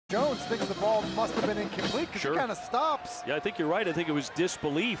Jones thinks the ball must have been incomplete because he kind of stops. Yeah, I think you're right. I think it was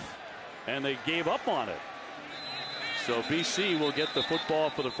disbelief, and they gave up on it. So BC will get the football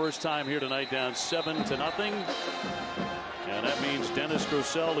for the first time here tonight, down 7-0. And that means Dennis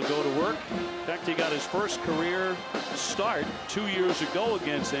Grosel to go to work. In fact, he got his first career start 2 years ago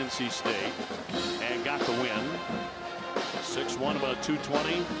against NC State and got the win. 6'1", about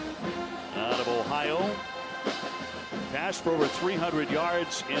 220 out of Ohio. Passed for over 300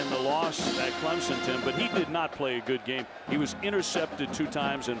 yards in the loss at Clemson, Tim, but he did not play a good game. He was intercepted 2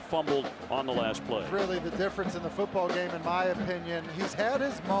 times and fumbled on the last play. Really the difference in the football game, in my opinion. He's had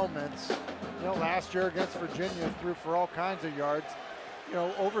his moments. You know, last year against Virginia, threw for all kinds of yards. You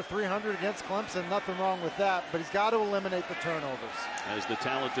know, over 300 against Clemson, nothing wrong with that, but he's got to eliminate the turnovers. As the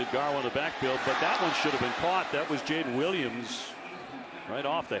talented Garwo in the backfield, but that one should have been caught. That was Jaden Williams right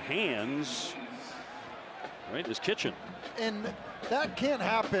off the hands. Right in his kitchen. And that can't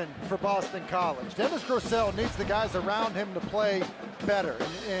happen for Boston College. Dennis Grosel needs the guys around him to play better.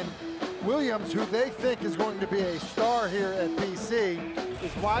 And Williams, who they think is going to be a star here at BC,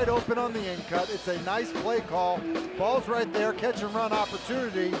 is wide open on the in-cut. It's a nice play call. Ball's right there, catch and run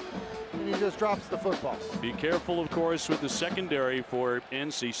opportunity, and he just drops the football. Be careful, of course, with the secondary for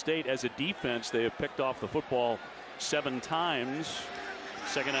NC State. As a defense, they have picked off the football 7 times.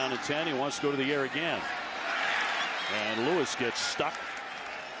 2nd down and 10. He wants to go to the air again. And Lewis gets stuck.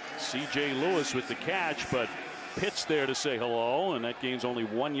 C.J. Lewis with the catch, but Pitts there to say hello, and that gains only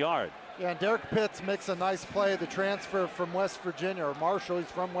 1 yard. Yeah, and Derek Pitts makes a nice play. The transfer from West Virginia, or Marshall, he's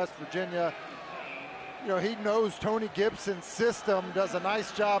from West Virginia. You know, he knows Tony Gibson's system, does a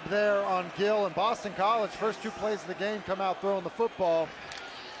nice job there on Gill. And Boston College, first 2 plays of the game, come out throwing the football,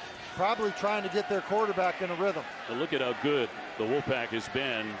 probably trying to get their quarterback in a rhythm. But look at how good the Wolfpack has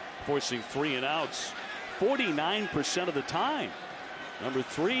been, forcing 3 and outs 49% of the time. Number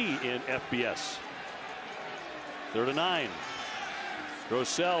 3 in FBS. 3rd and 9.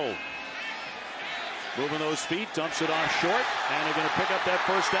 Grosel moving those feet, dumps it off short, and they're going to pick up that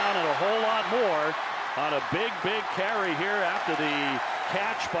first down and a whole lot more on a big carry here after the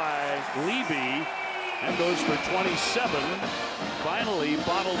catch by Levy. That goes for 27. Finally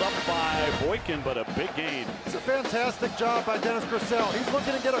bottled up by Boykin, but a big gain. It's a fantastic job by Dennis Grosel. He's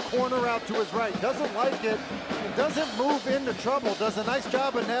looking to get a corner out to his right. Doesn't like it. And doesn't move into trouble. Does a nice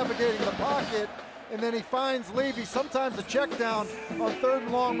job of navigating the pocket. And then he finds Levy. Sometimes a check down on 3rd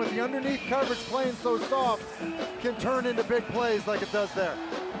and long with the underneath coverage playing so soft can turn into big plays like it does there.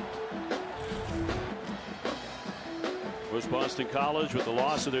 Was Boston College with the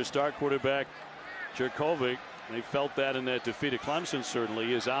loss of their star quarterback Jerkovic. They felt that in that defeat at Clemson.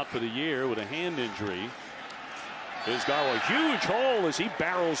 Certainly is out for the year with a hand injury. There's Garwo, huge hole as he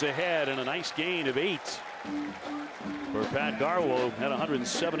barrels ahead, and a nice gain of 8 for Pat Garwo. Had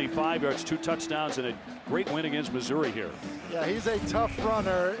 175 yards, 2 touchdowns, and a great win against Missouri here. Yeah, he's a tough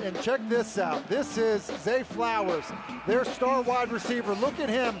runner, and check this out. This is Zay Flowers, their star wide receiver. Look at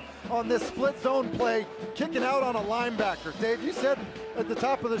him on this split zone play, kicking out on a linebacker. Dave, you said at the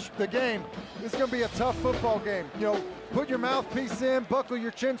top of the game, it's going to be a tough football game. You know, put your mouthpiece in, buckle your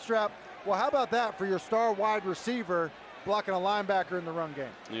chin strap. Well, how about that for your star wide receiver blocking a linebacker in the run game?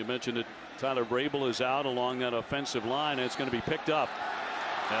 You mentioned that Tyler Vrabel is out along that offensive line, and it's going to be picked up.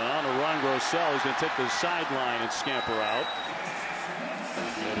 And on the run, Grosel is going to take the sideline and scamper out.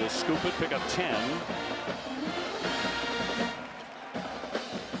 And he'll scoop it, pick up 10.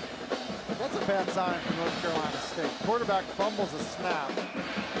 That's a bad sign for North Carolina State. Quarterback fumbles a snap.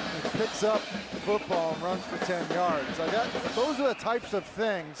 He picks up the football and runs for 10 yards. Those are the types of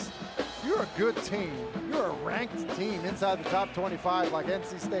things. If you're a good team, you're a ranked team inside the top 25 like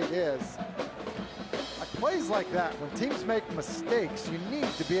NC State is. Plays like that, when teams make mistakes, you need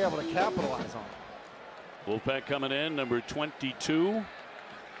to be able to capitalize on it. Wolfpack coming in, number 22.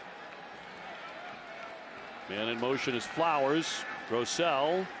 Man in motion is Flowers.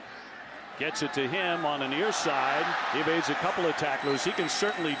 Grosel gets it to him on the near side. He evades a couple of tacklers. He can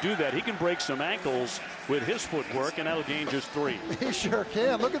certainly do that. He can break some ankles with his footwork, and that'll gain just 3. He sure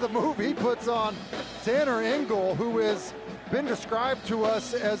can. Look at the move he puts on Tanner Engel, who has been described to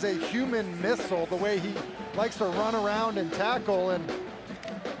us as a human missile, the way he likes to run around and tackle. And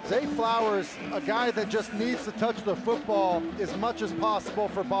Zay Flowers, a guy that just needs to touch the football as much as possible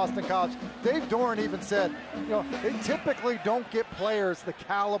for Boston College. Dave Doran even said, you know, they typically don't get players the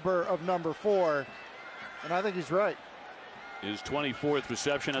caliber of number 4, and I think he's right. His 24th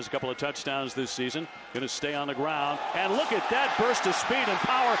reception, has a couple of touchdowns this season. Going to stay on the ground. And look at that burst of speed and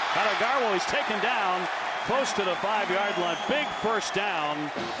power out of Garwo. He's taken down close to the 5-yard line. Big first down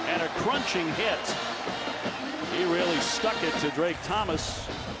and a crunching hit. He really stuck it to Drake Thomas.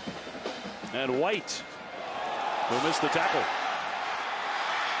 And White, who missed the tackle.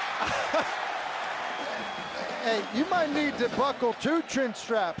 Hey, you might need to buckle 2 chin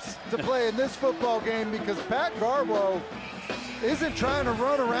straps to play in this football game, because Pat Garwo isn't trying to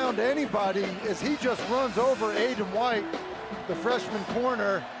run around anybody as he just runs over Aiden White, the freshman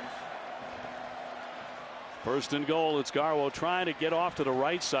corner. First and goal. It's Garwo trying to get off to the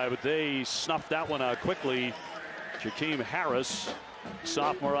right side, but they snuffed that one out quickly. Jakeem Harris,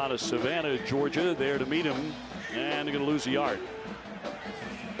 sophomore out of Savannah, Georgia, there to meet him, and they're going to lose a yard.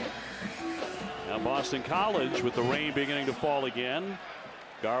 Now Boston College with the rain beginning to fall again.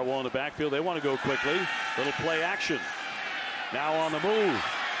 Garwo in the backfield. They want to go quickly. Little play action. Now on the move.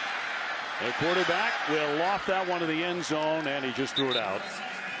 The quarterback will loft that one to the end zone, and he just threw it out.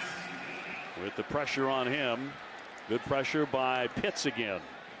 With the pressure on him. Good pressure by Pitts again.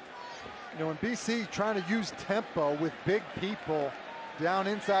 You know, when BC trying to use tempo with big people down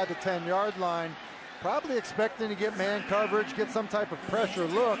inside the 10-yard line, probably expecting to get man coverage, get some type of pressure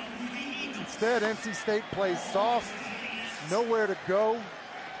look. Instead, NC State plays soft, nowhere to go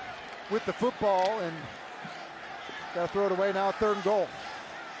with the football, and got to throw it away now, 3rd and goal.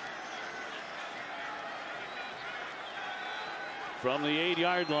 From the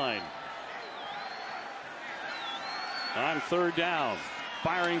 8-yard line. On 3rd down.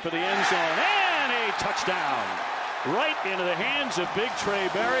 Firing for the end zone, and a touchdown. Right into the hands of big Trey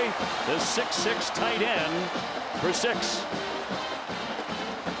Berry, the 6'6" tight end for 6.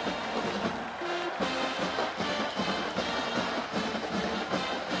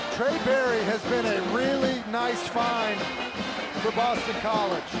 Trey Berry has been a really nice find for Boston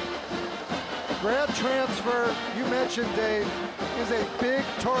College. Grad transfer, you mentioned, Dave, is a big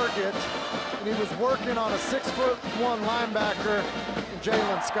target, and he was working on a 6'1" linebacker,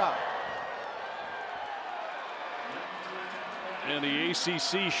 Jalen Scott. And the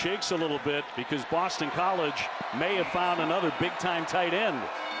ACC shakes a little bit because Boston College may have found another big-time tight end.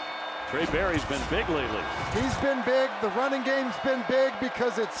 Trey Berry's been big lately. He's been big. The running game's been big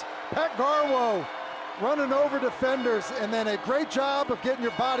because it's Pat Garwo running over defenders, and then a great job of getting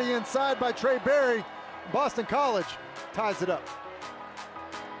your body inside by Trey Berry. Boston College ties it up.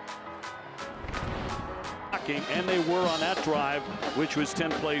 And they were on that drive, which was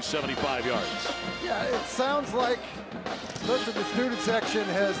 10 plays, 75 yards. Yeah, it sounds like especially the student section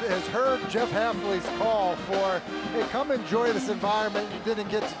has heard Jeff Hafley's call for, hey, come enjoy this environment. You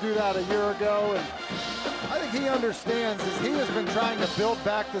didn't get to do that a year ago. And I think he understands as he has been trying to build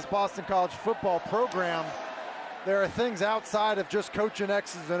back this Boston College football program. There are things outside of just coaching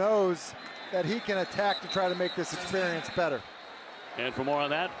X's and O's that he can attack to try to make this experience better. And for more on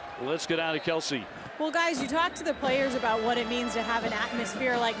that, let's get out of Kelsey. Well, guys, you talked to the players about what it means to have an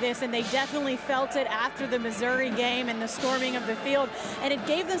atmosphere like this, and they definitely felt it after the Missouri game and the storming of the field, and it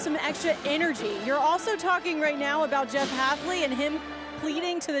gave them some extra energy. You're also talking right now about Jeff Hafley and him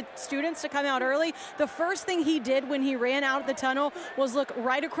pleading to the students to come out early. The first thing he did when he ran out of the tunnel was look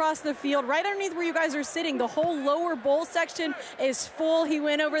right across the field, right underneath where you guys are sitting. The whole lower bowl section is full. He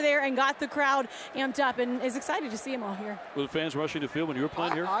went over there and got the crowd amped up and is excited to see them all here. Were the fans rushing the field when you were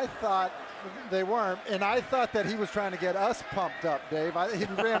playing here? I thought they weren't, and I thought that he was trying to get us pumped up, Dave. I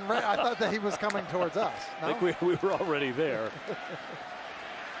thought that he was coming towards us. No? I think we were already there.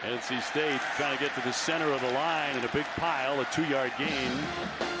 NC State trying to get to the center of the line in a big pile, a 2-yard gain.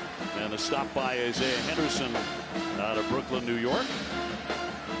 And a stop by Isaiah Henderson out of Brooklyn, New York.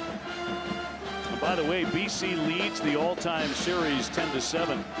 And by the way, BC leads the all-time series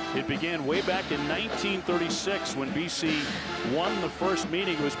 10-7. It began way back in 1936 when BC won the first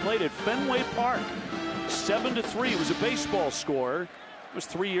meeting. It was played at Fenway Park, 7-3. It was a baseball score. It was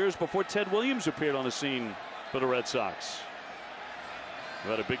 3 years before Ted Williams appeared on the scene for the Red Sox. We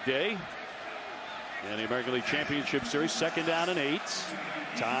had a big day in the American League Championship Series. 2nd down and 8.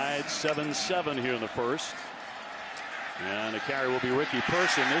 Tied 7-7 here in the first. And the carry will be Ricky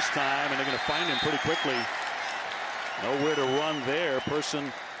Person this time, and they're going to find him pretty quickly. Nowhere to run there.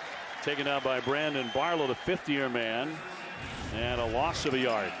 Person taken out by Brandon Barlow, the 5th-year man. And a loss of a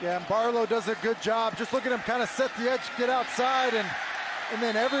yard. Yeah, and Barlow does a good job. Just look at him kind of set the edge, get outside, and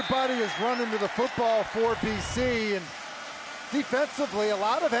then everybody is running to the football for BC. And defensively, a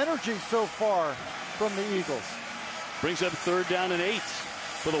lot of energy so far from the Eagles. Brings up 3rd down and 8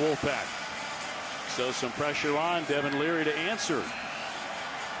 for the Wolfpack. So some pressure on Devin Leary to answer.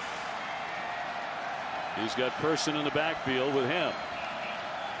 He's got Person in the backfield with him.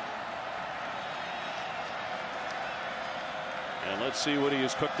 And let's see what he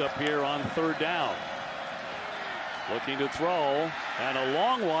has cooked up here on 3rd down. Looking to throw, and a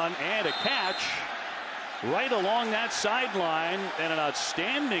long one and a catch right along that sideline, and an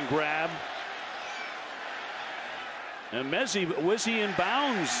outstanding grab And Mezzi, was he in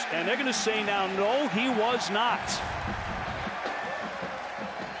bounds? And they're going to say now, no, he was not.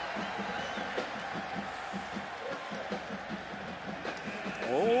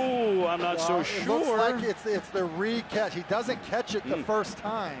 Oh, I'm not so sure. It looks like it's the re-catch. He doesn't catch it the first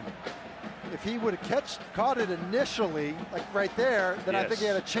time. If he would have caught it initially, like right there, then I think he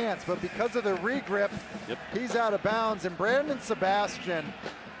had a chance. But because of the re-grip, he's out of bounds. And Brandon Sebastian,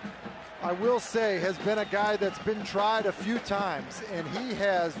 I will say, has been a guy that's been tried a few times, and he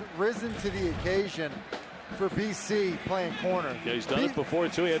has risen to the occasion for BC playing corner. Yeah, he's done it before,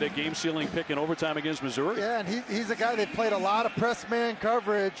 too. He had a game-sealing pick in overtime against Missouri. Yeah, and he's a guy that played a lot of press man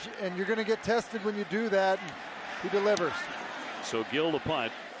coverage, and you're going to get tested when you do that. And he delivers. So Gill to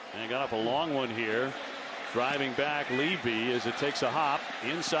punt, and got off a long one here. Driving back Levy as it takes a hop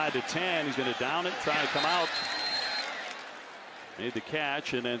inside the 10. He's going to down it, trying to come out. Made the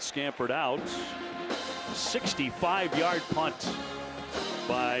catch and then scampered out. 65-yard punt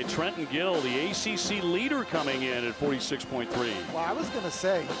by Trenton Gill, the ACC leader, coming in at 46.3. Well, I was going to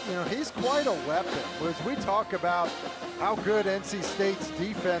say, you know, he's quite a weapon. As we talk about how good NC State's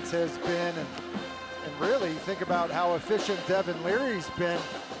defense has been, and really think about how efficient Devin Leary's been,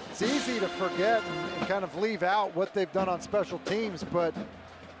 it's easy to forget and kind of leave out what they've done on special teams, but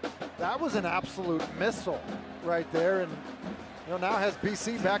that was an absolute missile right there, and you know, now has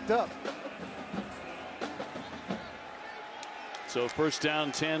BC backed up. So first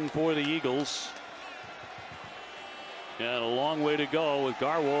down 10 for the Eagles. And a long way to go with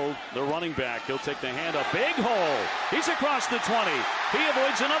Garwo, the running back. He'll take the hand up. Big hole. He's across the 20. He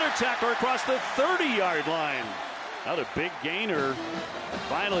avoids another tackler across the 30-yard line. Not a big gainer.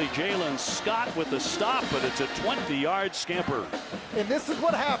 Finally, Jalen Scott with the stop, but it's a 20-yard scamper. And this is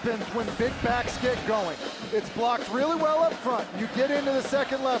what happens when big backs get going. It's blocked really well up front. You get into the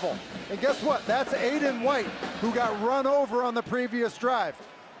second level. And guess what? That's Aiden White, who got run over on the previous drive.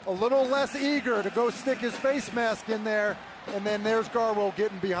 A little less eager to go stick his face mask in there, and then there's Garwo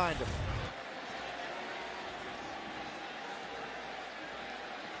getting behind him.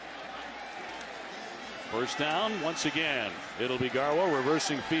 First down once again. It'll be Garwo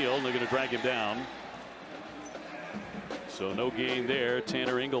reversing field, and they're going to drag him down. So no gain there.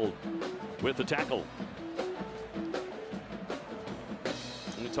 Tanner Ingle with the tackle.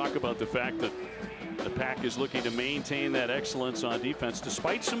 Let me talk about the fact that the Pack is looking to maintain that excellence on defense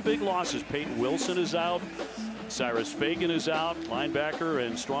despite some big losses. Peyton Wilson is out. Cyrus Fagan is out. Linebacker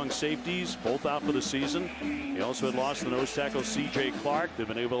and strong safeties both out for the season. He also had lost the nose tackle C.J. Clark. They've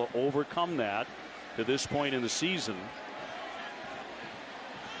been able to overcome that to this point in the season.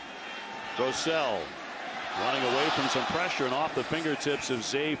 Grossell running away from some pressure and off the fingertips of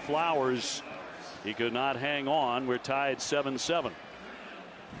Zay Flowers. He could not hang on. We're tied 7-7.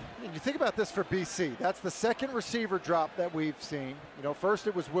 You think about this for BC. That's the second receiver drop that we've seen. You know, first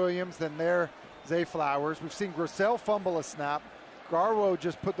it was Williams, then there Zay Flowers. We've seen Grossell fumble a snap. Garwo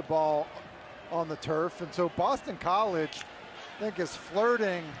just put the ball on the turf. And so Boston College, I think, is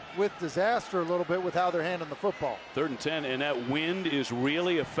flirting with disaster a little bit with how they're handling the football. 3rd and 10, and that wind is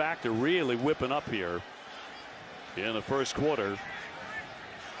really a factor, really whipping up here in the first quarter.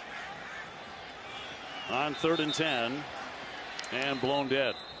 On 3rd and 10, and blown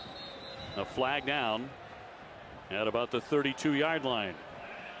dead. A flag down at about the 32-yard line.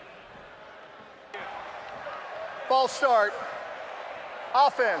 False start.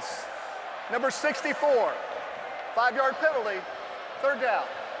 Offense, number 64. 5-yard penalty. 3rd down.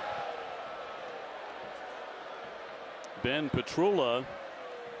 Ben Petrula,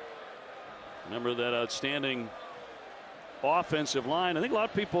 remember that outstanding offensive line. I think a lot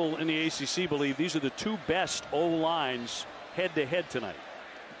of people in the ACC believe these are the two best O-lines head-to-head tonight.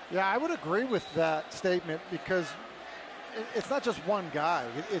 Yeah, I would agree with that statement because it's not just one guy.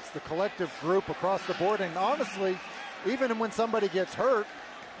 It's the collective group across the board. And honestly, even when somebody gets hurt,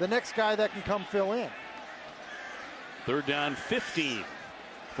 the next guy that can come fill in. 3rd down 15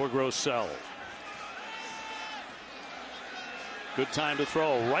 for Grossell. Good time to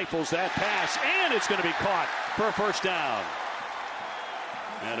throw. Rifles that pass, and it's going to be caught for a first down.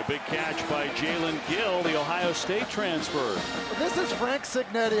 And a big catch by Jalen Gill, the Ohio State transfer. This is Frank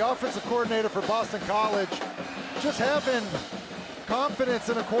Cignetti, offensive coordinator for Boston College, just having confidence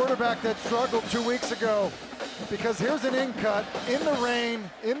in a quarterback that struggled 2 weeks ago. Because here's an in cut, in the rain,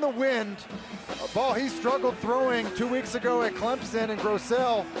 in the wind, a ball he struggled throwing 2 weeks ago at Clemson, and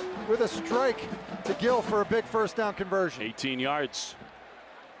Grossell with a strike to Gill for a big first down conversion. 18 yards.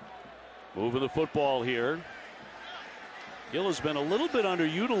 Moving the football here. Gill has been a little bit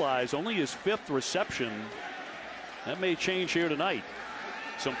underutilized, only his 5th reception. That may change here tonight.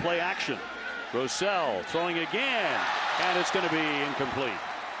 Some play action. Grossell throwing again. and it's going to be incomplete.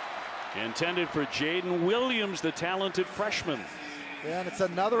 Intended for Jaden Williams, the talented freshman. Yeah, and it's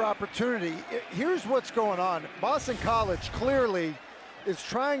another opportunity. Here's what's going on. Boston College clearly is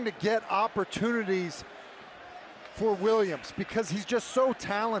trying to get opportunities for Williams because he's just so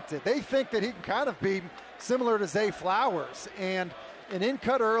talented. They think that he can kind of be similar to Zay Flowers, and an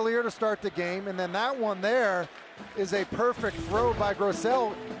in-cut earlier to start the game, and then that one there is a perfect throw by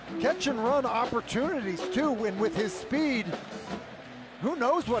Grossell. Catch and run opportunities too, and with his speed, who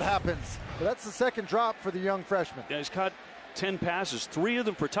knows what happens. But that's the second drop for the young freshman. Yeah, he's caught 10 passes, 3 of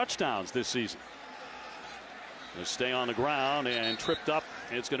them for touchdowns this season. They'll stay on the ground and tripped up.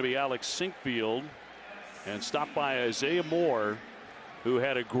 It's going to be Alex Sinkfield and stopped by Isaiah Moore, who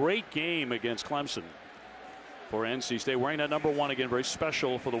had a great game against Clemson for NC State. Wearing that number 1 again, very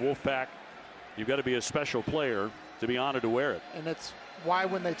special for the Wolfpack. You've got to be a special player to be honored to wear it. And it's why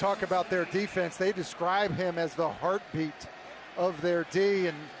when they talk about their defense, they describe him as the heartbeat of their D.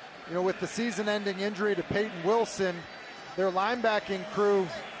 And, you know, with the season-ending injury to Peyton Wilson, their linebacking crew,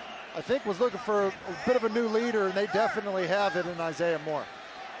 I think, was looking for a bit of a new leader, and they definitely have it in Isaiah Moore.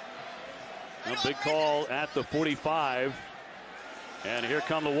 A big call at the 45. And here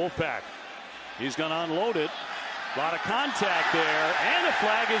come the Wolfpack. He's going to unload it. A lot of contact there, and the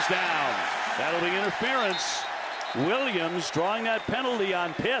flag is down. That'll be interference. Williams drawing that penalty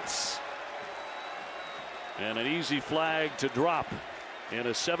on Pitts. And an easy flag to drop in a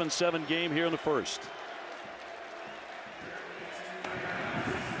 7-7 game here in the first.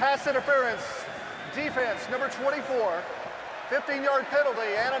 Pass interference. Defense, number 24. 15-yard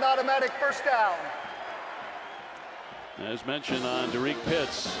penalty and an automatic first down. As mentioned on Derek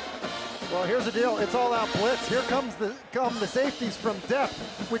Pitts. Well, here's the deal. It's all out blitz. Here come the safeties from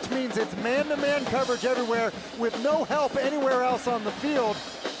depth, which means it's man-to-man coverage everywhere with no help anywhere else on the field.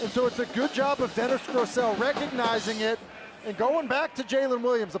 And so it's a good job of Dennis Grossell recognizing it and going back to Jalen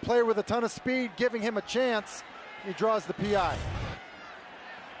Williams, a player with a ton of speed, giving him a chance. He draws the PI.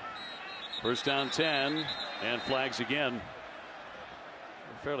 First down 10 and flags again.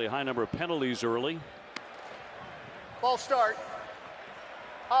 A fairly high number of penalties early. False start.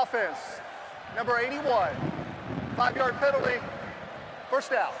 Offense, number 81. 5-yard penalty.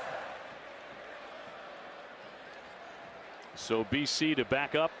 First down. So BC to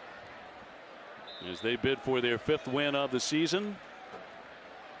back up as they bid for their 5th win of the season.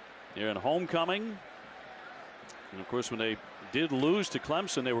 They're in homecoming. And of course, when they did lose to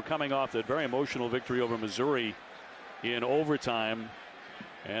Clemson, they were coming off that very emotional victory over Missouri in overtime.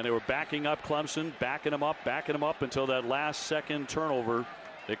 And they were backing up Clemson, backing them up until that last second turnover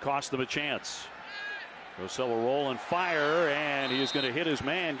that cost them a chance. Grossell will roll and fire, and he is going to hit his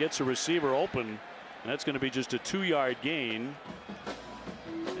man, gets a receiver open, and that's going to be just a 2-yard gain.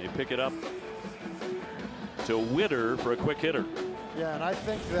 They pick it up to Witter for a quick hitter. Yeah, and I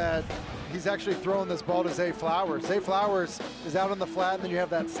think that he's actually throwing this ball to Zay Flowers. Zay Flowers is out on the flat, and then you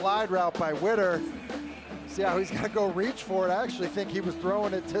have that slide route by Witter. See how he's going to go reach for it. I actually think he was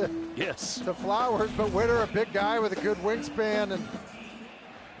throwing it to Flowers, but Witter, a big guy with a good wingspan, and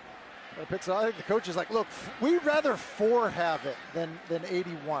picks. I think the coach is like, look, we'd rather 4 have it than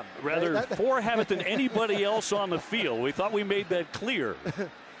 81. Rather 4 have it than anybody else on the field. We thought we made that clear.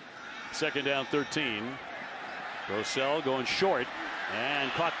 Second down 13. Grossell going short and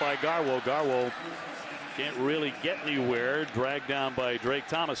caught by Garwo. Garwo can't really get anywhere. Dragged down by Drake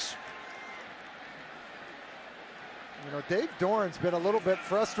Thomas. You know, Dave Doran's been a little bit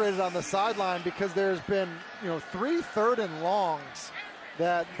frustrated on the sideline because there's been, 3 third and longs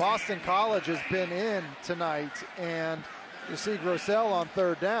that Boston College has been in tonight, and you see Grossell on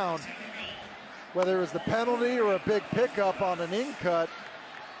 3rd down, whether it was the penalty or a big pickup on an in-cut.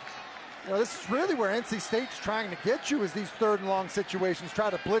 This is really where NC State's trying to get you, is these 3rd and long situations, try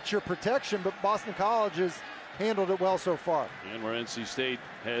to blitz your protection, but Boston College has handled it well so far. And where NC State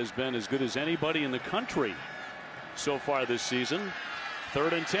has been as good as anybody in the country so far this season.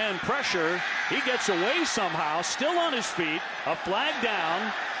 3rd and 10, pressure. He gets away somehow, still on his feet. A flag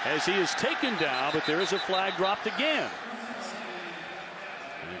down as he is taken down, but there is a flag dropped again.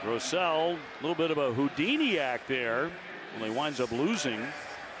 And Grossell, a little bit of a Houdini act there, and he winds up losing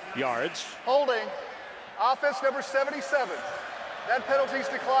yards. Holding. Offense number 77. That penalty's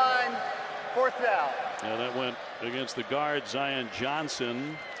declined. 4th down. Yeah, that went against the guard, Zion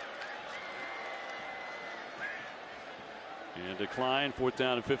Johnson. And decline, 4th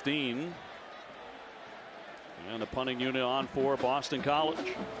down and 15. And the punting unit on for Boston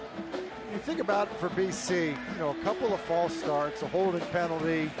College. You think about it for BC, a couple of false starts, a holding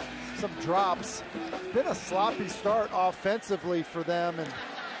penalty, some drops. It's been a sloppy start offensively for them, and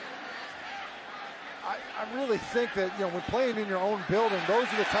I really think that, when playing in your own building, those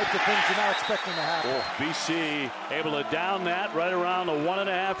are the types of things you're not expecting to happen. BC able to down that right around the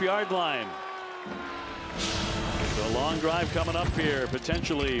 1.5-yard line. The long drive coming up here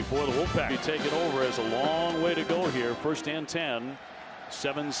potentially for the Wolfpack. Be taken over as a long way to go here. First and 10,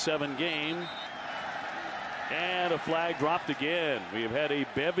 7-7 game. And a flag dropped again. We have had a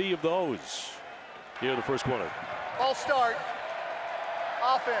bevy of those here in the first quarter. Ball start.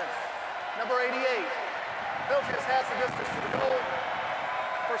 Offense. Number 88. Bill just has the distance to the goal.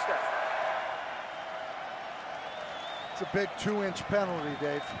 First down. It's a big 2-inch penalty,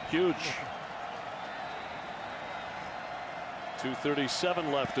 Dave. Huge.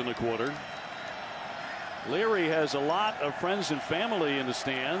 2:37 left in the quarter. Leary has a lot of friends and family in the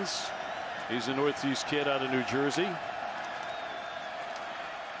stands. He's a Northeast kid out of New Jersey.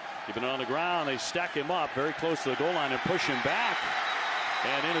 Keeping it on the ground, they stack him up very close to the goal line and push him back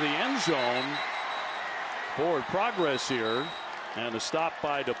and into the end zone. Forward progress here, and a stop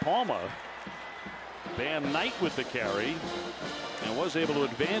by De Palma. Van Knight with the carry and was able to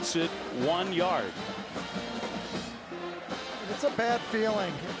advance it 1 yard. It's a bad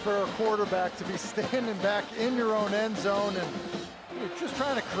feeling for a quarterback to be standing back in your own end zone and you're just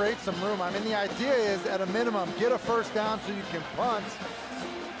trying to create some room. I mean, the idea is at a minimum get a first down so you can punt.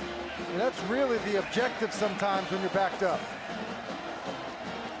 And that's really the objective sometimes when you're backed up.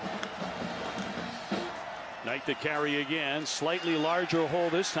 Knight the carry again, slightly larger hole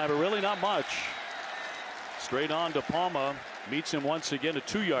this time, but really not much. Straight on De Palma, meets him once again, a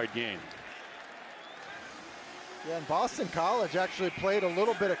 2-yard gain. Yeah, and Boston College actually played a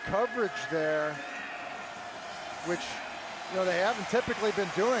little bit of coverage there, which they haven't typically been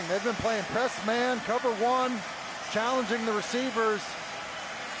doing. They've been playing press man, cover one, challenging the receivers.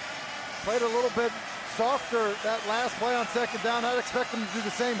 Played a little bit softer that last play on second down. I'd expect them to do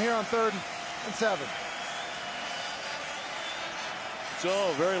the same here on 3rd and 7.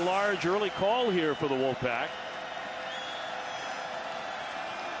 So very large early call here for the Wolfpack.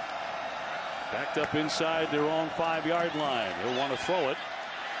 Backed up inside their own 5-yard line. He'll want to throw it.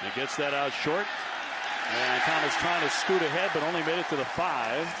 He gets that out short. And Thomas trying to scoot ahead, but only made it to the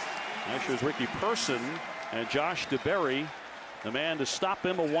 5. Actually, it was Ricky Person and Josh DeBerry, the man to stop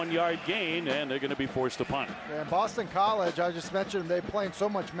him, a 1-yard gain, and they're going to be forced to punt. Yeah, Boston College, I just mentioned they playing so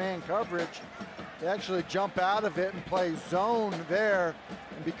much man coverage. They actually jump out of it and play zone there.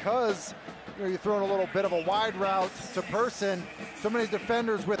 And because you're throwing a little bit of a wide route to Person, so many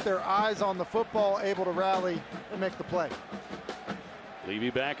defenders with their eyes on the football able to rally and make the play. Levy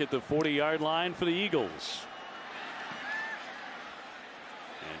back at the 40-yard line for the Eagles.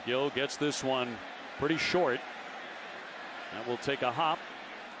 And Gill gets this one pretty short. That will take a hop.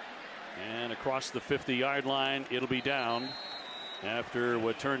 And across the 50-yard line, it'll be down after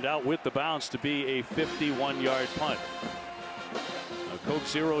what turned out with the bounce to be a 51-yard punt. Now, Coke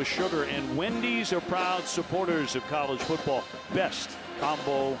Zero Sugar and Wendy's are proud supporters of college football. Best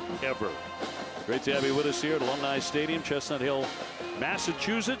combo ever. Great to have you with us here at Alumni Stadium, Chestnut Hill,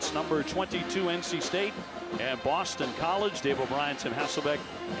 Massachusetts. Number 22 NC State and Boston College. Dave O'Brien, Tim Hasselbeck,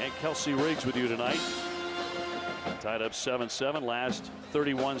 and Kelsey Riggs with you tonight. Tied up 7-7, last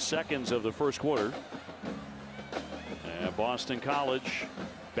 31 seconds of the first quarter. And Boston College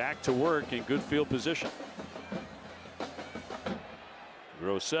back to work in good field position.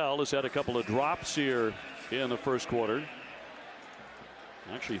 Grossell has had a couple of drops here in the first quarter.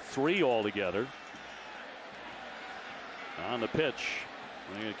 Actually 3 altogether. On the pitch.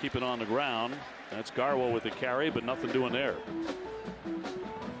 They're going to keep it on the ground. That's Garwo with the carry, but nothing doing there.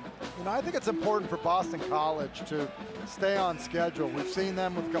 I think it's important for Boston College to stay on schedule. We've seen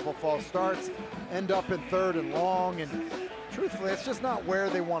them with a couple false starts, end up in 3rd and long, and truthfully, it's just not where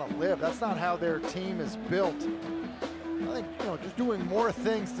they want to live. That's not how their team is built. I think, just doing more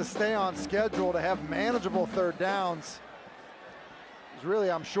things to stay on schedule, to have manageable 3rd downs is really,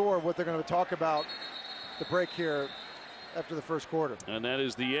 I'm sure, what they're going to talk about the break here after the first quarter. And that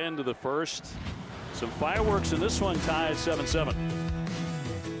is the end of the first. Some fireworks in this one, tied 7-7.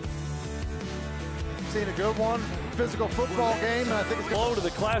 Seen a good one, physical football game, and I think it's hello to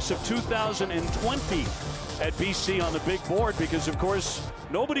the class of 2020 at BC on the big board, because of course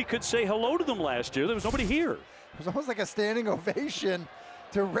nobody could say hello to them last year. There was nobody here. It was almost like a standing ovation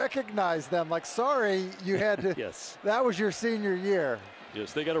to recognize them. Like, sorry, you had to. Yes. That was your senior year.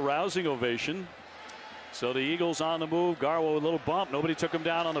 Yes, they got a rousing ovation. So the Eagles on the move. Garwo with a little bump. Nobody took him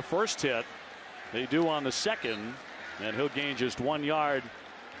down on the first hit. They do on the second, and he'll gain just 1 yard.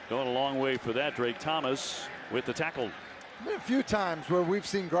 Going a long way for that. Drake Thomas with the tackle. Been a few times where we've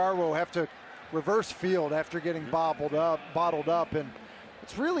seen Garwo have to reverse field after getting bottled up, and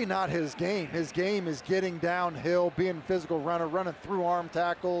that's really not his game. His game is getting downhill, being a physical runner, running through arm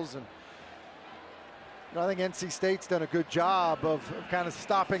tackles. And I think NC State's done a good job of kind of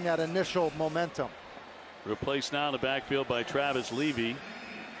stopping that initial momentum. Replaced now in the backfield by Travis Levy,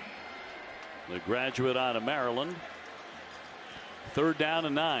 the graduate out of Maryland. 3rd down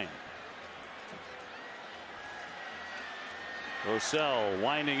and 9. Rossell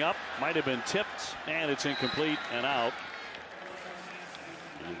winding up, might have been tipped, and it's incomplete and out.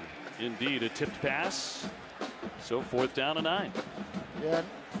 Indeed, a tipped pass. So 4th down and 9. Yeah,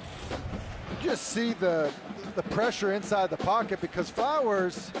 you just see the pressure inside the pocket because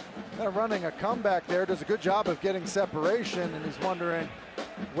Flowers, kind of running a comeback there, does a good job of getting separation, and he's wondering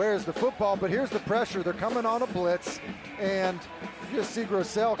where's the football. But here's the pressure. They're coming on a blitz, and you just see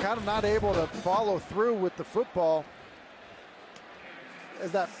Rossell kind of not able to follow through with the football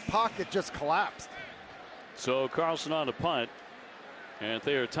as that pocket just collapsed. So Carlson on the punt, and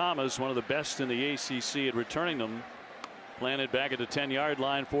Thayer Thomas, one of the best in the ACC at returning them, planted back at the 10-yard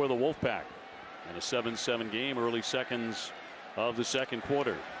line for the Wolfpack. In a 7-7 game, early seconds of the 2nd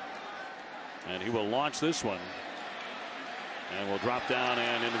quarter. And he will launch this one and will drop down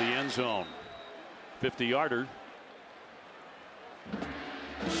and into the end zone. 50-yarder.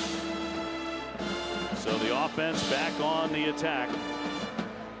 So the offense back on the attack.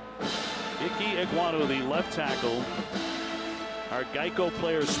 Ike Ekwonu, the left tackle, our Geico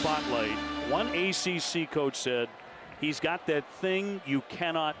player spotlight. One ACC coach said he's got that thing you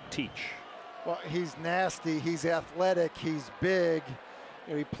cannot teach. Well, he's nasty, he's athletic, he's big.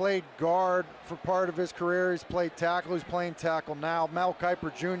 You know, he played guard for part of his career. He's played tackle, he's playing tackle now. Mel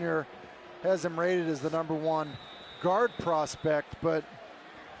Kiper Jr. has him rated as the #1 guard prospect, but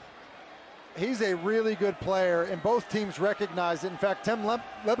he's a really good player, and both teams recognize it. In fact, Tim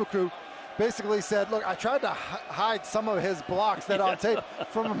Lebuku basically said, look, I tried to hide some of his blocks that on tape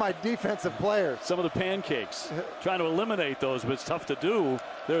from my defensive players. Some of the pancakes, trying to eliminate those, but it's tough to do.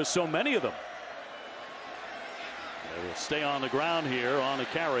 There's so many of them. They will stay on the ground here on the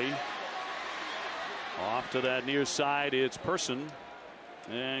carry. Off to that near side, it's Person.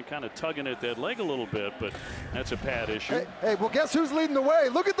 And kind of tugging at that leg a little bit, but that's a pad issue. Hey, well, guess who's leading the way?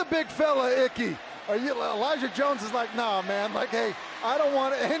 Look at the big fella, Icky. Elijah Jones is like, nah, man. Like, hey, I don't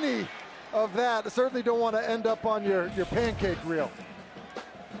want any of that. I certainly don't want to end up on your pancake reel.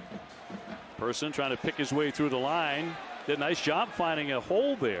 Person trying to pick his way through the line. Did a nice job finding a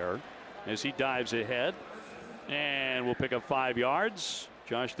hole there as he dives ahead. And will pick up 5 yards.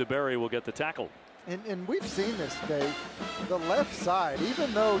 Josh DeBerry will get the tackle. And we've seen this, Dave. The left side,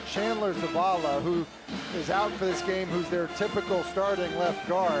 even though Chandler Zavala, who is out for this game, who's their typical starting left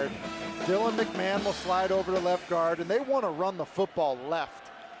guard, Dylan McMahon will slide over to left guard, and they want to run the football left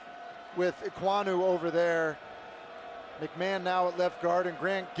with Ekwonu over there. McMahon now at left guard, and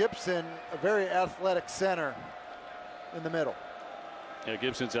Grant Gibson, a very athletic center, in the middle. Yeah,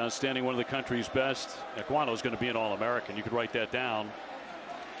 Gibson's outstanding, one of the country's best. Ekwano's going to be an All-American. You could write that down.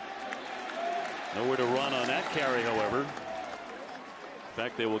 Nowhere to run on that carry, however. In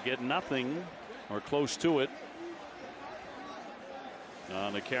fact, they will get nothing or close to it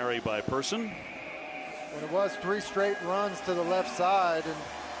on the carry by Person. When it was 3 straight runs to the left side, and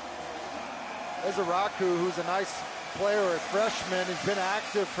Ezaraku, who's a nice player, a freshman, he's been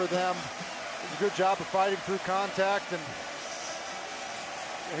active for them. Does a good job of fighting through contact, and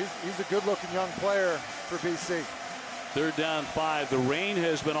he's a good-looking young player for BC. 3rd down 5. The rain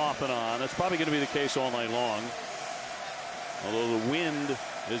has been off and on. That's probably going to be the case all night long. Although the wind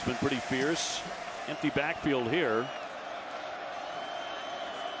has been pretty fierce. Empty backfield here.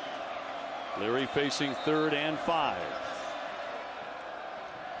 Leary facing 3rd and 5.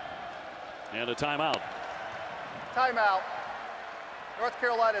 And a timeout. Timeout. North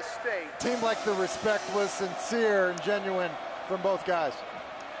Carolina State. Seemed like the respect was sincere and genuine from both guys.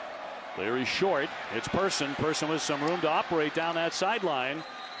 Leary short. It's Person. Person with some room to operate down that sideline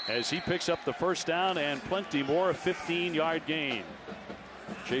as he picks up the 1st down and plenty more. 15-yard gain.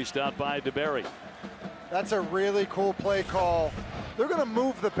 Chased out by DeBerry. That's a really cool play call. They're going to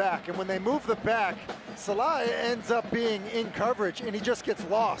move the back, and when they move the back, Salah ends up being in coverage, and he just gets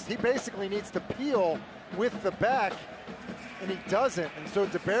lost. He basically needs to peel with the back, and he doesn't. And so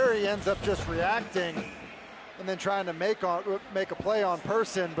DeBerry ends up just reacting and then trying to make a play on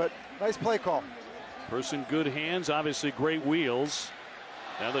Person, but nice play call. Person, good hands, obviously great wheels.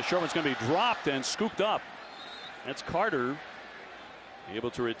 Now the short one's going to be dropped and scooped up. That's Carter,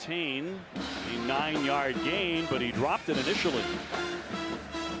 able to retain a 9-yard gain, but he dropped it initially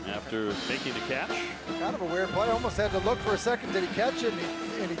after making the catch. Kind of a weird play. Almost had to look for a second. Did he catch it?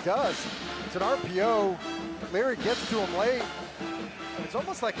 And he does. It's an RPO. Leary gets to him late. It's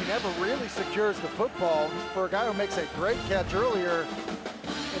almost like he never really secures the football. For a guy who makes a great catch earlier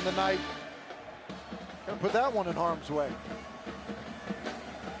in the night, gonna put that one in harm's way.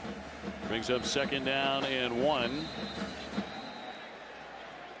 Brings up 2nd down and 1.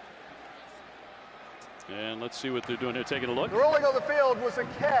 And let's see what they're doing here. Taking a look. The rolling on the field was a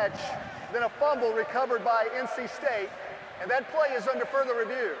catch, then a fumble recovered by NC State, and that play is under further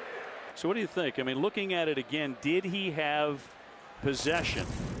review. So what do you think? I mean, looking at it again, did he have possession?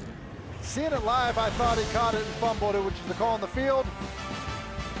 Seeing it live, I thought he caught it and fumbled it, which is the call on the field.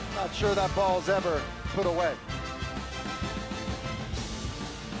 Not sure that ball's ever put away.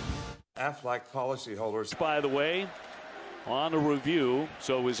 Aflac policyholders. By the way, on a review,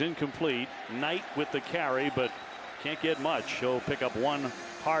 so it was incomplete. Knight with the carry, but can't get much. He'll pick up 1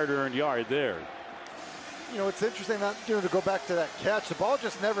 hard-earned yard there. You know, it's interesting that, to go back to that catch. The ball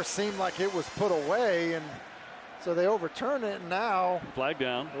just never seemed like it was put away, and so they overturn it, and now. Flag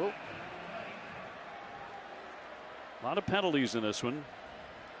down. Oh. A lot of penalties in this one.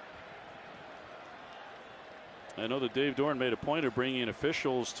 I know that Dave Dorn made a point of bringing in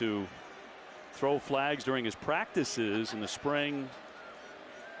officials to throw flags during his practices in the spring.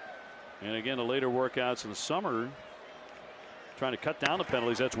 And again, the later workouts in the summer, trying to cut down the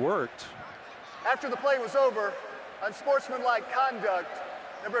penalties. That's worked. After the play was over, unsportsmanlike conduct,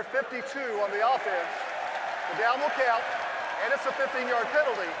 number 52 on the offense. The down will count, and it's a 15-yard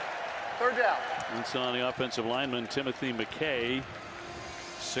penalty. 3rd down. It's on the offensive lineman, Timothy McKay,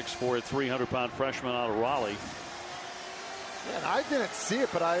 6'4", 300-pound freshman out of Raleigh. Yeah, and I didn't see it,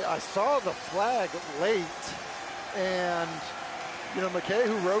 but I saw the flag late. And, McKay,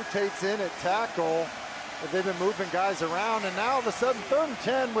 who rotates in at tackle, they've been moving guys around. And now all of a sudden, 3rd and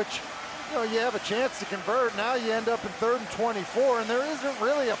 10, which, you have a chance to convert. Now you end up in 3rd and 24, and there isn't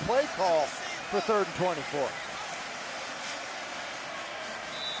really a play call for 3rd and 24.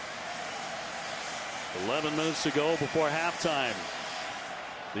 11 minutes to go before halftime.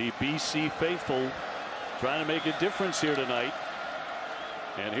 The BC faithful trying to make a difference here tonight.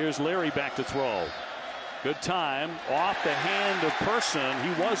 And here's Leary back to throw. Good time off the hand of Person.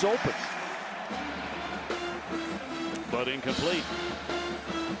 He was open, but incomplete.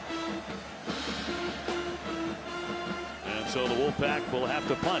 And so the Wolfpack will have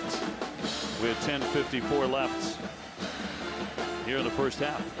to punt with 10:54 left here in the first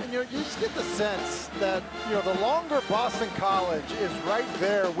half. And you just get the sense that the longer Boston College is right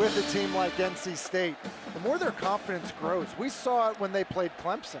there with a team like NC State, the more their confidence grows. We saw it when they played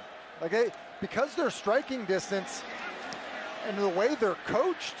Clemson. Because they're striking distance and the way they're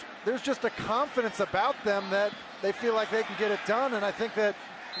coached, there's just a confidence about them that they feel like they can get it done. And I think that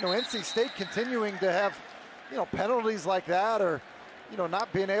NC State continuing to have penalties like that, or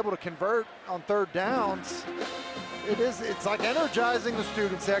not being able to convert on 3rd downs, it's like energizing the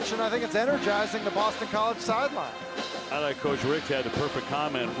student section. I think it's energizing the Boston College sideline. I thought Coach Rick had the perfect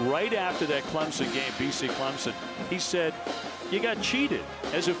comment right after that Clemson game, BC Clemson. He said, you got cheated.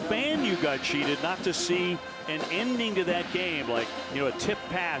 As a fan, you got cheated not to see an ending to that game, like, a tip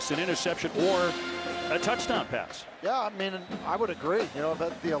pass, an interception, or a touchdown pass. Yeah, I mean, I would agree.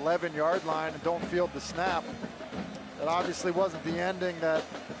 At the 11-yard line and don't field the snap, that obviously wasn't the ending that,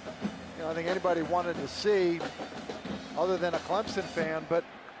 I think anybody wanted to see other than a Clemson fan, but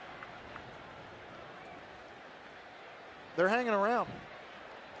they're hanging around.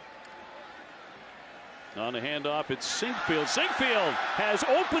 On the handoff, it's Sinkfield. Sinkfield has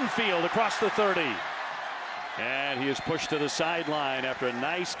open field across the 30. And he is pushed to the sideline after a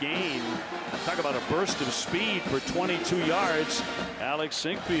nice gain. Talk about a burst of speed for 22 yards. Alex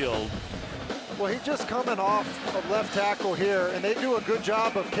Sinkfield. Well, he's just coming off of left tackle here, and they do a good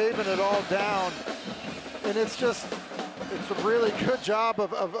job of caving it all down. And it's a really good job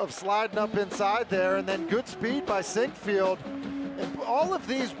of sliding up inside there, and then good speed by Sinkfield. And all of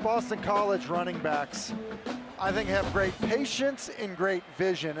these Boston College running backs, I think, have great patience and great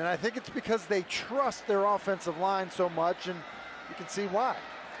vision. And I think it's because they trust their offensive line so much, and you can see why.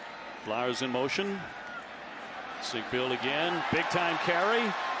 Flowers in motion. Sinkfield again. Big time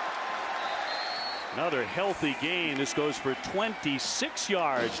carry. Another healthy gain. This goes for 26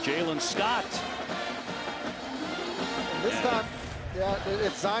 yards. Jalen Scott. And this time, yeah,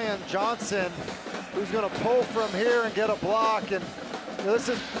 it's Zion Johnson who's going to pull from here and get a block. And this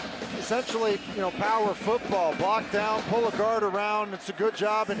is essentially, power football. Block down, pull a guard around. It's a good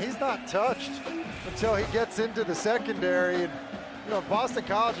job, and he's not touched until he gets into the secondary. And Boston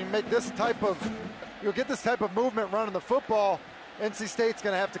College, you make this type of, you'll get this type of movement running the football. NC State's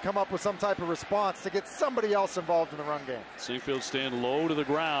going to have to come up with some type of response to get somebody else involved in the run game. Sinkfield staying low to the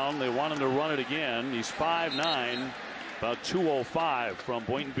ground. They want him to run it again. He's 5'9", About 2:05 from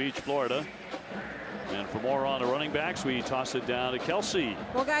Boynton Beach, Florida. And for more on the running backs, we toss it down to Kelsey.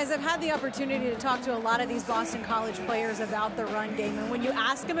 Well, guys, I've had the opportunity to talk to a lot of these Boston College players about the run game. And when you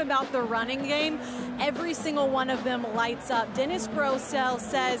ask them about the running game, every single one of them lights up. Dennis Grosel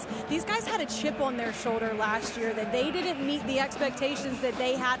says these guys had a chip on their shoulder last year, that they didn't meet the expectations that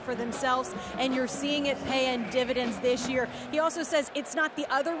they had for themselves. And you're seeing it pay in dividends this year. He also says it's not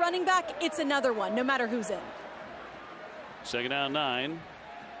the other running back, it's another one, no matter who's in. Second down 9.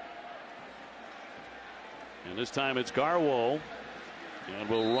 And this time it's Garwo. And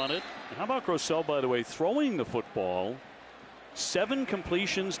we'll run it. How about Grosel, by the way, throwing the football? 7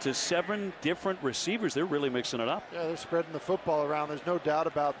 completions to 7 different receivers. They're really mixing it up. Yeah, they're spreading the football around. There's no doubt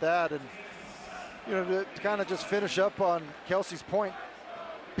about that. And, you know, to kind of just finish up on Kelsey's point,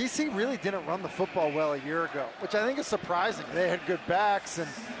 BC really didn't run the football well a year ago, which I think is surprising. They had good backs and,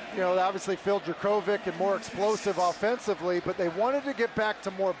 you know, obviously Phil Dracovic and more explosive offensively, but they wanted to get back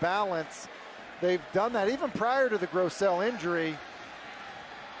to more balance. They've done that even prior to the Grosel injury.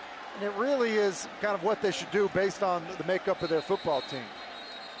 And it really is kind of what they should do based on the makeup of their football team.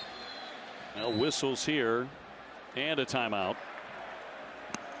 Now whistles here and a timeout.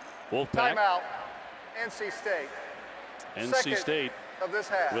 Wolfpack. Timeout. NC State. NC State of this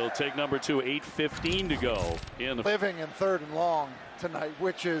half will take number 2. 8:15 to go in the living in 3rd and long tonight,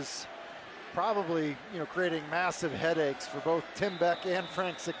 which is probably, you know, creating massive headaches for both Tim Beck and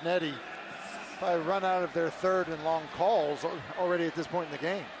Frank Cignetti. Probably run out of their 3rd and long calls already at this point in the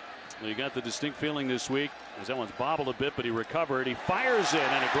game. Well, you got the distinct feeling this week as that one's bobbled a bit, but he recovered. He fires in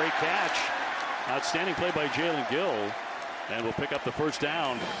and a great catch. Outstanding play by Jalen Gill, and we'll pick up the first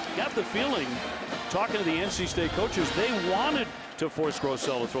down. Got the feeling, talking to the NC State coaches, they wanted to force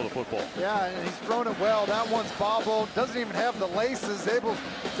Grosel to throw the football. Yeah, and he's thrown it well. That one's bobbled, doesn't even have the laces, able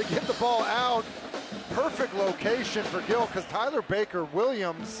to get the ball out. Perfect location for Gill, because Tyler Baker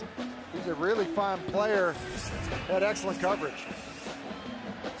Williams, who's a really fine player, had excellent coverage.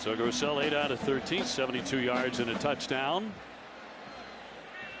 So Grosel 8 out of 13, 72 yards and a touchdown.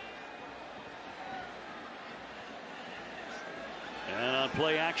 And on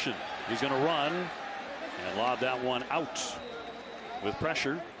play action, he's going to run and lob that one out with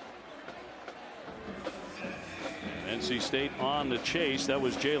pressure. NC State on the chase. That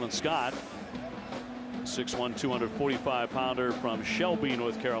was Jalen Scott, 6'1", 245-pounder from Shelby,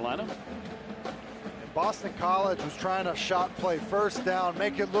 North Carolina. Boston College was trying to shot play first down,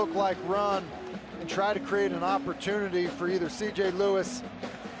 make it look like run, and try to create an opportunity for either C.J. Lewis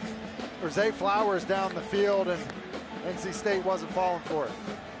or Zay Flowers down the field, and NC State wasn't falling for it.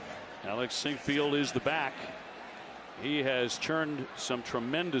 Alex Sinkfield is the back. He has churned some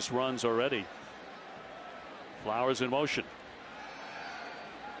tremendous runs already. Flowers in motion.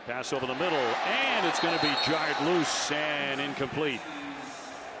 Pass over the middle, and it's going to be jarred loose and incomplete.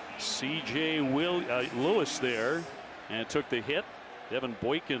 C.J. Lewis there, and took the hit. Devin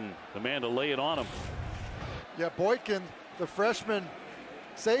Boykin, the man to lay it on him. Yeah, Boykin, the freshman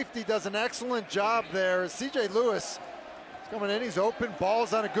safety, does an excellent job there. C.J. Lewis is coming in, he's open,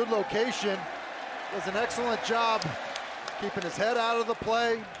 ball's on a good location. Does an excellent job keeping his head out of the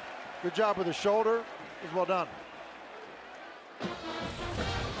play. Good job with his shoulder. It was well done.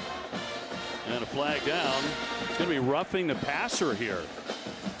 And a flag down. It's going to be roughing the passer here.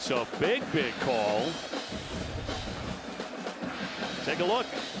 So big call. Take a look.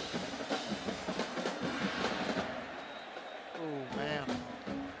 Oh, man.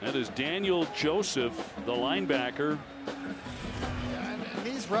 That is Daniel Joseph, the linebacker. Yeah, and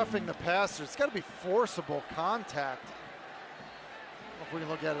he's roughing the passer. It's got to be forcible contact. I don't know if we can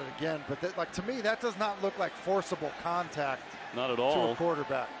look at it again, but that, like, to me, that does not look like forcible contact. Not at all. To a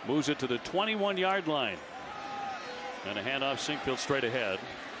quarterback. Moves it to the 21-yard line. And a handoff, Sinkfield straight ahead.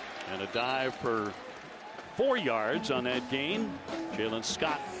 And a dive for 4 yards on that gain. Jalen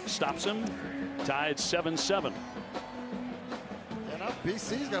Scott stops him. Tied 7-7. And now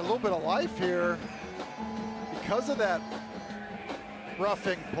BC's got a little bit of life here because of that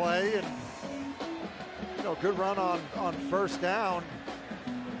roughing play, and, you know, good run on first down.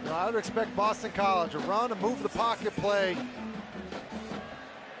 You know, I would expect Boston College to run and move the pocket play.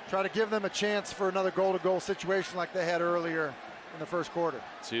 Try to give them a chance for another goal-to-goal situation like they had earlier in the first quarter.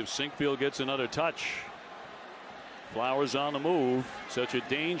 See if Sinkfield gets another touch. Flowers on the move. Such a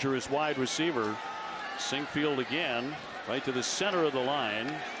dangerous wide receiver. Sinkfield again, right to the center of the line.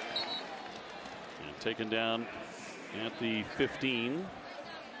 And taken down at the 15.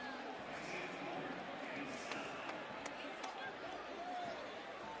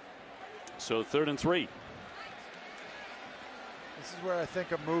 So 3rd and 3. This is where I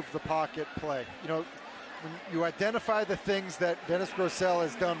think a move the pocket play. You know, when you identify the things that Dennis Grosel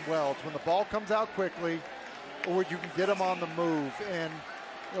has done well. It's when the ball comes out quickly or when you can get him on the move. And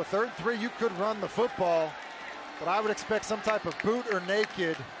 3rd and 3, you could run the football, but I would expect some type of boot or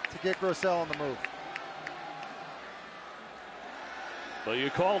naked to get Grosel on the move. Well, you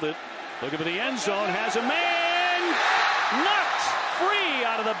called it. Looking for the end zone, has a man knocked free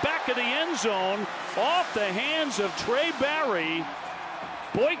out of the back of the end zone off the hands of Trey Barry.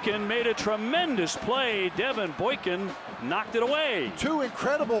 Boykin made a tremendous play. Devin Boykin knocked it away. 2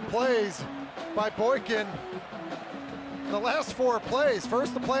 incredible plays by Boykin. The last 4 plays,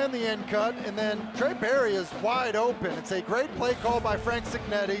 first the play on the end cut, and then Trey Barry is wide open. It's a great play call by Frank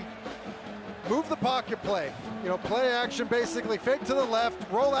Cignetti. Move the pocket play. Play action, basically fake to the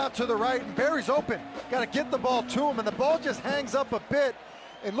left, roll out to the right, and Barry's open. Got to get the ball to him, and the ball just hangs up a bit.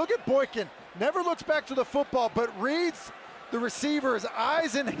 And look at Boykin. Never looks back to the football, but reads the receiver's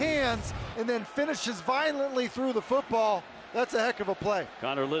eyes and hands, and then finishes violently through the football. That's a heck of a play.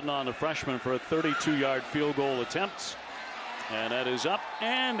 Connor Liddon, the freshman, for a 32-yard field goal attempt. And that is up,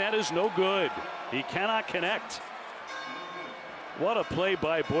 and that is no good. He cannot connect. What a play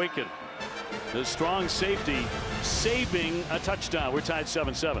by Boykin. The strong safety saving a touchdown. We're tied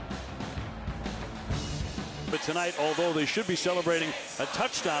 7-7. But tonight, although they should be celebrating a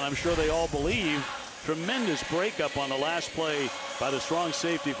touchdown, I'm sure they all believe, tremendous breakup on the last play by the strong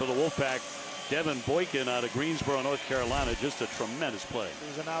safety for the Wolfpack, Devin Boykin out of Greensboro, North Carolina. Just a tremendous play. It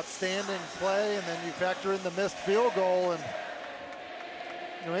was an outstanding play, and then you factor in the missed field goal, and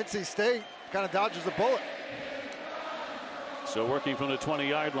NC State kind of dodges a bullet. So working from the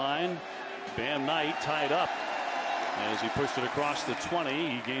 20-yard line, Bam Knight tied up as he pushed it across the 20.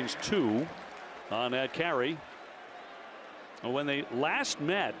 He gains 2 on that carry. And when they last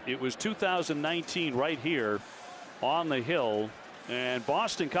met, it was 2019 right here on the Hill, and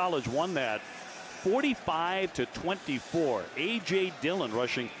Boston College won that 45-24. A.J. Dillon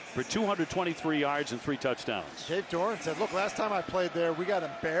rushing for 223 yards and 3 touchdowns. Dave Doran said, look, last time I played there, we got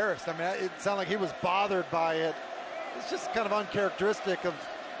embarrassed. I mean, it sounded like he was bothered by it. It's just kind of uncharacteristic of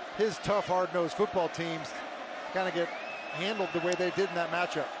his tough, hard-nosed football teams kind of get handled the way they did in that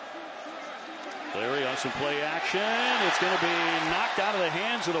matchup. Leary on some play action. It's going to be knocked out of the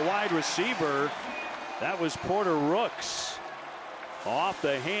hands of the wide receiver. That was Porter Rooks. Off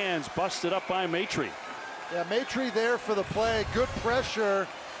the hands, busted up by Maitre. Yeah, Maitre there for the play. Good pressure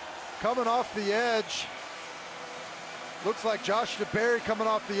coming off the edge. Looks like Josh DeBerry coming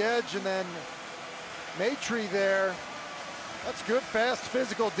off the edge, and then Maitre there. That's good, fast,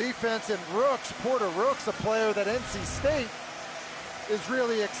 physical defense. And Rooks, Porter Rooks, a player that NC State is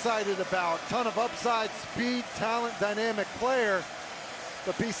really excited about. Ton of upside, speed, talent, dynamic player.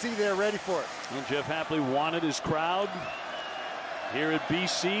 But BC there ready for it. Well, Jeff Hapley wanted his crowd. Here at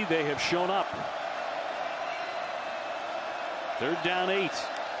BC, they have shown up. 3rd down 8.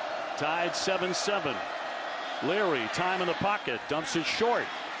 Tied 7-7. Leary, time in the pocket, dumps it short.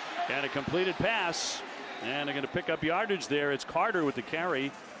 And a completed pass. And they're going to pick up yardage there. It's Carter with the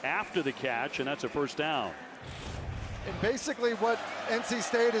carry after the catch, and that's a 1st down. And basically what NC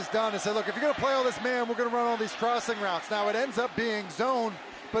State has done is said, look, if you're going to play all this man, we're going to run all these crossing routes. Now it ends up being zone,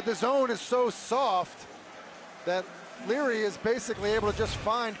 but the zone is so soft that Leary is basically able to just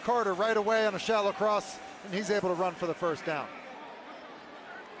find Carter right away on a shallow cross, and he's able to run for the 1st down.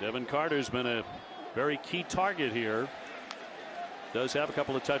 Devin Carter's been a very key target here. Does have a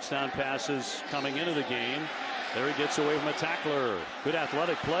couple of touchdown passes coming into the game. There he gets away from a tackler. Good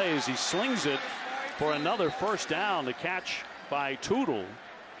athletic plays. He slings it for another 1st down. The catch by Tootle.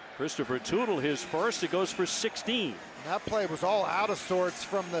 Christopher Tootle, his first. It goes for 16. And that play was all out of sorts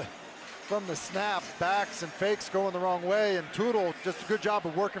from the snap. Backs and fakes going the wrong way, and Tootle just a good job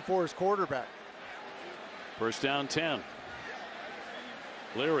of working for his quarterback. 1st down 10.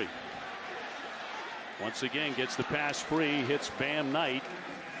 Leary once again gets the pass free, hits Bam Knight.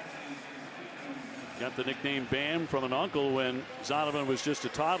 Got the nickname Bam from an uncle when Zonovan was just a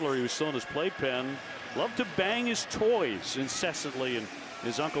toddler. He was still in his playpen. Loved to bang his toys incessantly, and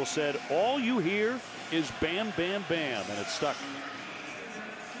his uncle said, all you hear is bam, bam, bam, and it stuck.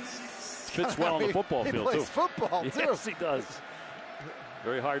 Fits well on the football field, he plays too. Football, too. Yes, he does.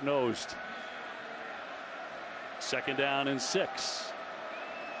 Very hard-nosed. 2nd down and 6.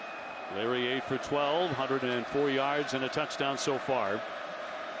 Leary 8 for 12, 104 yards and a touchdown so far.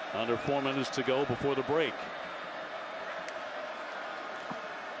 Under 4 minutes to go before the break.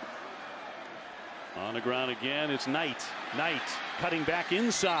 On the ground again, it's Knight. Knight cutting back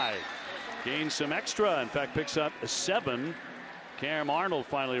inside. Gains some extra. In fact, picks up a 7. Cam Arnold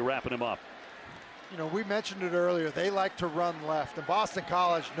finally wrapping him up. You know, we mentioned it earlier. They like to run left, and Boston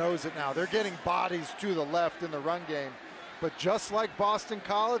College knows it now. They're getting bodies to the left in the run game. But just like Boston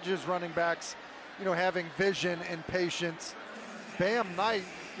College's running backs, you know, having vision and patience, Bam Knight,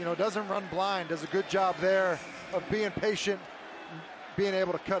 you know, doesn't run blind, does a good job there of being patient, being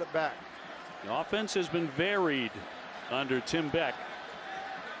able to cut it back. The offense has been varied under Tim Beck.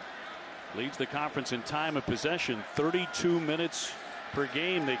 Leads the conference in time of possession, 32 minutes per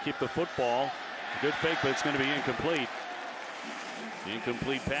game. They keep the football. Good fake, but it's going to be incomplete.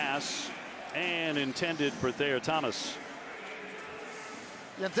 Incomplete pass and intended for Thayer Thomas.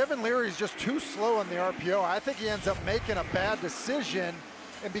 Yeah, Devin Leary is just too slow on the RPO. I think he ends up making a bad decision,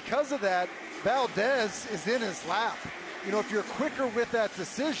 and because of that, Valdez is in his lap. You know, if you're quicker with that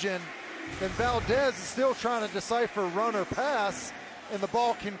decision, then Valdez is still trying to decipher run or pass, and the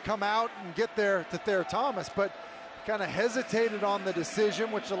ball can come out and get there to Thayer Thomas, but kind of hesitated on the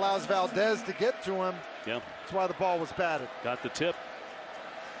decision, which allows Valdez to get to him. Yeah. That's why the ball was batted. Got the tip.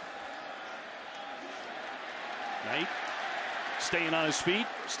 Knight staying on his feet,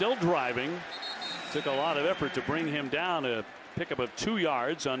 still driving. Took a lot of effort to bring him down. A pickup of 2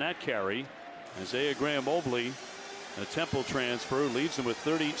 yards on that carry. Isaiah Graham-Mobley, a Temple transfer, leads them with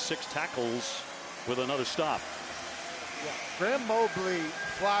 36 tackles with another stop. Yeah. Graham-Mobley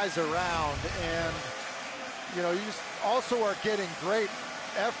flies around, and you know, you just also are getting great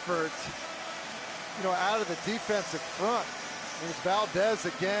effort, you know, out of the defensive front. I mean, it's Valdez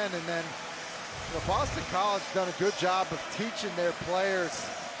again, and then you know, Boston College done a good job of teaching their players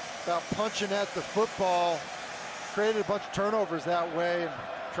about punching at the football, created a bunch of turnovers that way, and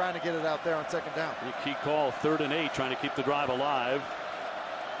trying to get it out there on second down. Key call, 3rd and 8, trying to keep the drive alive.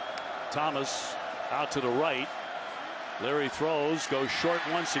 Thomas out to the right. Leary throws, goes short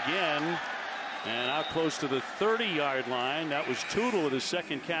once again, and out close to the 30-yard line. That was Tootle with his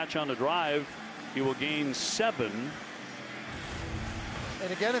second catch on the drive. He will gain 7.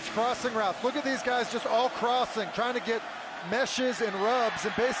 And again, it's crossing routes. Look at these guys just all crossing, trying to get meshes and rubs,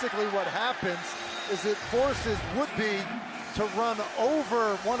 and basically what happens is it forces Woodby to run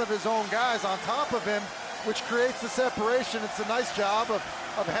over one of his own guys on top of him, which creates the separation. It's a nice job of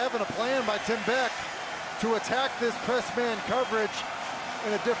having a plan by Tim Beck to attack this press man coverage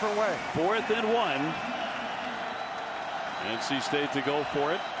in a different way. 4th and 1. NC State to go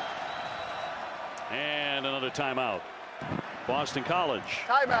for it. And another timeout. Boston College.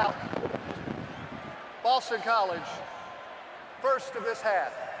 Timeout. Boston College. First of this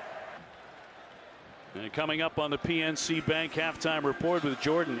half. And coming up on the PNC Bank halftime report with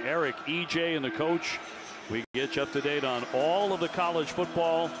Jordan, Eric, EJ, and the coach, we get you up to date on all of the college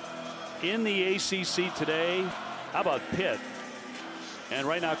football in the ACC today. How about Pitt? And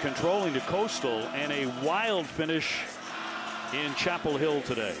right now controlling the Coastal, and a wild finish in Chapel Hill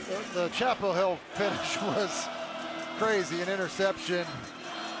today. The Chapel Hill finish was crazy, an interception,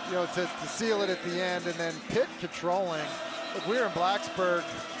 you know, to seal it at the end, and then Pitt controlling. Look, we're in Blacksburg.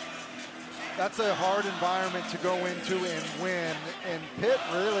 That's a hard environment to go into and win, and Pitt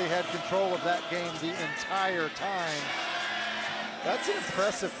really had control of that game the entire time. That's an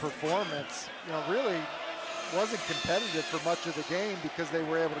impressive performance. You know, really wasn't competitive for much of the game because they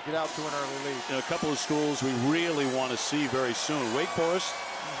were able to get out to an early lead. You know, a couple of schools we really want to see very soon, Wake Forest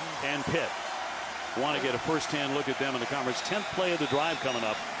and Pitt. Want to get a first-hand look at them in the conference. 10th play of the drive coming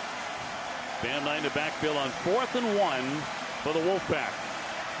up. Bam Knight in the backfield on 4th and 1 for the Wolfpack.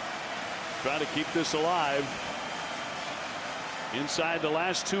 Trying to keep this alive inside the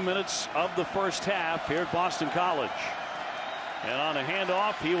last 2 minutes of the first half here at Boston College. And on a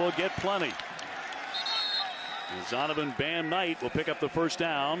handoff, he will get plenty. Zonovan Bam Knight will pick up the first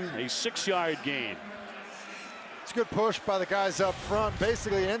down, a 6-yard gain. It's a good push by the guys up front.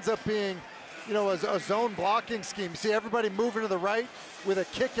 Basically, it ends up being, you know, a zone blocking scheme. You see everybody moving to the right with a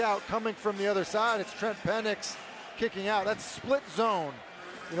kick out coming from the other side. It's Trent Penix kicking out. That's split zone.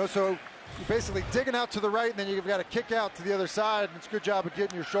 You know, so you're basically digging out to the right, and then you've got to kick out to the other side. And it's a good job of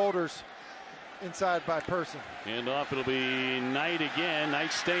getting your shoulders inside by person. And off, it'll be Knight again.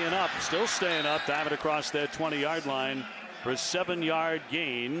 Knight staying up, still staying up, diving across that 20-yard line for a 7-yard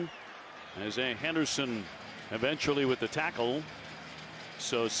gain. Isaiah Henderson eventually with the tackle.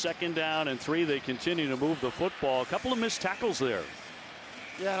 So 2nd down and 3. They continue to move the football. A couple of missed tackles there.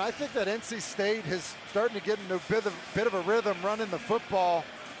 Yeah, and I think that NC State is starting to get into a bit of a rhythm running the football.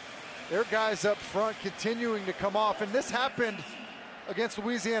 Their guys up front continuing to come off, and this happened against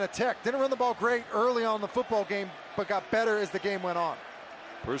Louisiana Tech. Didn't run the ball great early on in the football game, but got better as the game went on.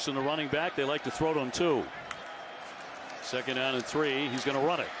 Person the running back, they like to throw to him too. 2nd down and 3. He's going to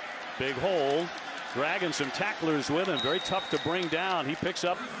run it. Big hole. dragging some tacklers with him. Very tough to bring down. He picks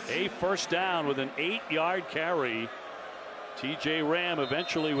up a first down with an 8-yard carry. TJ Ram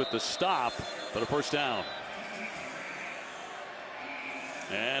eventually with the stop, but a first down.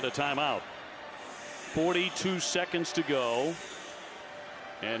 And a timeout. 42 seconds to go.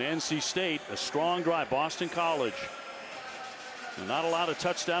 And NC State, a strong drive. Boston College. Not a lot of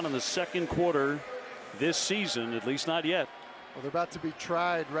touchdown in the second quarter this season, at least not yet. Well, they're about to be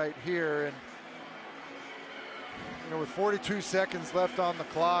tried right here. And, with 42 seconds left on the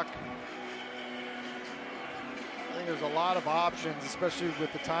clock, I think there's a lot of options, especially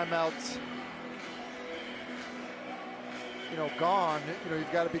with the timeouts, gone.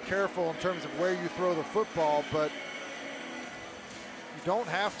 You've got to be careful in terms of where you throw the football, but you don't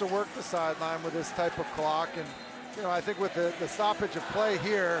have to work the sideline with this type of clock. And, I think with the stoppage of play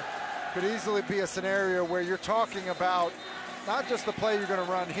here could easily be a scenario where you're talking about not just the play you're going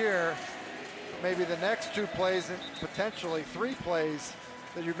to run here, maybe the next 2 plays and potentially 3 plays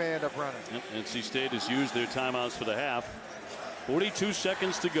that you may end up running. Yep, NC State has used their timeouts for the half. 42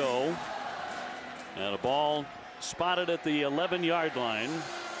 seconds to go. And a ball spotted at the 11-yard line.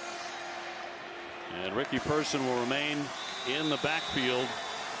 And Ricky Person will remain in the backfield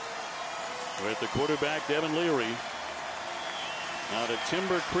with the quarterback, Devin Leary. Out at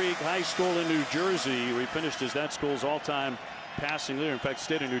Timber Creek High School in New Jersey, where he finished as that school's all-time passing leader. In fact,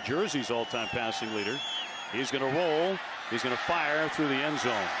 State of New Jersey's all-time passing leader. He's going to roll. He's going to fire through the end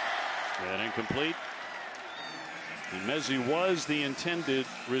zone. And incomplete. And Mezzi was the intended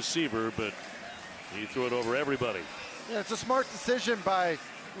receiver, but he threw it over everybody. Yeah, it's a smart decision by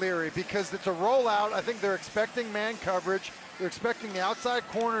Leary because it's a rollout. I think they're expecting man coverage. They're expecting the outside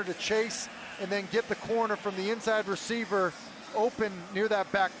corner to chase and then get the corner from the inside receiver open near that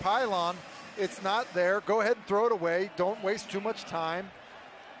back pylon. It's not there. Go ahead and throw it away. Don't waste too much time.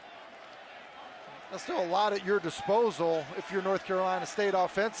 That's still a lot at your disposal if you're North Carolina State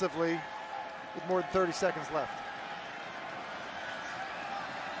offensively with more than 30 seconds left.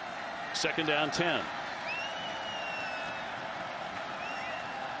 Second down 10.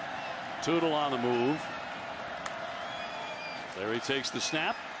 Tootle on the move. There he takes the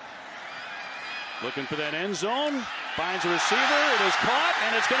snap. Looking for that end zone. Finds a receiver. It is caught,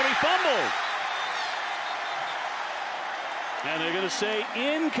 and it's going to be fumbled. And they're going to say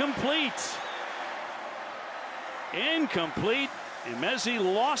incomplete. Incomplete. Mezzi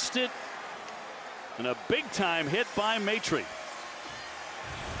lost it. And a big-time hit by Maitre.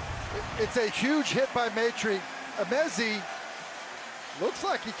 It's a huge hit by Maitre. Mezzi looks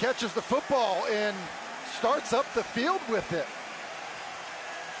like he catches the football and starts up the field with it.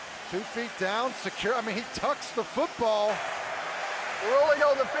 2 feet down, secure. I mean, he tucks the football. The ruling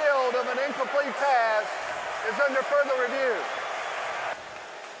on the field of an incomplete pass is under further review.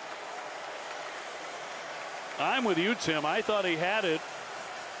 I'm with you, Tim. I thought he had it.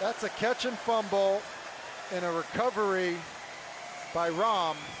 That's a catch and fumble and a recovery by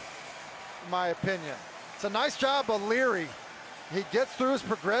Rom, in my opinion. It's a nice job of Leary. He gets through his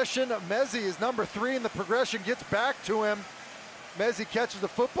progression. Mezzi is number 3 in the progression, gets back to him. Mezzi catches the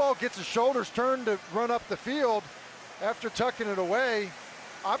football, gets his shoulders turned to run up the field after tucking it away.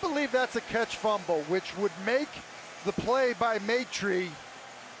 I believe that's a catch fumble, which would make the play by Maitre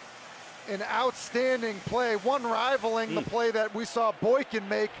an outstanding play, one rivaling the play that we saw Boykin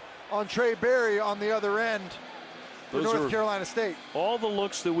make on Trey Berry on the other end for North Carolina State. All the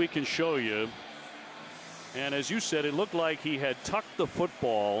looks that we can show you. And as you said, it looked like he had tucked the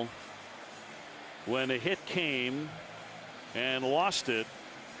football when the hit came and lost it.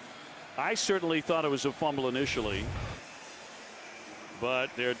 I certainly thought it was a fumble initially, but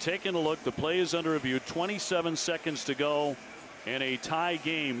they're taking a look. The play is under review. 27 seconds to go in a tie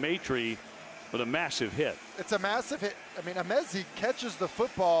game. Maitre with a massive hit. It's a massive hit. I mean, Mezzi catches the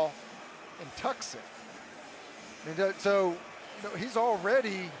football and tucks it. I mean, so he's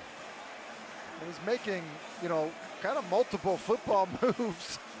already, he's making, kind of multiple football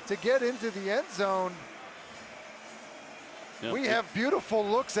moves to get into the end zone. Yep. We have beautiful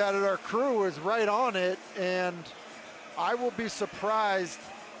looks at it. Our crew is right on it, and I will be surprised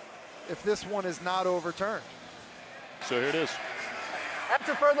if this one is not overturned. So here it is.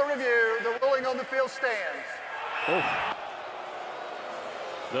 After further review, the ruling on the field stands. Oh.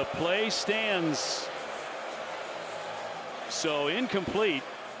 The play stands. So incomplete.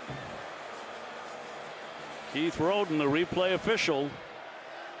 Keith Roden, the replay official.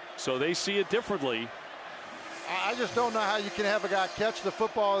 So they see it differently. I just don't know how you can have a guy catch the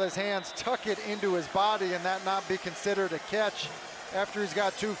football with his hands, tuck it into his body, and that not be considered a catch after he's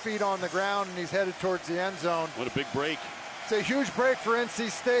got 2 feet on the ground and he's headed towards the end zone. What a big break. It's a huge break for NC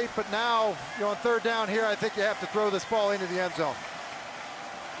State, but now, on third down here, I think you have to throw this ball into the end zone.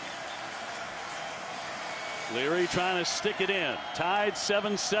 Leary trying to stick it in. Tied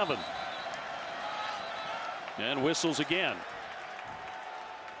 7-7. And whistles again.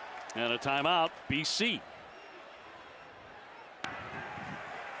 And a timeout, BC.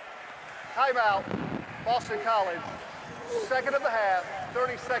 Timeout, Boston College. Second of the half,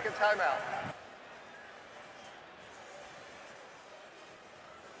 30-second timeout.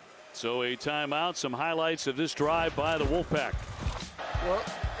 So a timeout, some highlights of this drive by the Wolfpack. Well,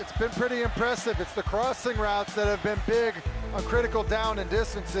 it's been pretty impressive. It's the crossing routes that have been big on critical down and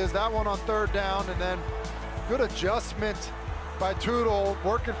distances. That one on third down, and then good adjustment by Tootle,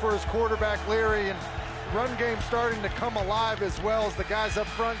 working for his quarterback Leary, and run game starting to come alive as well as the guys up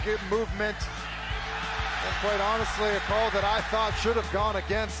front get movement. And quite honestly, a call that I thought should have gone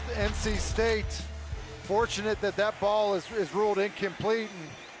against NC State. Fortunate that that ball is ruled incomplete. And,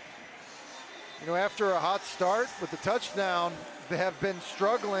 after a hot start with the touchdown, they have been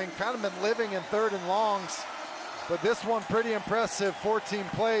struggling, kind of been living in third and longs. But this one pretty impressive, 14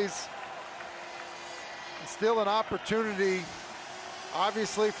 plays. And still an opportunity,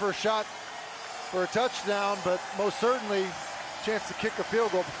 obviously, for a shot for a touchdown, but most certainly a chance to kick a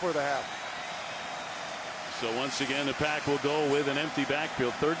field goal before the half. So once again, the Pack will go with an empty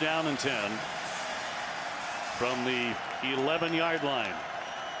backfield, third down and 10 from the 11-yard line.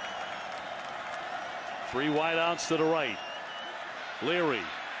 Three wideouts to the right. Leary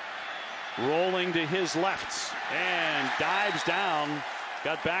rolling to his left and dives down,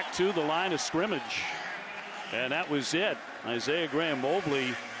 got back to the line of scrimmage, and that was it. Isaiah Graham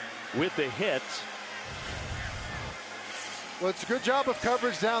Mobley with the hit. Well, it's a good job of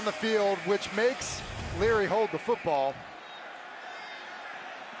coverage down the field, which makes Leary hold the football.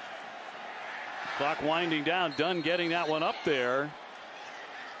 Clock winding down. Dunn getting that one up there,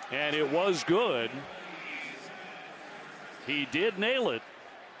 and it was good. He did nail it.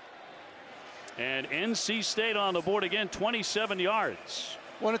 And NC State on the board again, 27 yards.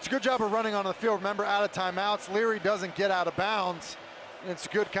 Well, it's a good job of running on the field. Remember, out of timeouts, Leary doesn't get out of bounds. And it's a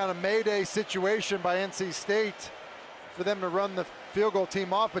good kind of mayday situation by NC State for them to run the field goal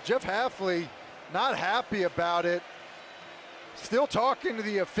team off. But Jeff Hafley not happy about it. Still talking to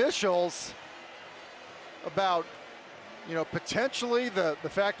the officials about, potentially the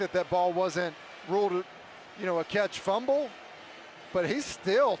fact that that ball wasn't ruled, a catch fumble. But he's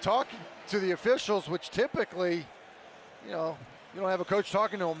still talking to the officials, which typically, you don't have a coach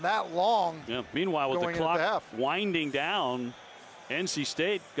talking to him that long. Yeah. Meanwhile, with the clock winding down, NC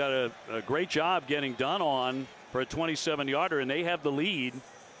State got a great job getting done on for a 27-yarder, and they have the lead.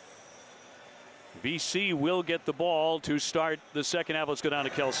 BC will get the ball to start the second half. Let's go down to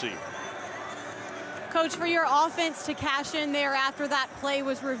Kelsey. Coach, for your offense to cash in there after that play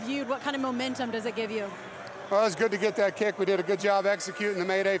was reviewed, what kind of momentum does it give you? Well, it was good to get that kick. We did a good job executing the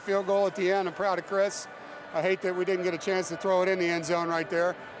Mayday field goal at the end. I'm proud of Chris. I hate that we didn't get a chance to throw it in the end zone right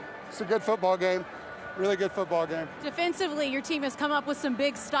there. It's a good football game. Really good football game. Defensively, your team has come up with some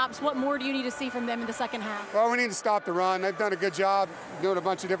big stops. What more do you need to see from them in the second half? Well, we need to stop the run. They've done a good job doing a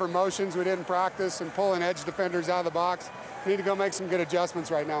bunch of different motions we didn't practice and pulling edge defenders out of the box. We need to go make some good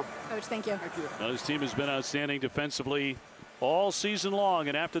adjustments right now. Coach, thank you. Thank you. Well, his team has been outstanding defensively all season long.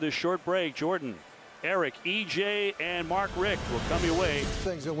 And after this short break, Jordan, Eric, EJ, and Mark Richt will come your way.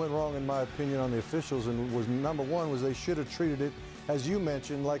 Things that went wrong, in my opinion, on the officials, and was number one was they should have treated it, as you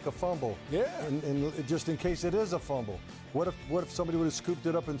mentioned, like a fumble. Yeah. And just in case it is a fumble. What if somebody would have scooped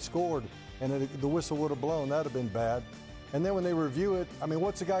it up and scored, and the whistle would have blown? That'd have been bad. And then when they review it, I mean,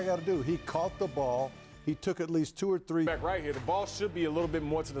 what's the guy got to do? He caught the ball. He took at least 2 or 3. Back right here, the ball should be a little bit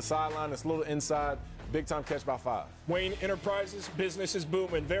more to the sideline. It's a little inside. Big time catch by 5. Wayne Enterprises, business is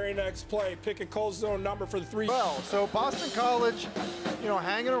booming. Very next play, pick a cold zone number for the 3. Well, so Boston College,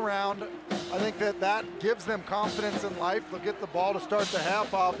 hanging around. I think that gives them confidence in life. They'll get the ball to start the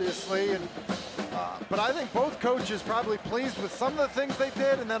half, obviously. But I think both coaches probably pleased with some of the things they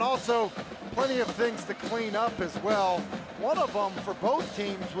did, and then also plenty of things to clean up as well. One of them for both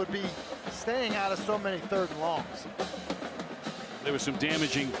teams would be staying out of so many third and longs. There were some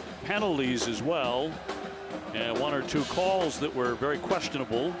damaging penalties as well, and 1 or 2 calls that were very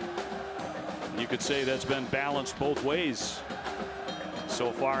questionable. You could say that's been balanced both ways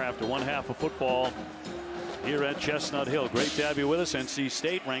so far after one half of football here at Chestnut Hill. Great to have you with us. NC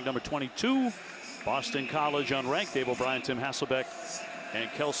State ranked number 22. Boston College unranked. Dave O'Brien, Tim Hasselbeck, and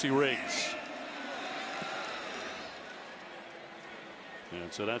Kelsey Riggs.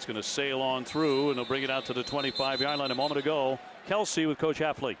 And so that's going to sail on through, and they'll bring it out to the 25-yard line a moment ago. Kelsey with Coach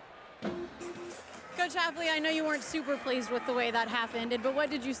Hafley. Coach, Coach Hafley, I know you weren't super pleased with the way that half ended, but what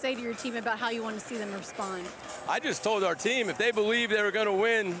did you say to your team about how you want to see them respond? I just told our team if they believe they were going to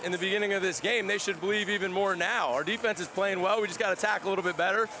win in the beginning of this game, they should believe even more now. Our defense is playing well. We just got to tackle a little bit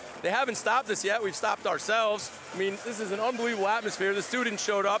better. They haven't stopped us yet. We've stopped ourselves. I mean, this is an unbelievable atmosphere. The students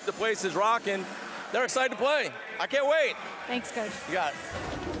showed up. The place is rocking. They're excited to play. I can't wait. Thanks, Coach. You got it.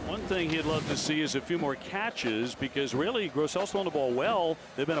 One thing he'd love to see is a few more catches, because really Grossel's throwing the ball well.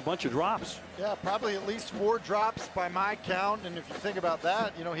 There've been a bunch of drops. Yeah, probably at least 4 drops by my count. And if you think about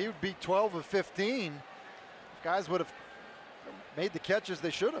that, you know, he would be 12 of 15. If guys would have made the catches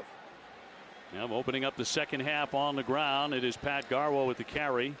they should have. Yeah, opening up the second half on the ground. It is Pat Garwo with the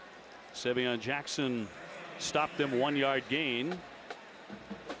carry. Sevion Jackson stopped them 1-yard gain.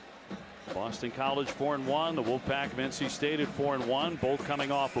 Boston College 4-1. The Wolfpack of NC State at 4-1. Both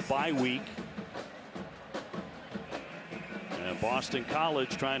coming off a bye week. And Boston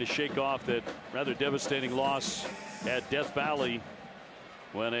College trying to shake off that rather devastating loss at Death Valley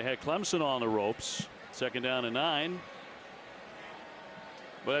when they had Clemson on the ropes. 2nd down and 9.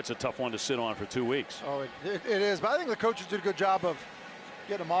 But that's a tough one to sit on for 2 weeks. Oh, it is. But I think the coaches did a good job of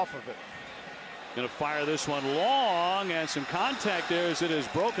getting them off of it. Going to fire this one long, and some contact there as it is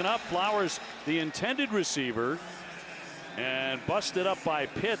broken up. Flowers, the intended receiver, and busted up by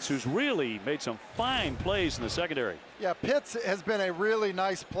Pitts, who's really made some fine plays in the secondary. Yeah, Pitts has been a really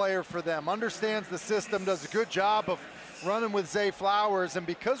nice player for them. Understands the system, does a good job of running with Zay Flowers, and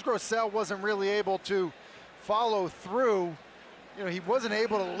because Grossell wasn't really able to follow through, you know, he wasn't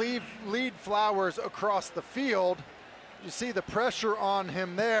able to lead Flowers across the field. You see the pressure on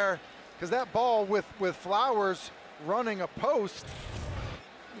him there, because that ball with Flowers running a post,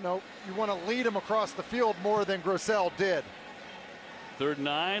 you know, you want to lead him across the field more than Grossell did. 3rd and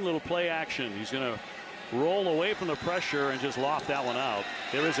 9, little play action. He's going to roll away from the pressure and just loft that one out.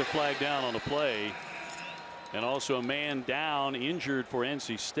 There is a flag down on the play, and also a man down injured for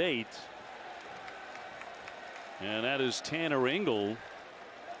NC State. And that is Tanner Engel,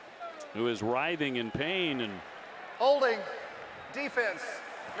 who is writhing in pain. And holding, defense,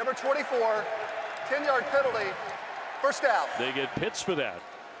 number 24, 10-yard penalty, 1st down. They get Pitts for that.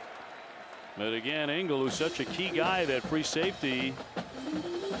 But again, Engel, who's such a key guy, that free safety,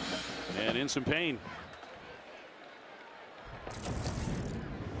 and in some pain.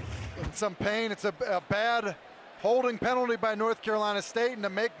 In some pain. It's a bad holding penalty by North Carolina State, and to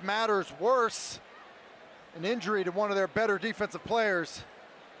make matters worse, an injury to one of their better defensive players,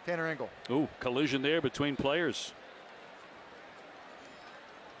 Tanner Engel. Ooh, collision there between players.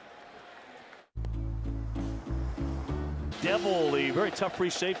 Devil, the very tough free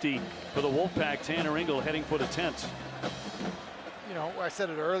safety for the Wolfpack. Tanner Engel heading for the tent. You know, I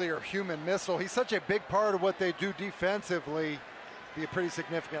said it earlier, human missile. He's such a big part of what they do defensively. Be a pretty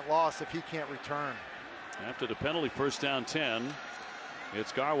significant loss if he can't return. After the penalty, 1st down 10.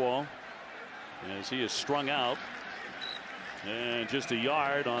 It's Garwo as he is strung out. And just a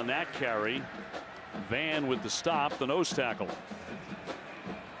yard on that carry. Van with the stop, the nose tackle.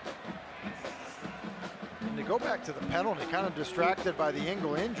 And to go back to the penalty, kind of distracted by the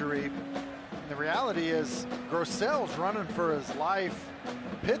Engel injury. And the reality is Grossell's running for his life.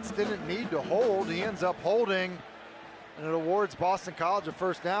 Pitts didn't need to hold. He ends up holding, and it awards Boston College a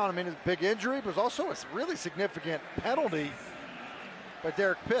 1st down. I mean, it's a big injury, but it was also a really significant penalty by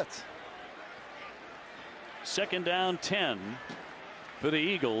Derek Pitts. 2nd down 10 for the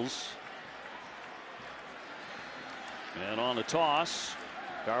Eagles. And on the toss,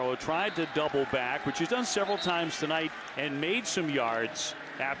 Garwo tried to double back, which he's done several times tonight, and made some yards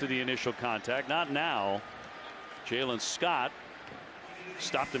after the initial contact. Not now. Jalen Scott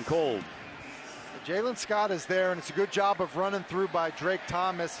stopped him cold. Jalen Scott is there, and it's a good job of running through by Drake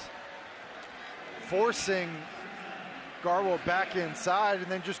Thomas, forcing Garwo back inside, and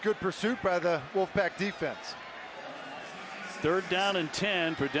then just good pursuit by the Wolfpack defense. 3rd down and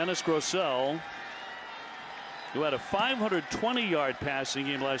 10 for Dennis Grossell, who had a 520-yard passing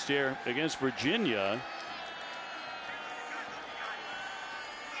game last year against Virginia.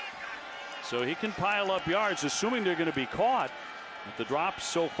 So he can pile up yards, assuming they're going to be caught. But the drops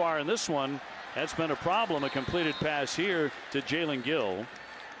so far in this one, that's been a problem. A completed pass here to Jalen Gill.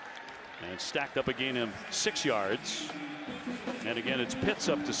 And stacked up a gain of 6 yards. And again, it's Pitts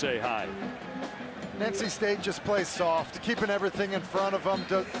up to say hi. NC State just plays soft, keeping everything in front of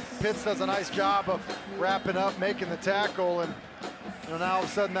them. Pitts does a nice job of wrapping up, making the tackle, and you know, now all of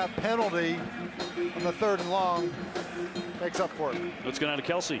a sudden that penalty on the 3rd and long makes up for it. Let's go down to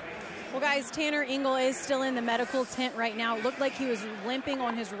Kelsey. Well, guys, Tanner Engel is still in the medical tent right now. It looked like he was limping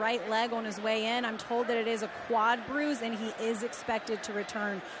on his right leg on his way in. I'm told that it is a quad bruise, and he is expected to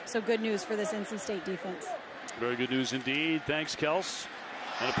return. So good news for this NC State defense. Very good news indeed. Thanks, Kels.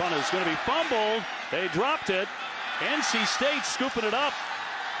 And the punt is going to be fumbled. They dropped it. NC State scooping it up.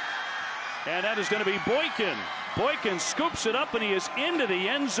 And that is going to be Boykin. Boykin scoops it up, and he is into the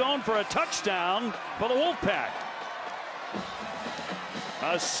end zone for a touchdown for the Wolfpack.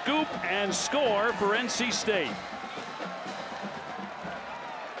 A scoop and score for NC State.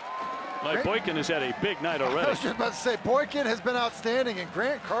 Like Boykin has had a big night already. I was just about to say, Boykin has been outstanding, and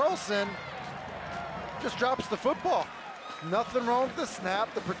Grant Carlson just drops the football. Nothing wrong with the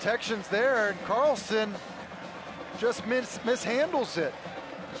snap. The protection's there, and Carlson just mishandles it.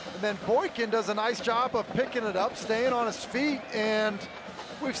 And then Boykin does a nice job of picking it up, staying on his feet, and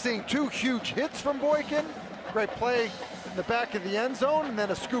we've seen 2 huge hits from Boykin. Great play in the back of the end zone, and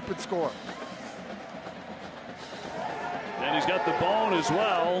then a scoop and score. And he's got the bone as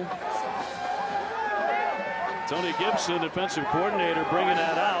well. Tony Gibson, defensive coordinator, bringing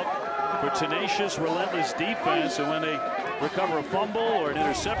that out for tenacious, relentless defense. And when they recover a fumble or an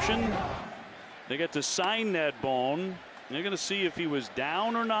interception, they get to sign that bone. They're going to see if he was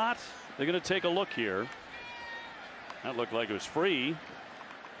down or not. They're going to take a look here. That looked like it was free.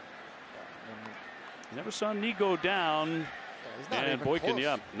 Never saw knee go down. And Boykin,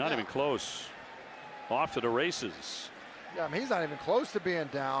 not even close. Off to the races. Yeah, I mean, he's not even close to being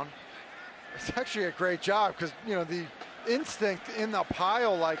down. It's actually a great job because, you know, the instinct in the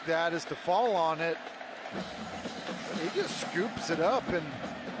pile like that is to fall on it. But he just scoops it up, and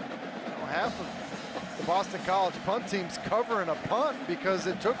half of the Boston College punt team's covering a punt because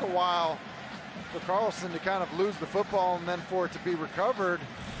it took a while for Carlson to kind of lose the football and then for it to be recovered.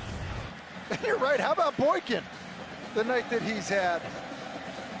 You're right. How about Boykin? The night that he's had.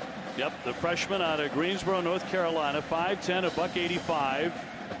 Yep, the freshman out of Greensboro, North Carolina, 5'10", $185.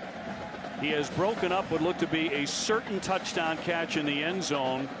 He has broken up what looked to be a certain touchdown catch in the end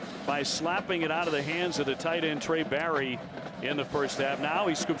zone by slapping it out of the hands of the tight end Trey Barry in the first half. Now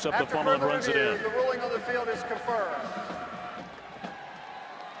he scoops up the fumble and runs it in. The ruling on the field is confirmed.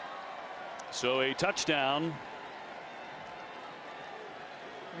 So a touchdown.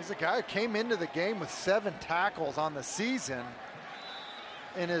 He's a guy who came into the game with 7 tackles on the season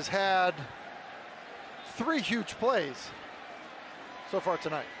and has had 3 huge plays so far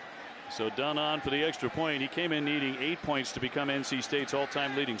tonight. So Dunn on for the extra point. He came in needing 8 points to become NC State's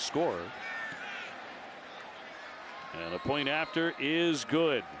all-time leading scorer. And a point after is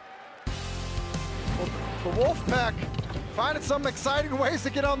good. Well, the Wolfpack finding some exciting ways to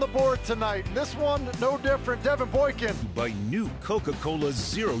get on the board tonight. And this one, no different. Devin Boykin. By new Coca-Cola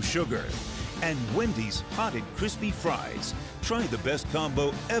Zero Sugar and Wendy's hot and crispy fries. Try the best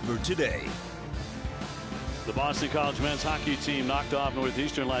combo ever today. The Boston College men's hockey team knocked off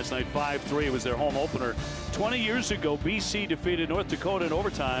Northeastern last night 5-3. It was their home opener. 20 years ago, BC defeated North Dakota in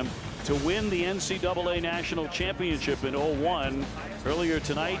overtime to win the NCAA National Championship in 01. Earlier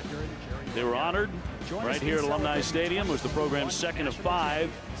tonight, they were honored right here at Alumni Stadium. It was the program's second of 5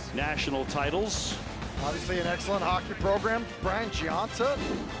 national titles. Obviously an excellent hockey program. Brian Gianta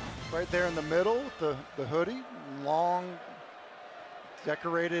right there in the middle, the hoodie. Long,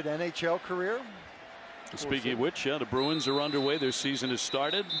 decorated NHL career. Speaking of which, the Bruins are underway. Their season has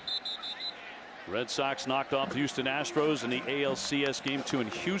started. Red Sox knocked off the Houston Astros in the ALCS Game 2 in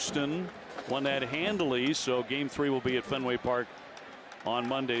Houston. Won that handily, so Game 3 will be at Fenway Park on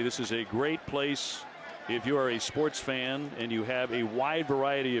Monday. This is a great place if you are a sports fan and you have a wide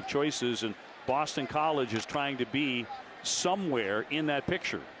variety of choices, and Boston College is trying to be somewhere in that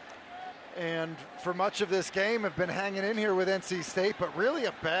picture. And for much of this game have been hanging in here with NC State, but really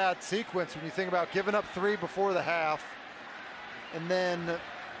a bad sequence when you think about giving up 3 before the half and then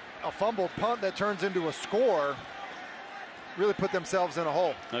a fumbled punt that turns into a score. Really put themselves in a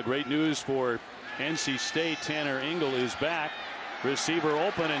hole. Great news for NC State. Tanner Engel is back. Receiver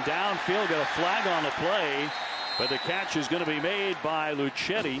open and downfield. Got a flag on the play, but the catch is going to be made by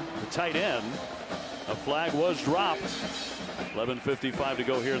Luchetti, the tight end. A flag was dropped. 11:55 to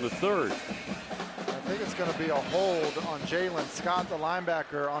go here in the third. I think it's going to be a hold on Jalen Scott, the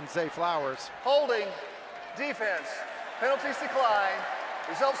linebacker, on Zay Flowers. Holding, defense, penalties decline,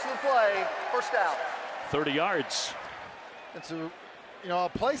 results of the play, first out. 30 yards. It's a, a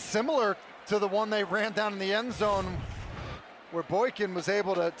play similar to the one they ran down in the end zone where Boykin was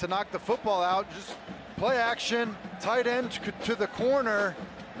able to knock the football out. Just play action, tight end to the corner,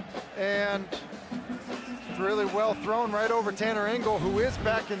 and really well thrown right over Tanner Engel, who is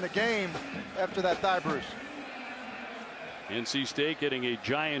back in the game after that thigh bruise. NC State getting a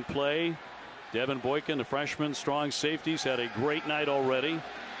giant play. Devin Boykin, the freshman, strong safeties, had a great night already.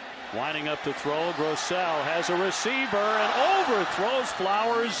 Winding up to throw. Grossell has a receiver and overthrows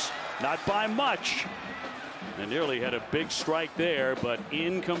Flowers, not by much. And nearly had a big strike there, but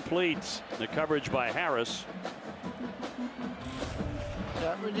incomplete. The coverage by Harris.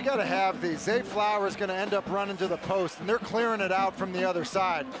 Yeah, I mean, you got to have these. Zay Flowers going to end up running to the post, and they're clearing it out from the other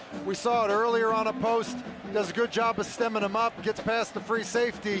side. We saw it earlier on a post. Does a good job of stemming him up, gets past the free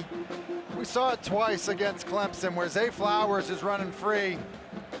safety. We saw it twice against Clemson where Zay Flowers is running free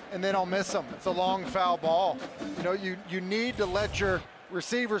and they don't miss him. It's a long foul ball. You know, you need to let your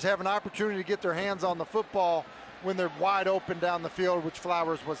receivers have an opportunity to get their hands on the football when they're wide open down the field, which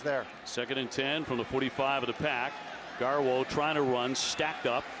Flowers was there. 2nd and 10 from the 45 of the pack. Garwo trying to run, stacked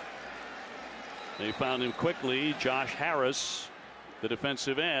up. They found him quickly. Josh Harris, the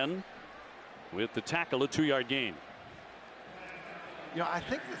defensive end, with the tackle, a 2-yard gain. You know, I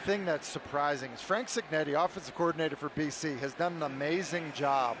think the thing that's surprising is Frank Cignetti, offensive coordinator for BC, has done an amazing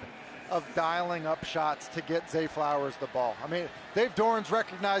job of dialing up shots to get Zay Flowers the ball. I mean, Dave Dorans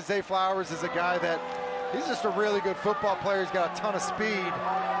recognized Zay Flowers as a guy that he's just a really good football player. He's got a ton of speed.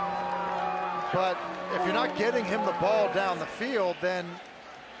 But if you're not getting him the ball down the field, then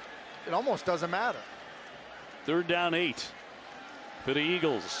it almost doesn't matter. 3rd down 8 for the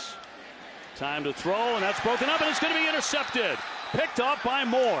Eagles. Time to throw, and that's broken up, and it's going to be intercepted. Picked up by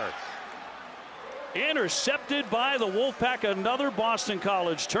Moore. Intercepted by the Wolfpack. Another Boston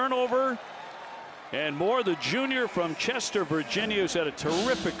College turnover. And Moore, the junior from Chester, Virginia, who's had a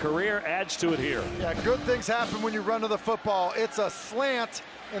terrific career, adds to it here. Yeah, good things happen when you run to the football. It's a slant,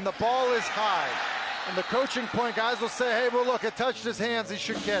 and the ball is high. And the coaching point guys will say, hey, well, look, it touched his hands. He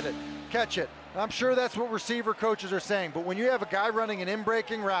should catch it. I'm sure that's what receiver coaches are saying. But when you have a guy running an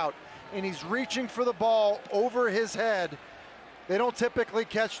in-breaking route, and he's reaching for the ball over his head, they don't typically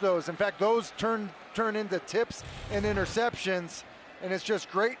catch those. In fact, those turn into tips and interceptions, and it's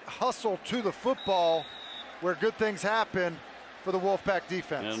just great hustle to the football where good things happen for the Wolfpack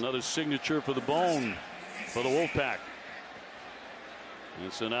defense. And another signature for the bone for the Wolfpack.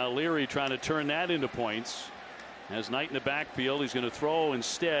 And so now Leary trying to turn that into points. Has Knight in the backfield. He's going to throw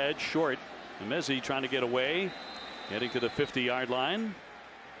instead short. And Mezzi trying to get away, heading to the 50-yard line.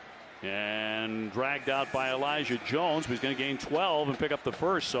 And dragged out by Elijah Jones, but he's going to gain 12 and pick up the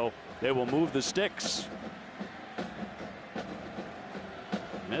first, so they will move the sticks.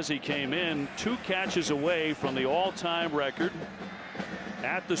 Mezzi came in 2 catches away from the all-time record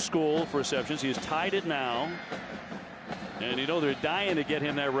at the school for receptions. He has tied it now, and you know they're dying to get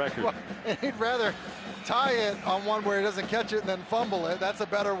him that record. Well, and he'd rather tie it on one where he doesn't catch it than fumble it. That's a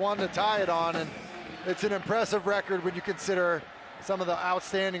better one to tie it on, and it's an impressive record when you consider some of the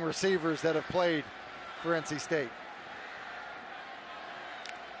outstanding receivers that have played for NC State.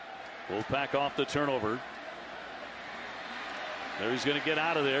 Wolfpack off the turnover. There he's going to get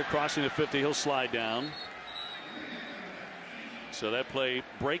out of there, crossing the 50. He'll slide down. So that play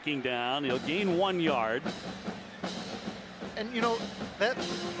breaking down. He'll gain 1 yard. And you know, that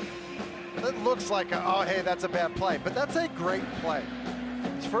looks like oh hey, that's a bad play, but that's a great play.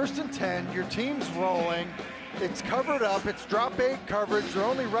 It's 1st and 10. Your team's rolling. It's covered up. It's drop 8 coverage. They're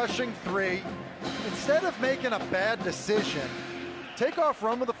only rushing 3. Instead of making a bad decision, take off,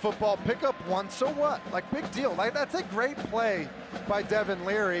 run with the football, pick up 1. So what? Like, big deal. Like, that's a great play by Devin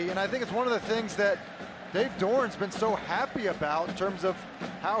Leary, and I think it's one of the things that Dave Dorn's been so happy about in terms of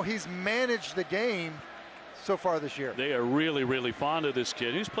how he's managed the game so far this year. They are really, really fond of this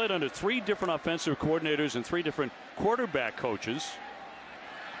kid. He's played under 3 different offensive coordinators and 3 different quarterback coaches.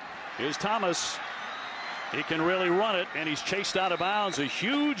 Here's Thomas. He can really run it, and he's chased out of bounds. A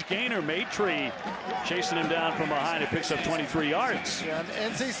huge gainer, Maitrey, chasing him down from behind. It picks up 23 yards. Yeah,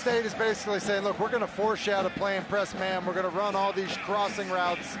 and NC State is basically saying, look, we're going to foreshadow playing press man. We're going to run all these crossing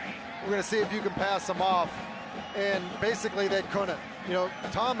routes. We're going to see if you can pass them off. And basically they couldn't. You know,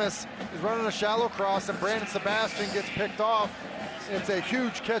 Thomas is running a shallow cross, and Brandon Sebastian gets picked off. It's a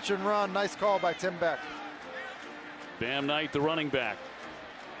huge catch and run. Nice call by Tim Beck. Bam Knight, the running back.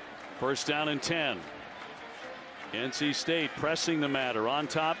 1st down and 10. NC State pressing the matter on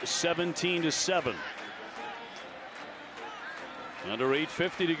top, 17-7. Under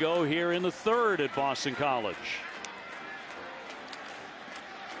 8:50 to go here in the 3rd at Boston College.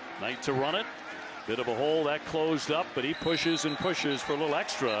 Knight to run it. Bit of a hole that closed up, but he pushes and pushes for a little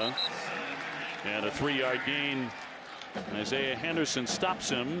extra. And a 3-yard gain. Isaiah Henderson stops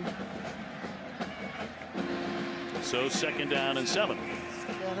him. So 2nd down and 7.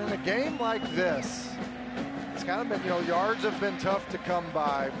 And in a game like this, it's kind of been, yards have been tough to come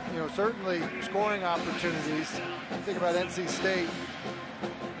by. Certainly scoring opportunities. You think about NC State,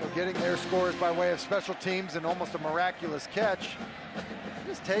 getting their scores by way of special teams and almost a miraculous catch.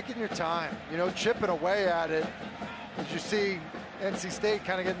 Just taking your time, chipping away at it as you see NC State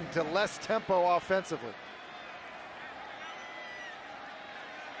kind of getting to less tempo offensively.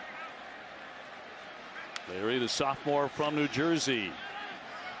 Leary, the sophomore from New Jersey.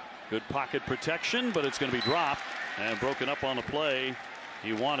 Good pocket protection, but it's going to be dropped and broken up on the play.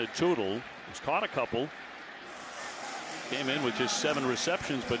 He wanted Tootle. He's caught a couple. Came in with just 7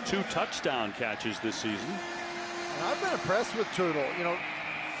 receptions, but 2 touchdown catches this season. And I've been impressed with Tootle.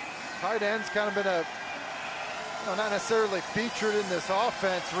 Tight end's kind of been not necessarily featured in this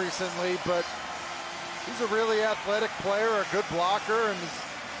offense recently, but he's a really athletic player, a good blocker, and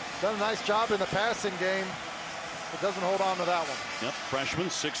he's done a nice job in the passing game. But doesn't hold on to that one. Yep, freshman,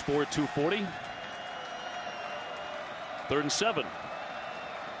 6'4", 240. 3rd and 7.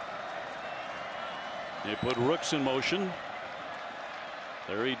 They put Rooks in motion.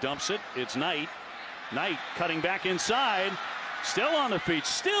 There he dumps it. It's Knight. Knight cutting back inside. Still on the feet.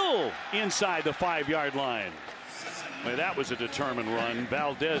 Still inside the 5-yard line. Well, that was a determined run.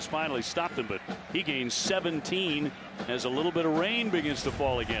 Valdez finally stopped him, but he gains 17 as a little bit of rain begins to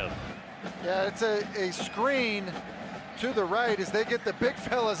fall again. Yeah, it's a screen to the right as they get the big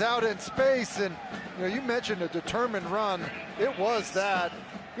fellas out in space. And you mentioned a determined run. It was that.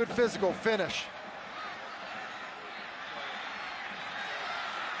 Good physical finish.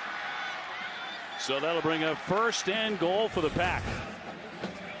 So that'll bring up 1st and goal for the Pack.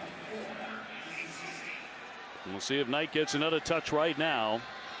 And we'll see if Knight gets another touch right now.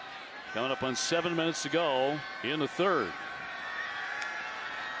 Coming up on 7 minutes to go in the 3rd.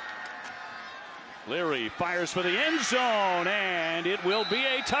 Leary fires for the end zone, and it will be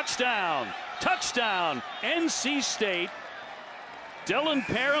a touchdown. Touchdown, NC State. Dylan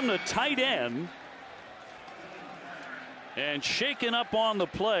Parham, the tight end. And shaken up on the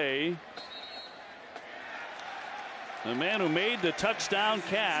play, the man who made the touchdown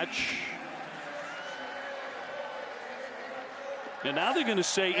catch. And now they're going to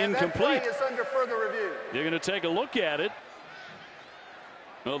say incomplete. That play is under further review. They're going to take a look at it.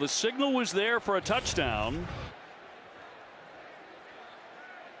 Well, the signal was there for a touchdown.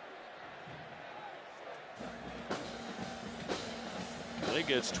 It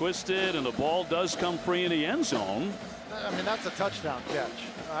gets twisted, and the ball does come free in the end zone. I mean, that's a touchdown catch.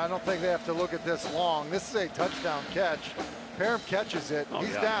 I don't think they have to look at this long. This is a touchdown catch. Parham catches it. Oh,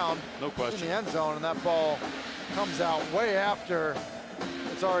 He's yeah. down No question. in the end zone, and that ball comes out way after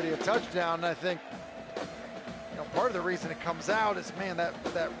it's already a touchdown. And I think part of the reason it comes out is, man, that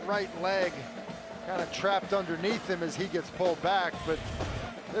right leg kind of trapped underneath him as he gets pulled back. But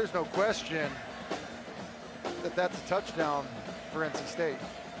there's no question that that's a touchdown for NC State.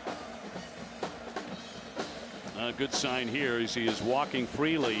 A good sign here as he is walking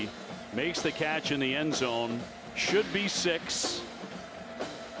freely, makes the catch in the end zone. Should be 6.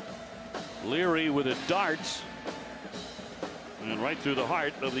 Leary with a dart, and right through the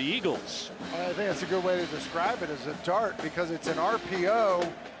heart of the Eagles. I think that's a good way to describe it, as a dart, because it's an RPO,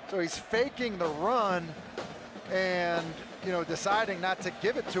 so he's faking the run and deciding not to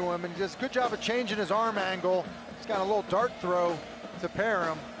give it to him, and just good job of changing his arm angle. He's got a little dart throw to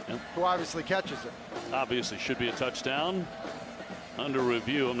Parham, who obviously catches it. Obviously should be a touchdown. Under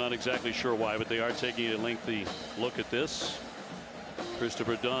review, I'm not exactly sure why, but they are taking a lengthy look at this.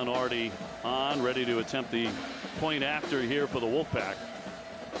 Christopher Dunn already on, ready to attempt the point after here for the Wolfpack.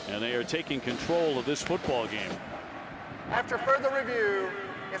 And they are taking control of this football game. After further review,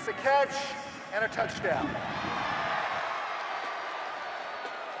 it's a catch and a touchdown.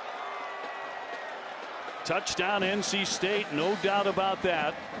 Touchdown NC State, no doubt about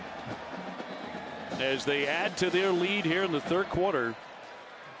that, as they add to their lead here in the 3rd quarter.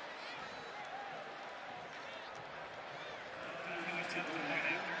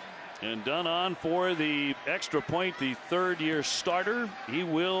 And Dunn on for the extra point, the 3rd-year starter. He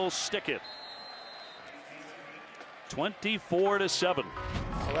will stick it. 24-7.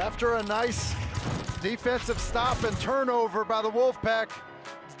 Well, after a nice defensive stop and turnover by the Wolfpack,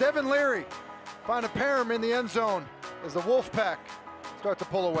 it's Devin Leary finding Parham in the end zone as the Wolfpack start to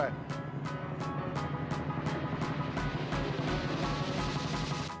pull away.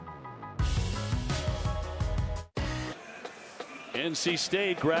 NC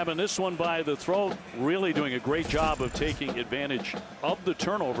State grabbing this one by the throat, really doing a great job of taking advantage of the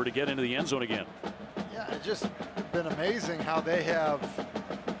turnover to get into the end zone again. Yeah, it's just been amazing how they have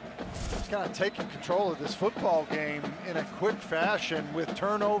just kind of taken control of this football game in a quick fashion with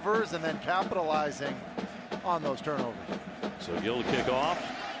turnovers and then capitalizing on those turnovers. So Gill to kick off.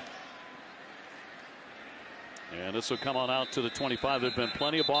 And this will come on out to the 25. There have been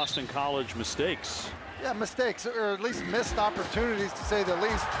plenty of Boston College mistakes. Yeah, mistakes, or at least missed opportunities, to say the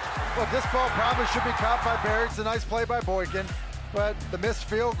least. Look, this ball probably should be caught by Barry. It's a nice play by Boykin, but the missed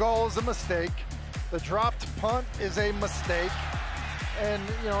field goal is a mistake. The dropped punt is a mistake. And,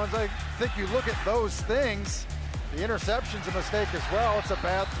 you know, as I think you look at those things, the interception's a mistake as well. It's a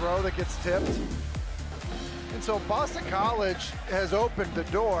bad throw that gets tipped. And so Boston College has opened the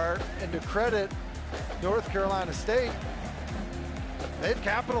door, and to credit North Carolina State, they've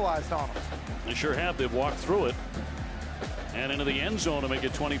capitalized on them. They sure have. They've walked through it and into the end zone to make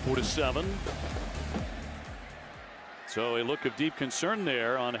it 24-7. So a look of deep concern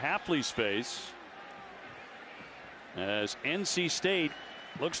there on Hafley's face as NC State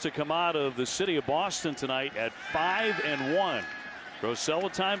looks to come out of the city of Boston tonight at 5-1. Grosel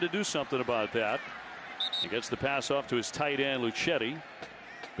with time to do something about that. He gets the pass off to his tight end Lucchetti.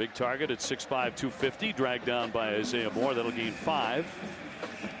 Big target at 6'5", 250, dragged down by Isaiah Moore. That'll gain 5.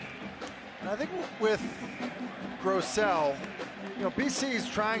 And I think with Grosel, you know, BC is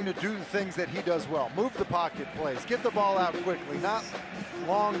trying to do the things that he does well. Move the pocket plays, get the ball out quickly, not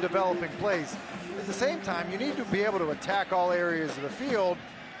long developing plays. At the same time, you need to be able to attack all areas of the field.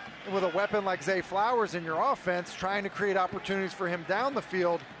 And with a weapon like Zay Flowers in your offense, trying to create opportunities for him down the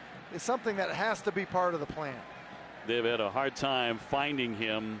field is something that has to be part of the plan. They've had a hard time finding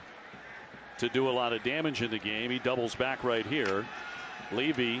him to do a lot of damage in the game. He doubles back right here.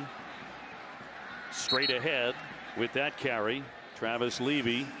 Levy straight ahead with that carry. Travis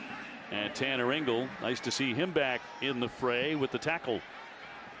Levy and Tanner Engel. Nice to see him back in the fray with the tackle.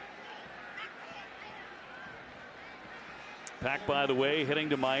 Pack, by the way, heading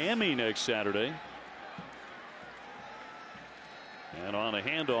to Miami next Saturday. And on a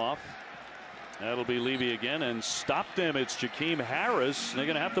handoff, that'll be Levy again, and stop them. It's Jakeem Harris. They're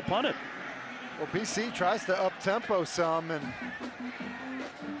going to have to punt it. Well, BC tries to up-tempo some, and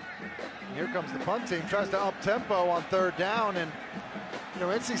here comes the punt team. Tries to up-tempo on 3rd down, and you know,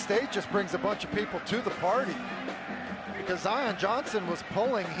 NC State just brings a bunch of people to the party. Because Zion Johnson was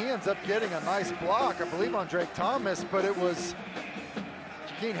pulling, he ends up getting a nice block, I believe, on Drake Thomas, but it was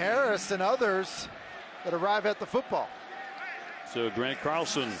Jakeem Harris and others that arrive at the football. So Grant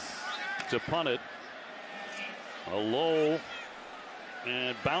Carlson to punt it. A low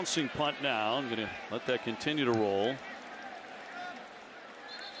and bouncing punt now. I'm going to let that continue to roll.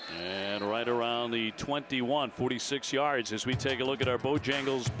 And right around the 21, 46 yards as we take a look at our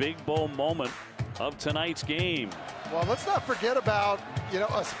Bojangles Big Bowl moment of tonight's game. Well, let's not forget about, you know,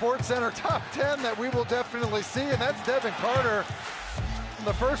 a Sports Center top 10 that we will definitely see, and that's Devin Carter.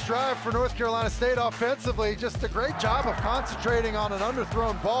 The first drive for North Carolina State offensively, just a great job of concentrating on an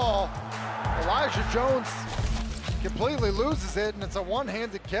underthrown ball. Elijah Jones completely loses it, and it's a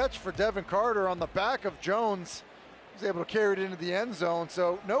one-handed catch for Devin Carter on the back of Jones. He's able to carry it into the end zone,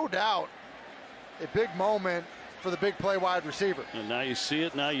 so no doubt a big moment for the big play wide receiver. And now you see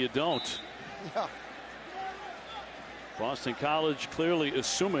it, now you don't. Yeah. Boston College clearly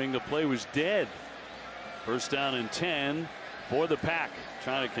assuming the play was dead. First down and 10 for the Pack,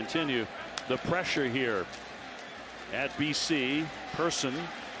 trying to continue the pressure here at BC. Person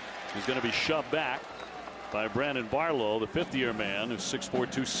is going to be shoved back by Brandon Barlow, the 5th-year man, who's 6'4",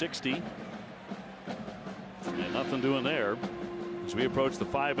 260. And nothing doing there as we approach the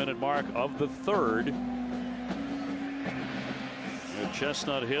 5-minute mark of the 3rd. At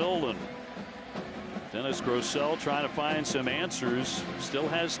Chestnut Hill, and Dennis Grosel trying to find some answers. Still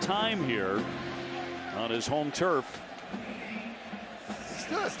has time here on his home turf.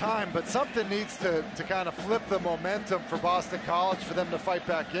 Still has time, but something needs to kind of flip the momentum for Boston College for them to fight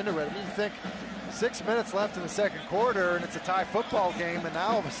back into it. I mean, you think 6 minutes left in the 2nd quarter and it's a tie football game, and now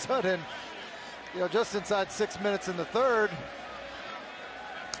all of a sudden, you know, just inside 6 minutes in the 3rd,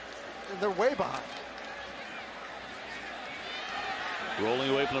 they're way behind.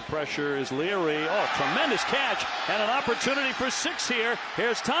 Rolling away from the pressure is Leary. Oh, tremendous catch and an opportunity for 6 here.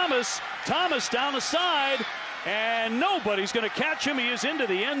 Here's Thomas. Thomas down the side, and nobody's going to catch him. He is into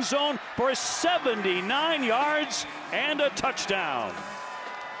the end zone for 79 yards and a touchdown.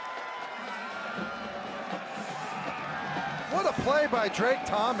 What a play by Drake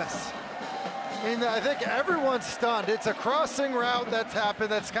Thomas. I mean, I think everyone's stunned. It's a crossing route that's happened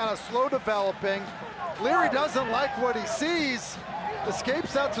that's kind of slow developing. Leary doesn't like what he sees.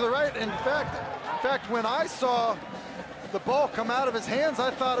 Escapes out to the right. In fact, when I saw the ball come out of his hands,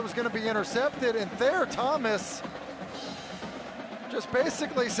 I thought it was going to be intercepted. And Thayer Thomas just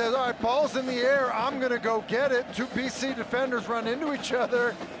basically says, all right, ball's in the air, I'm going to go get it. 2 BC defenders run into each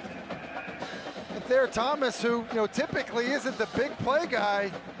other. And Thayer Thomas, who typically isn't the big play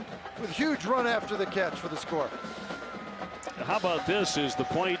guy, with a huge run after the catch for the score. How about this? As the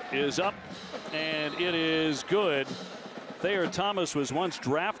point is up, and it is good. Thayer Thomas was once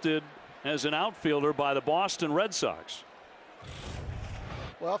drafted as an outfielder by the Boston Red Sox.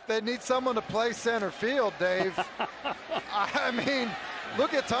 Well, if they need someone to play center field, Dave, I mean,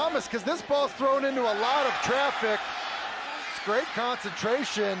 look at Thomas, because this ball's thrown into a lot of traffic. It's great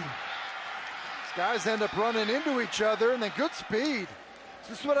concentration. These guys end up running into each other, and then good speed.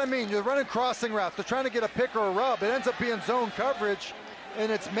 This is what I mean. You're running crossing routes. They're trying to get a pick or a rub. It ends up being zone coverage,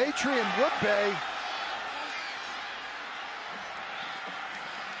 and it's Maitrey and Woodbay.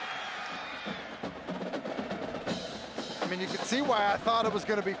 I mean, you can see why I thought it was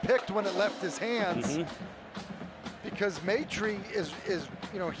going to be picked when it left his hands. Because Maitrey is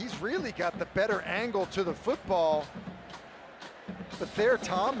he's really got the better angle to the football. But Thayer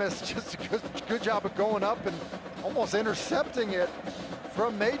Thomas, just a good job of going up and almost intercepting it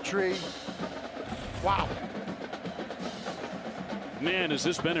from Maitrey. Wow. Man, has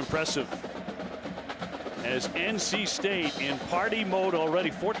this been impressive. As NC State in party mode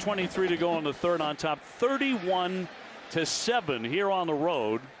already, 4:23 to go in the third, on top 31-7 here on the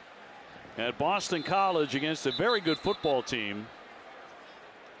road at Boston College against a very good football team.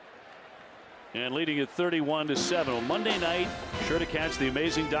 And leading at 31-7. On Monday night, sure to catch the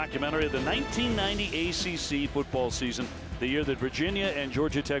amazing documentary of the 1990 ACC football season, the year that Virginia and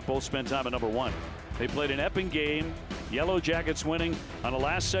Georgia Tech both spent time at #1. They played an epic game, Yellow Jackets winning on a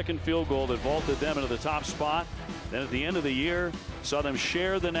last-second field goal that vaulted them into the top spot. Then at the end of the year, saw them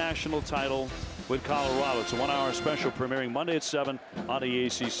share the national title with Colorado. It's a 1-hour special premiering Monday at 7 on the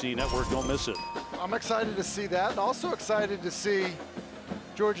ACC network. Don't miss it. I'm excited to see that, and also excited to see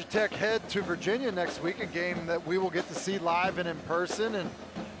Georgia Tech head to Virginia next week, a game that we will get to see live and in person. And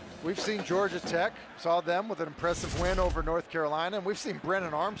we've seen Georgia Tech, saw them with an impressive win over North Carolina, and we've seen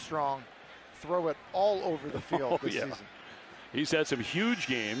Brennan Armstrong throw it all over the field this season. He's had some huge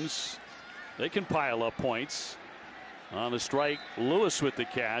games. They can pile up points. On the strike, Lewis with the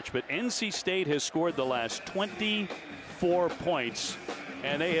catch, but NC State has scored the last 24 points,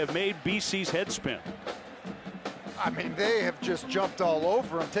 and they have made BC's head spin. I mean, they have just jumped all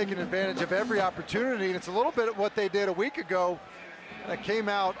over them, taking advantage of every opportunity, and it's a little bit of what they did a week ago that came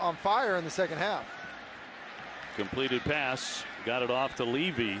out on fire in the second half. Completed pass, got it off to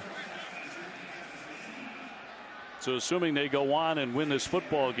Levy. So assuming they go on and win this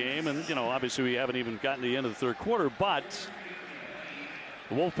football game, and obviously we haven't even gotten to the end of the third quarter, but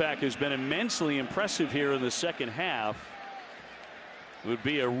the Wolfpack has been immensely impressive here in the second half. It would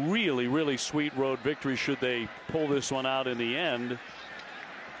be a really, really sweet road victory should they pull this one out in the end.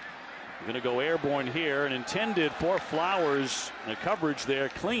 We're going to go airborne here, and intended for Flowers. The coverage there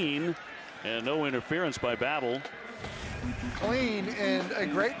clean, and no interference by Battle. Clean, and a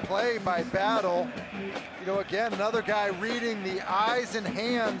great play by Battle. Again, another guy reading the eyes and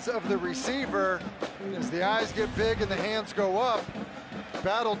hands of the receiver. As the eyes get big and the hands go up,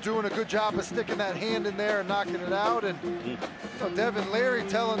 Battle doing a good job of sticking that hand in there and knocking it out. And Devin Leary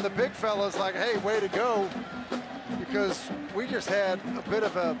telling the big fellas, like, hey, way to go, because we just had a bit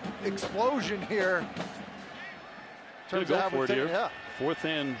of a explosion here. Gonna go for it here. Yeah. 4th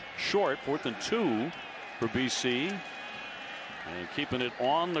and short, 4th and 2 for BC. And keeping it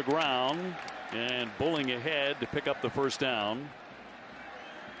on the ground and bowling ahead to pick up the first down.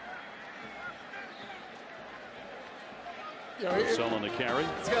 Selling the carry.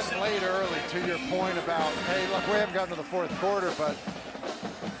 It's getting late early, to your point about, hey, look, we haven't gotten to the fourth quarter, but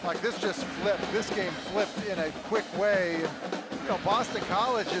like this just flipped. This game flipped in a quick way. And, Boston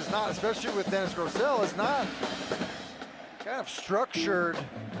College is not, especially with Dennis Grosel, is not kind of structured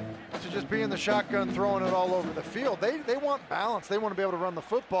to just be in the shotgun throwing it all over the field. They want balance. They want to be able to run the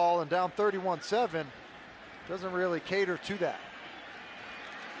football, and down 31-7 doesn't really cater to that.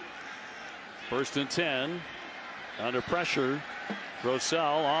 1st and 10. Under pressure,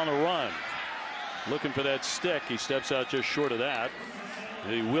 Grosel on the run. Looking for that stick. He steps out just short of that.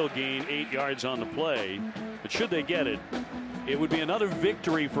 He will gain 8 yards on the play. But should they get it, it would be another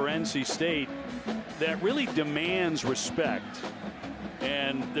victory for NC State that really demands respect.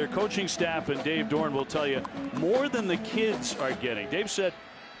 And their coaching staff and Dave Dorn will tell you more than the kids are getting. Dave said,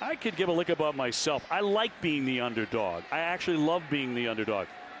 I could give a lick about myself. I like being the underdog. I actually love being the underdog.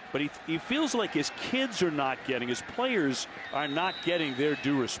 But he feels like his kids are not getting, his players are not getting their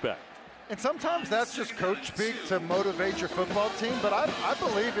due respect. And sometimes that's just coach speak to motivate your football team, but I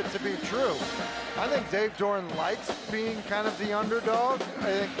believe it to be true. I think Dave Doeren likes being kind of the underdog.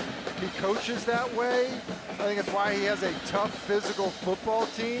 I think he coaches that way. I think it's why he has a tough physical football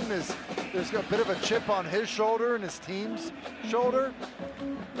team. There's a bit of a chip on his shoulder and his team's shoulder.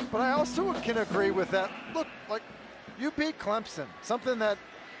 But I also can agree with that. Look, like, you beat Clemson, something that,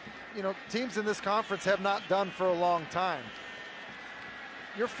 you know, teams in this conference have not done for a long time.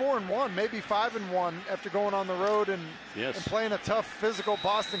 You're 4-1, maybe 5-1 after going on the road and playing a tough physical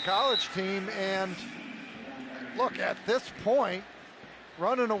Boston College team. And look, at this point,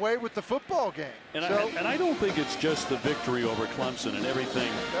 running away with the football game. And I don't think it's just the victory over Clemson and everything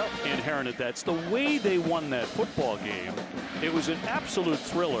inherent in that. It's the way they won that football game. It was an absolute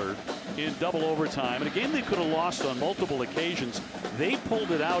thriller in double overtime, and a game they could have lost on multiple occasions. They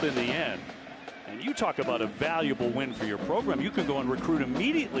pulled it out in the end. And you talk about a valuable win for your program. You can go and recruit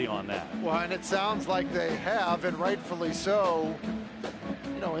immediately on that. Well, and it sounds like they have, and rightfully so,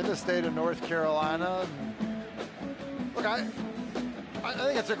 you know, in the state of North Carolina. Look, I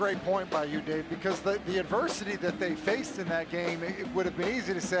think it's a great point by you, Dave, because the adversity that they faced in that game, it would have been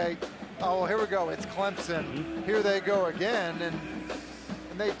easy to say, oh, well, here we go, it's Clemson. Here they go again, and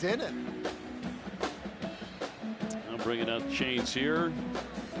they didn't. I'm bringing out the chains here.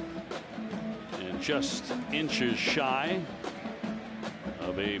 Just inches shy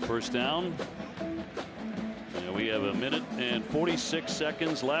of a first down. And we have 1 and 46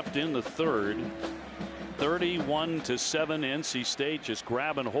 seconds left in the third. 31-7 NC State just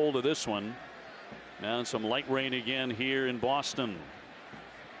grabbing hold of this one. Now some light rain again here in Boston.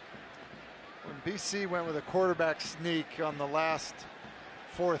 When BC went with a quarterback sneak on the last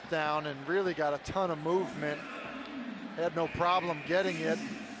 4th down and really got a ton of movement, had no problem getting it.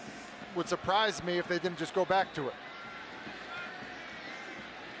 Would surprise me if they didn't just go back to it.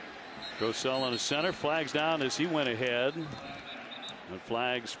 Grossell on the center, flags down as he went ahead. The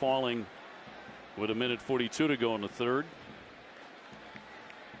flags falling with 1:42 to go in the third.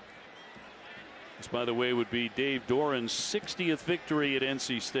 This, by the way, would be Dave Doeren's 60th victory at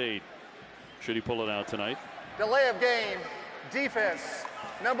NC State, should he pull it out tonight. Delay of game, defense,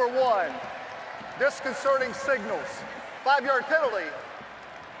 number 1. Disconcerting signals, 5-yard penalty.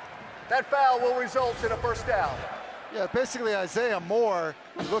 That foul will result in a first down. Yeah, basically Isaiah Moore,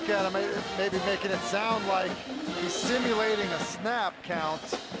 you look at him, maybe making it sound like he's simulating a snap count.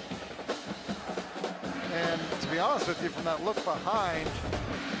 And to be honest with you, from that look behind,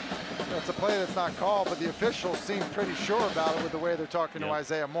 it's a play that's not called, but the officials seem pretty sure about it with the way they're talking to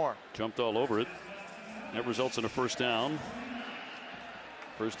Isaiah Moore. Jumped all over it. That results in a first down.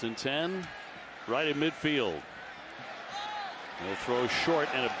 1st and 10, right in midfield. They'll throw short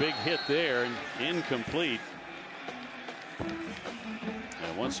and a big hit there, and incomplete.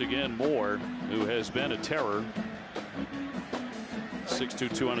 And once again, Moore, who has been a terror, 6'2",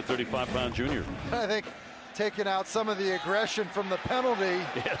 235-pound junior. I think taking out some of the aggression from the penalty.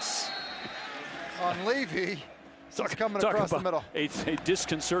 Yes. On Levy. It's coming across the middle. A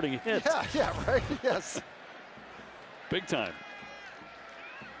disconcerting hit. Yeah, right. Yes. Big time.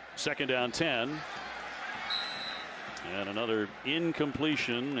 2nd down 10. And another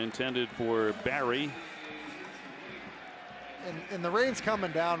incompletion intended for Barry. And the rain's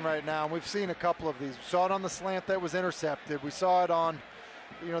coming down right now. We've seen a couple of these. We saw it on the slant that was intercepted. We saw it on,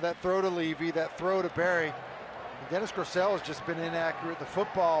 you know, that throw to Levy, that throw to Barry. And Dennis Grossell has just been inaccurate. The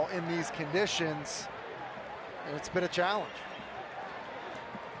football in these conditions, and it's been a challenge.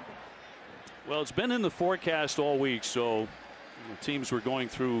 Well, it's been in the forecast all week, so teams were going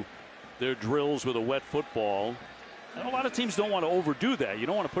through their drills with a wet football. And a lot of teams don't want to overdo that. You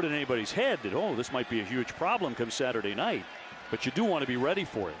don't want to put it in anybody's head that, oh, this might be a huge problem come Saturday night. But you do want to be ready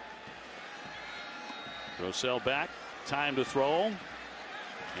for it. Grossell back, time to throw,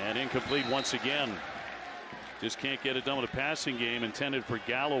 and incomplete once again. Just can't get it done with a passing game intended for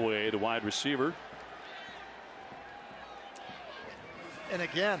Galloway, the wide receiver. And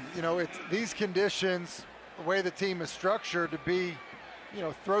again, you know, it's these conditions, the way the team is structured to be, you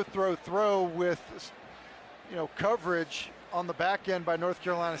know, throw with, you know, coverage on the back end by North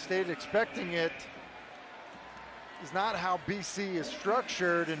Carolina State, expecting it, is not how BC is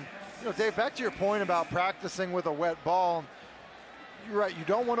structured. And, you know, Dave, back to your point about practicing with a wet ball, you're right, you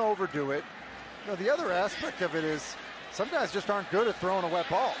don't want to overdo it. You know, the other aspect of it is some guys just aren't good at throwing a wet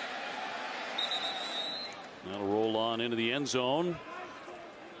ball. That'll roll on into the end zone.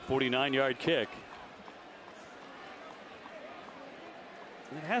 49-yard kick.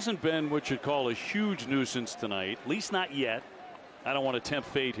 It hasn't been what you'd call a huge nuisance tonight, at least not yet. I don't want to tempt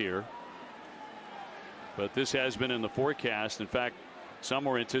fate here. But this has been in the forecast. In fact, Some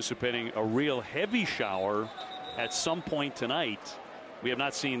were anticipating a real heavy shower at some point tonight. We have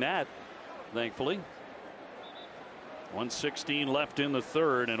not seen that, thankfully. 1:16 left in the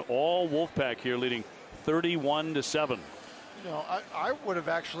third, and all Wolfpack here leading 31-7. You know, I would have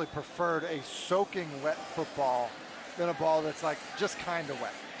actually preferred a soaking wet football than a ball that's like just kind of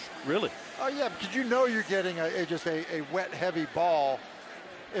wet. Really? Oh yeah, because you know you're getting just a wet, heavy ball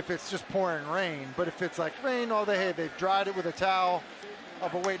if it's just pouring rain. But if it's like rain, they've dried it with a towel. Oh,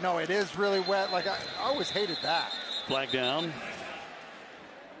 but wait, no, it is really wet. Like I always hated that. Flag down.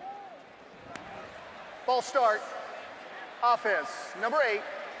 False start. Offense, number 8,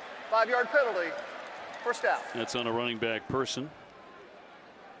 5-yard penalty, first down. That's on a running back person.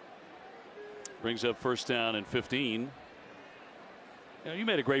 Brings up first down and 15. You know, you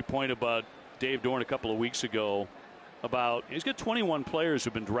made a great point about Dave Dorn a couple of weeks ago about he's got 21 players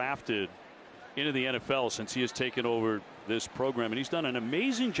who've been drafted into the NFL since he has taken over this program, and he's done an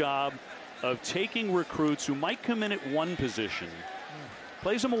amazing job of taking recruits who might come in at one position,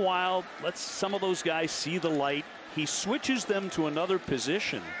 plays them a while, lets some of those guys see the light. He switches them to another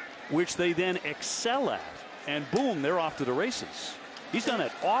position, which they then excel at, and boom, they're off to the races. He's done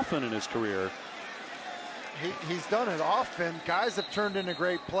it often in his career. He's done it often. Guys have turned into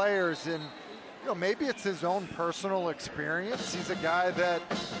great players, and you know, maybe it's his own personal experience. He's a guy that,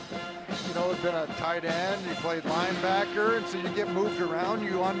 you know, had been a tight end. He played linebacker, and so you get moved around.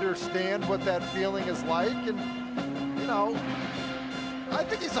 You understand what that feeling is like, and you know, I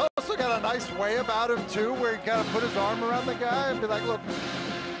think he's also got a nice way about him too, where he kind of put his arm around the guy and be like, look,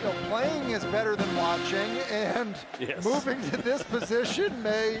 you know, playing is better than watching, and moving to this position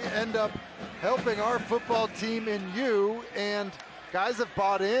may end up helping our football team and you. And guys have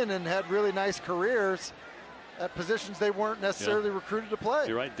bought in and had really nice careers at positions they weren't necessarily recruited to play.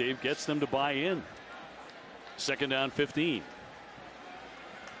 You're right. Dave gets them to buy in. Second down, 15.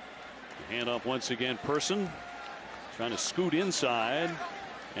 Handoff once again. Person trying to scoot inside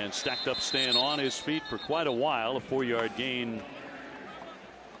and stacked up, staying on his feet for quite a while. A 4-yard gain.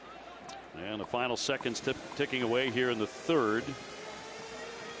 And the final seconds ticking away here in the third.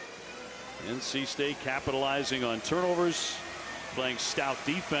 NC State capitalizing on turnovers, playing stout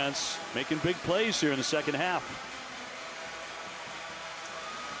defense, making big plays here in the second half.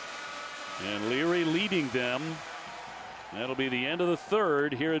 And Leary leading them. That'll be the end of the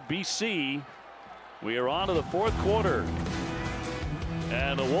third here at BC. We are on to the fourth quarter.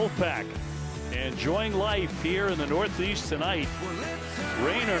 And the Wolfpack enjoying life here in the Northeast tonight.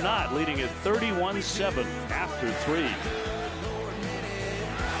 Rain or not, leading at 31-7 after 3.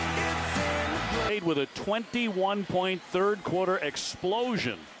 With a 21-point third quarter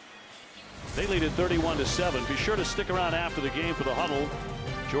explosion. They lead at 31-7. Be sure to stick around after the game for the huddle.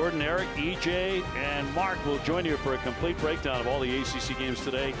 Jordan, Eric, EJ, and Mark will join you for a complete breakdown of all the ACC games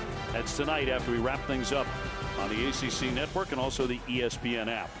today. That's tonight after we wrap things up on the ACC network and also the ESPN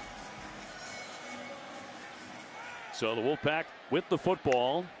app. So the Wolfpack with the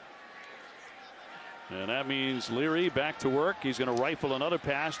football. And that means Leary back to work. He's going to rifle another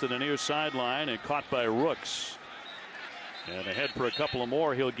pass to the near sideline and caught by Rooks. And ahead for a couple of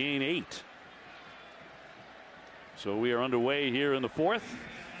more. He'll gain 8. So we are underway here in the fourth.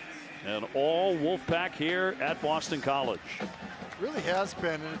 And all Wolfpack here at Boston College. Really has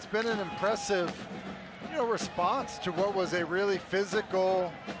been, and it's been an impressive, you know, response to what was a really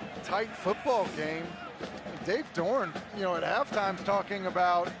physical, tight football game. Dave Dorn, you know, at halftime talking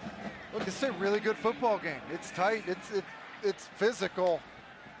about, look, it's a really good football game. It's tight. It's physical.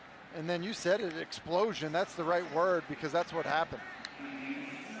 And then you said it, explosion. That's the right word because that's what happened.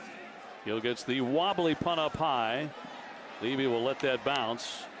 Hill gets the wobbly punt up high. Levy will let that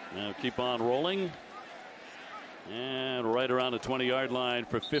bounce. Now keep on rolling. And right around the 20-yard line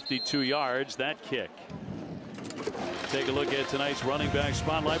for 52 yards. That kick. Take a look at tonight's running back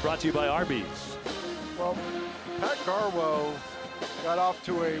spotlight, brought to you by Arby's. Well, Pat Garwo got off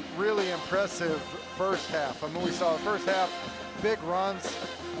to a really impressive first half. I mean, we saw the first half, big runs,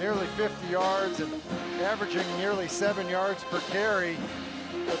 nearly 50 yards and averaging nearly 7 yards per carry.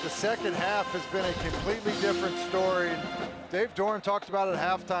 But the second half has been a completely different story. Dave Dorn talked about at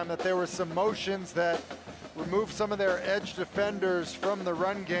halftime that there were some motions that removed some of their edge defenders from the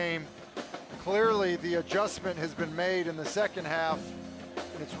run game. Clearly, the adjustment has been made in the second half,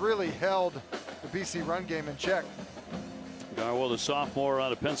 and it's really held the BC run game in check. Garwell, the sophomore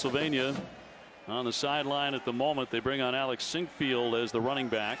out of Pennsylvania, on the sideline at the moment. They bring on Alex Sinkfield as the running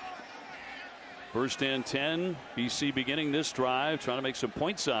back. First and 10. BC beginning this drive, trying to make some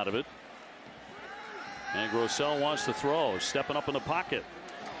points out of it. And Grossell wants to throw, stepping up in the pocket.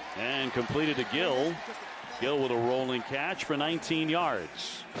 And completed to Gill. Gill with a rolling catch for 19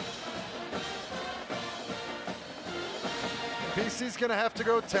 yards. BC's going to have to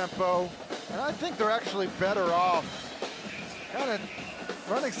go tempo, and I think they're actually better off kind of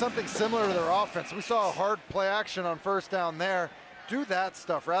running something similar to their offense. We saw a hard play action on first down there. Do that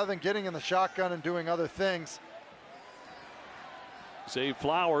stuff rather than getting in the shotgun and doing other things. Zay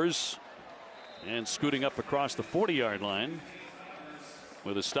Flowers and scooting up across the 40-yard line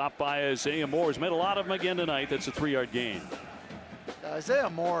with a stop by Isaiah Moore. Has made a lot of them again tonight. That's a 3-yard gain. Isaiah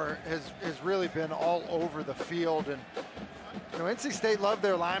Moore has really been all over the field, and you know, NC State loved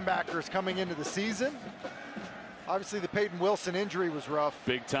their linebackers coming into the season. Obviously, the Peyton Wilson injury was rough.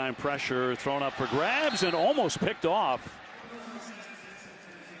 Big time pressure thrown up for grabs and almost picked off.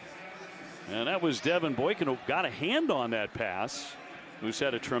 And that was Devin Boykin who got a hand on that pass, who's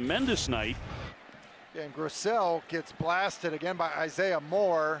had a tremendous night. Yeah, and Grosel gets blasted again by Isaiah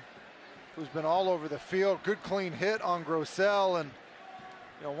Moore, who's been all over the field. Good clean hit on Grosel, and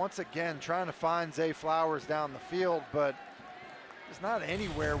you know, once again trying to find Zay Flowers down the field, but there's not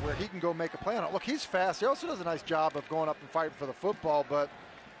anywhere where he can go make a play on it. Look, he's fast. He also does a nice job of going up and fighting for the football, but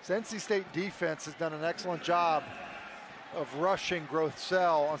this NC State defense has done an excellent job of rushing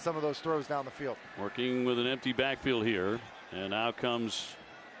Grosel on some of those throws down the field. Working with an empty backfield here, and now comes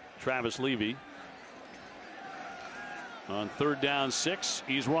Travis Levy. On 3rd down 6,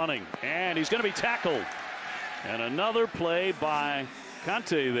 he's running, and he's going to be tackled. And another play by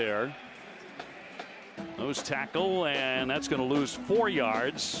Conte there. Nose tackle, and that's going to lose 4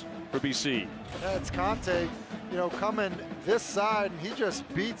 yards for BC. That's Conte, you know, coming this side, and he just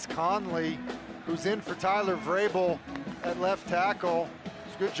beats Conley, who's in for Tyler Vrabel at left tackle.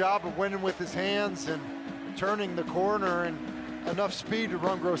 It's a good job of winning with his hands and turning the corner, and enough speed to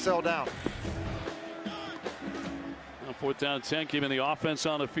run Grosel down. 4th down 10, keeping the offense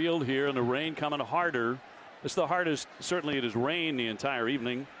on the field here, and the rain coming harder. It's the hardest, certainly it has rained the entire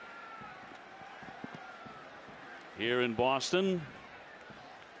evening here in Boston.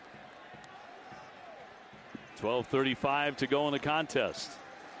 12:35 to go in the contest.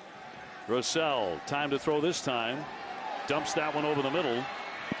 Grosel, time to throw this time. Dumps that one over the middle.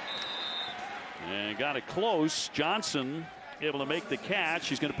 And got it close. Johnson able to make the catch.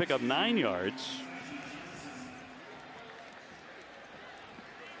 He's going to pick up 9 yards.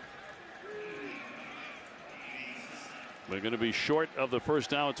 We're going to be short of the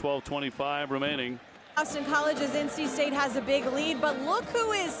first down with 12:25 remaining. Boston College's NC State has a big lead, but look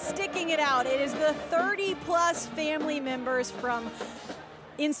who is sticking it out. It is the 30-plus family members from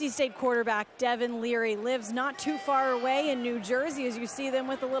NC State quarterback Devin Leary. Lives not too far away in New Jersey, as you see them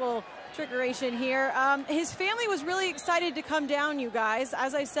with a little trickeration here. His family was really excited to come down, you guys.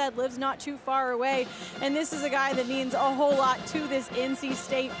 As I said, lives not too far away, and this is a guy that means a whole lot to this NC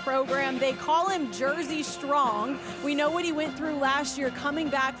State program. They call him Jersey Strong. We know what he went through last year, coming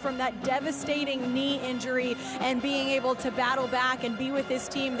back from that devastating knee injury and being able to battle back and be with this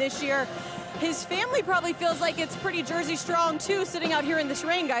team this year. His family probably feels like it's pretty Jersey Strong too, sitting out here in this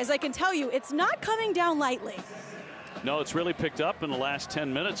rain, guys. I can tell you, it's not coming down lightly. No, it's really picked up in the last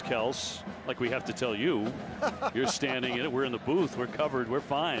 10 minutes, Kels. Like we have to tell you. You're standing in it. We're in the booth. We're covered. We're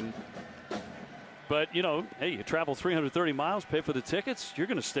fine. But, you know, hey, you travel 330 miles, pay for the tickets, you're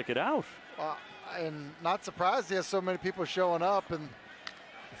going to stick it out. And not surprised he has so many people showing up. And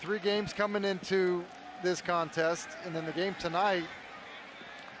 3 games coming into this contest, and then the game tonight,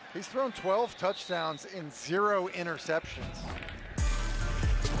 he's thrown 12 touchdowns and 0 interceptions.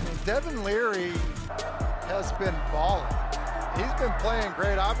 And Devin Leary has been balling. He's been playing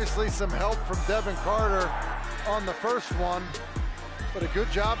great. Obviously some help from Devin Carter on the first one, but a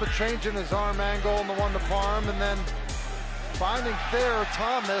good job of changing his arm angle on the one to Parham, and then finding Thayer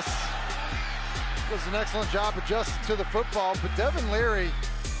Thomas. Does an excellent job adjusting to the football, but Devin Leary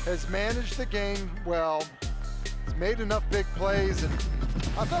has managed the game well. He's made enough big plays, and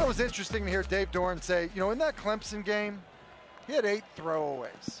I thought it was interesting to hear Dave Doran say, you know, in that Clemson game, he had 8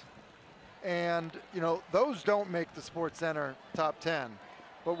 throwaways. And, you know, those don't make the SportsCenter top 10.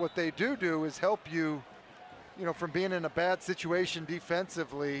 But what they do is help you, you know, from being in a bad situation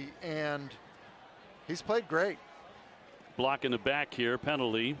defensively, and he's played great. Block in the back here,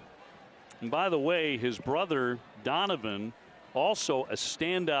 penalty. And by the way, his brother Donovan, also a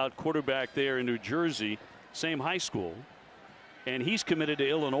standout quarterback there in New Jersey, same high school, and he's committed to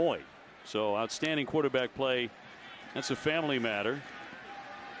Illinois. So outstanding quarterback play. That's a family matter.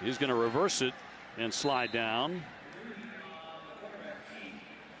 He's going to reverse it and slide down.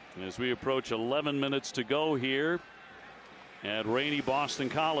 As we approach 11 minutes to go here at rainy Boston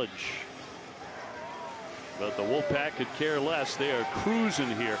College. But the Wolfpack could care less. They are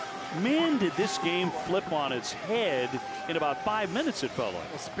cruising here. Man, did this game flip on its head in about 5 minutes, it felt like.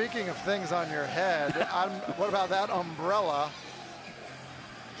 Well, speaking of things on your head, what about that umbrella?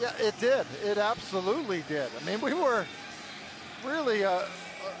 Yeah, it did. It absolutely did. I mean, we were really,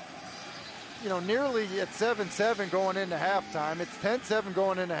 you know, nearly at 7-7 going into halftime. It's 10-7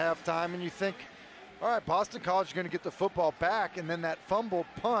 going into halftime, and you think, all right, Boston College is going to get the football back, and then that fumbled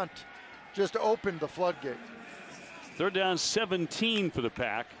punt just opened the floodgate. 3rd down, 17 for the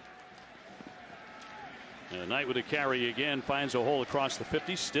Pack. And Knight with a carry again, finds a hole across the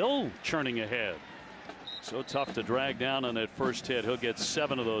 50, still churning ahead. So tough to drag down on that first hit. He'll get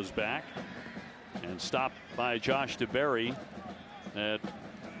 7 of those back. And stopped by Josh DeBerry at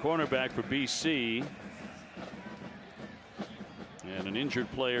cornerback for BC. And an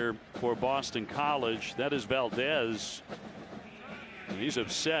injured player for Boston College. That is Valdez. And he's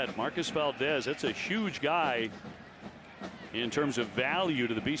upset. Marcus Valdez, that's a huge guy in terms of value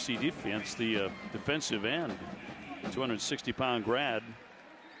to the BC defense, the defensive end. 260-pound grad.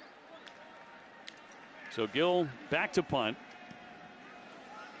 So Gill back to punt.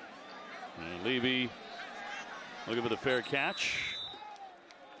 And Levy looking for the fair catch.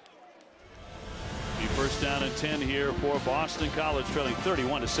 The 1st down and 10 here for Boston College, trailing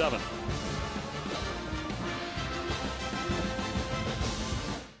 31-7.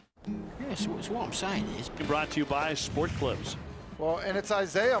 Yes, so what I'm saying is. Brought to you by Sport Clips. Well, and it's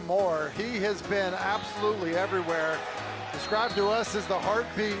Isaiah Moore. He has been absolutely everywhere. Described to us as the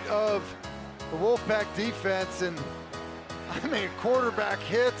heartbeat of the Wolfpack defense. And I mean, quarterback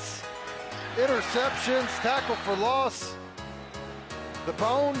hits, interceptions, tackle for loss, the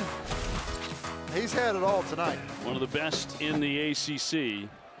bone. He's had it all tonight. One of the best in the ACC,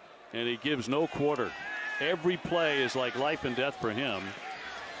 and he gives no quarter. Every play is like life and death for him.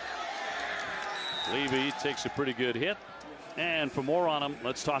 Levy takes a pretty good hit. And for more on him,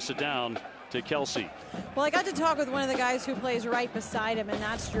 let's toss it down to Kelsey. Well, I got to talk with one of the guys who plays right beside him, and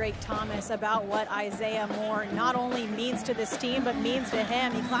that's Thayer Thomas, about what Isaiah Moore not only means to this team, but means to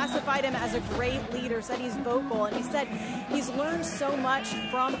him. He classified him as a great leader, said he's vocal, and he said he's learned so much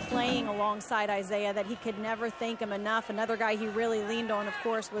from playing alongside Isaiah that he could never thank him enough. Another guy he really leaned on, of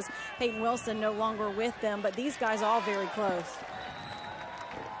course, was Peyton Wilson, no longer with them, but these guys all very close.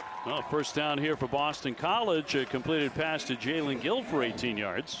 Well, 1st down here for Boston College. A completed pass to Jalen Gill for 18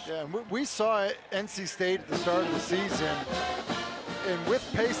 yards. Yeah, we saw it, NC State at the start of the season, and with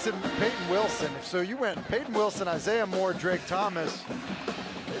Peyton Wilson. So you went Peyton Wilson, Isaiah Moore, Thayer Thomas.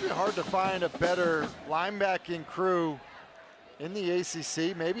 Maybe hard to find a better linebacking crew in the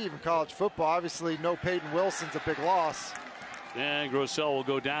ACC, maybe even college football. Obviously, no Peyton Wilson's a big loss. And Grossell will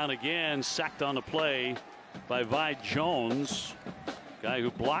go down again, sacked on the play by Vi Jones. Guy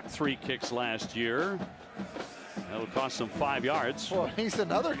who blocked 3 kicks last year. That'll cost him 5 yards. Well, he's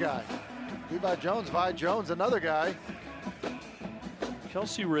another guy. Levi Jones, Vi Jones, another guy.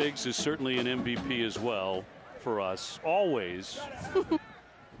 Kelsey Riggs is certainly an MVP as well for us, always.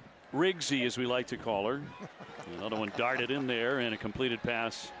 Riggsy, as we like to call her. Another one darted in there, and a completed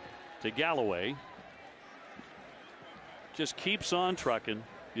pass to Galloway. Just keeps on trucking,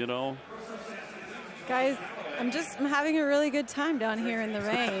 you know. Guys, I'm having a really good time down here in the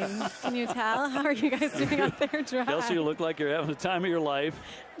rain. Can you tell? How are you guys doing out there dry? Kelsey, you look like you're having the time of your life.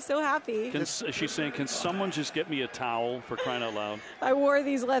 I'm so happy. She's saying, can someone just get me a towel, for crying out loud? I wore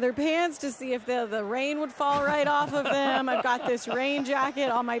these leather pants to see if the rain would fall right off of them. I've got this rain jacket.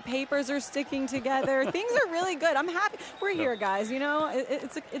 All my papers are sticking together. Things are really good. I'm happy. We're here, guys. You know,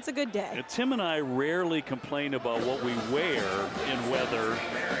 it's a good day. Tim and I rarely complain about what we wear in weather.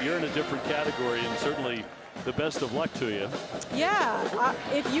 You're in a different category, and certainly the best of luck to you. Yeah,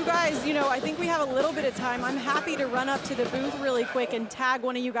 if you guys, you know, I think we have a little bit of time. I'm happy to run up to the booth really quick and tag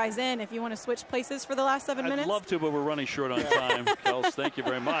one of you guys in if you want to switch places for the last 7 minutes. I'd love to, but we're running short on time. Kels, thank you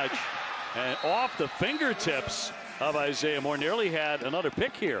very much. And off the fingertips of Isaiah Moore, nearly had another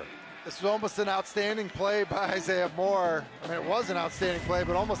pick here. This was almost an outstanding play by Isaiah Moore. I mean, it was an outstanding play,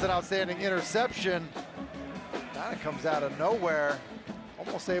 but almost an outstanding interception. Kind of comes out of nowhere.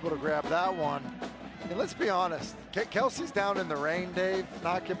 Almost able to grab that one. And let's be honest, Kelsey's down in the rain, Dave,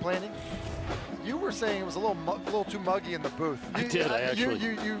 not complaining. You were saying it was a little too muggy in the booth. I did, actually.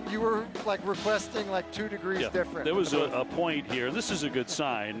 You were like requesting like 2 degrees different. There was a point here. This is a good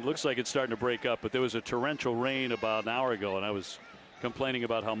sign. Looks like it's starting to break up, but there was a torrential rain about an hour ago, and I was complaining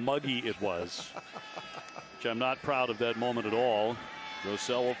about how muggy it was, which I'm not proud of that moment at all.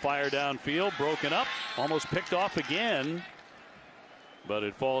 Grossell will fire downfield, broken up, almost picked off again, but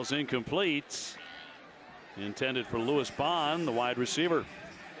it falls incomplete. Intended for Lewis Bond, the wide receiver.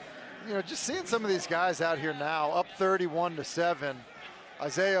 You know, just seeing some of these guys out here now, up 31-7.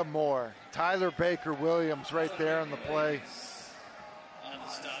 Isaiah Moore, Tyler Baker-Williams right there on the play.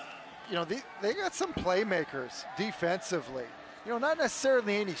 You know, they got some playmakers defensively. You know, not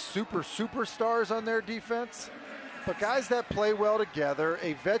necessarily any superstars on their defense, but guys that play well together,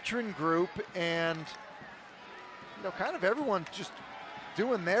 a veteran group, and, you know, kind of everyone just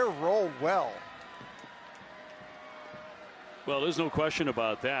doing their role well. Well, there's no question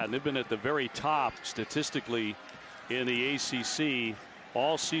about that. And they've been at the very top statistically in the ACC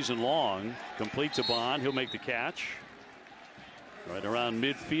all season long. Completes a Bond. He'll make the catch. Right around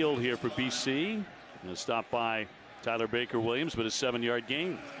midfield here for BC. And a stop by Tyler Baker-Williams, but a 7-yard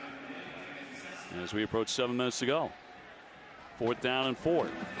gain. As we approach 7 minutes to go. 4th down and 4.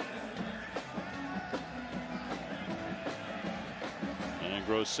 And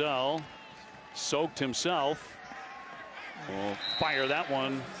Grossell soaked himself. Will fire that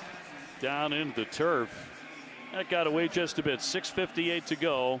one down into the turf. That got away just a bit. 6:58 to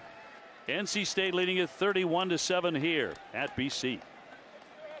go. NC State leading it 31-7 here at BC.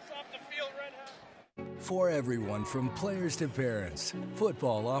 For everyone from players to parents,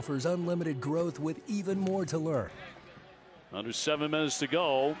 football offers unlimited growth with even more to learn. Under 7 minutes to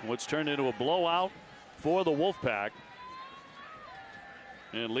go. What's turned into a blowout for the Wolfpack.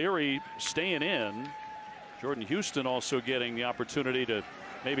 And Leary staying in. Jordan Houston also getting the opportunity to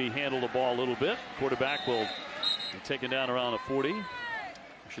maybe handle the ball a little bit. Quarterback will be taken down around the 40. I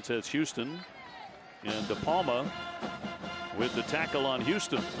should say it's Houston. And De Palma with the tackle on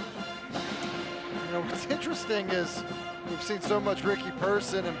Houston. You know, what's interesting is we've seen so much Ricky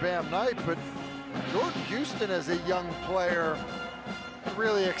Person and Bam Knight, but Jordan Houston as a young player,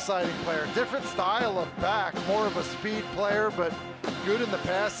 really exciting player. Different style of back, more of a speed player, but good in the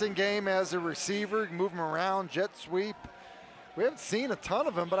passing game as a receiver, move him around, jet sweep. We haven't seen a ton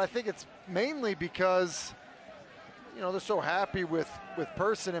of him, but I think it's mainly because, you know, they're so happy with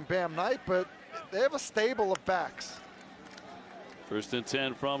Person and Bam Knight, but they have a stable of backs. 1st and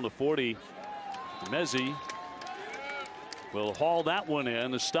 10 from the 40. Mezzi will haul that one in.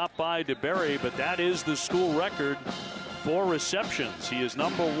 The stop by DeBerry, but that is the school record for receptions. He is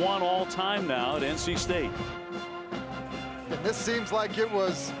 #1 all time now at NC State. And this seems like it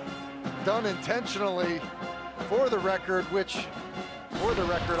was done intentionally for the record, which, for the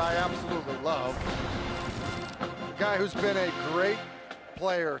record, I absolutely love. A guy who's been a great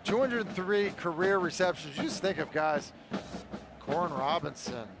player, 203 career receptions. You just think of guys, Corin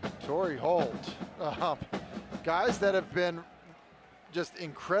Robinson, Torrey Holt, guys that have been just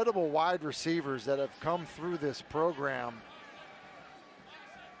incredible wide receivers that have come through this program.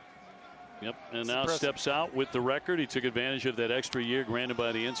 Yep, and now steps out with the record. He took advantage of that extra year granted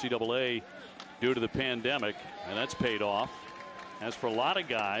by the NCAA due to the pandemic, and that's paid off. As for a lot of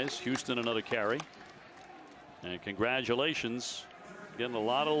guys, Houston another carry. And congratulations. Getting a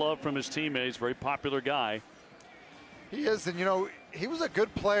lot of love from his teammates. Very popular guy. He is, and you know, he was a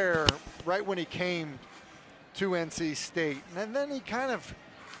good player right when he came to NC State. And then he kind of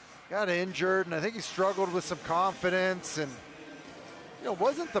got injured, and I think he struggled with some confidence and, you know,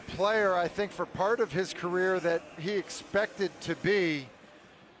 wasn't the player, I think, for part of his career that he expected to be.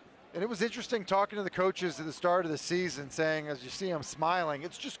 And it was interesting talking to the coaches at the start of the season, saying, as you see him smiling,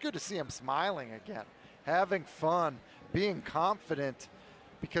 it's just good to see him smiling again, having fun, being confident,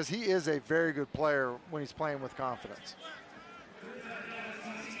 because he is a very good player when he's playing with confidence.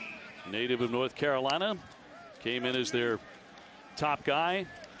 Native of North Carolina, came in as their top guy.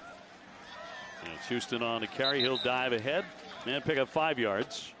 And it's Houston on the carry. He'll dive ahead and pick up 5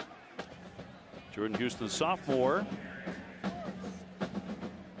 yards. Jordan Houston, sophomore.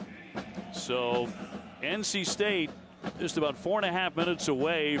 So NC State just about 4.5 minutes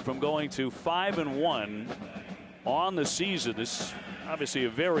away from going to 5-1 on the season. This is obviously a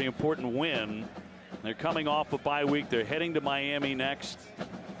very important win. They're coming off a bye week. They're heading to Miami next.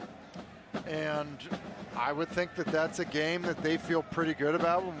 And I would think that that's a game that they feel pretty good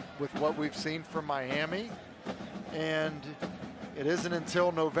about with what we've seen from Miami. And it isn't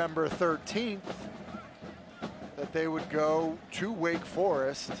until November 13th that they would go to Wake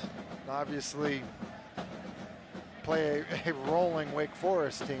Forest. Obviously play a rolling Wake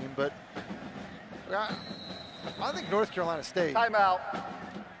Forest team, but I think North Carolina State. Timeout.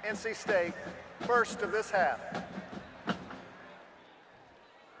 NC State, first of this half.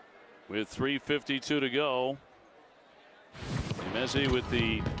 With 3:52 to go. Mezzi with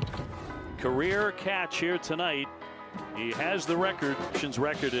the career catch here tonight. He has the record at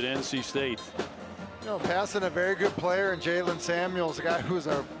NC State. You know, passing a very good player, and Jalen Samuels, a guy who's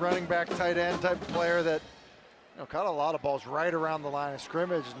a running back, tight end type of player that, you know, caught a lot of balls right around the line of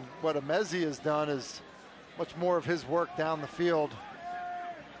scrimmage. And what Mezzi has done is much more of his work down the field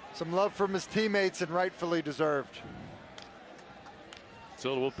Some love from his teammates, and rightfully deserved.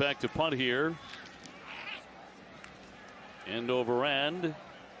 So the Wolfpack to punt here. End over end.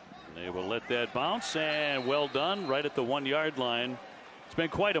 They will let that bounce, and well done right at the 1-yard line. It's been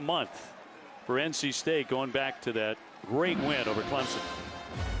quite a month for NC State going back to that great win over Clemson.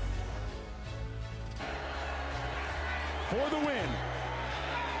 For the win.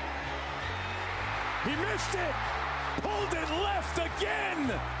 He missed it. Pulled it left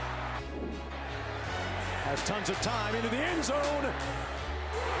again. Has tons of time into the end zone.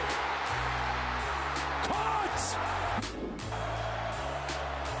 Caught.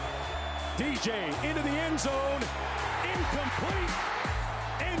 DJ into the end zone. Incomplete.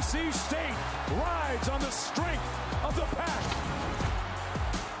 NC State rides on the strength of the pack.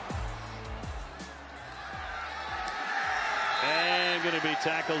 And going to be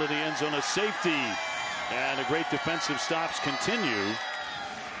tackled in the end zone, a safety. And the great defensive stops continue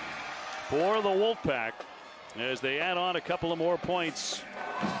for the Wolfpack as they add on a couple of more points.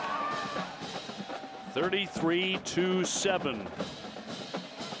 33-7.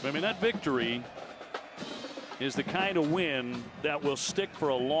 I mean, that victory is the kind of win that will stick for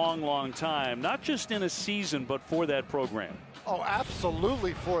a long, long time, not just in a season, but for that program. Oh,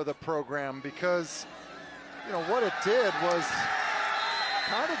 absolutely for the program, because, you know, what it did was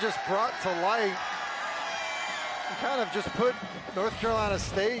kind of just brought to light and kind of just put North Carolina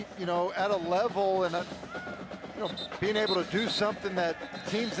State, you know, at a level and, you know, being able to do something that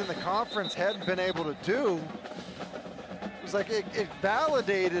teams in the conference hadn't been able to do. It was like it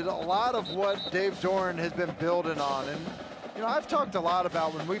validated a lot of what Dave Doeren has been building on. And, you know, I've talked a lot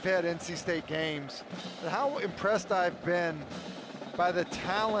about when we've had NC State games and how impressed I've been by the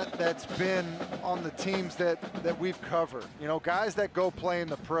talent that's been on the teams that we've covered. You know, guys that go play in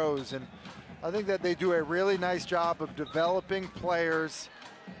the pros. And I think that they do a really nice job of developing players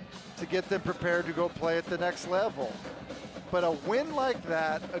to get them prepared to go play at the next level. But a win like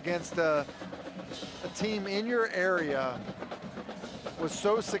that against a team in your area was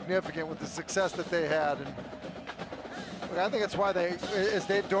so significant with the success that they had. And look, I think that's why they, as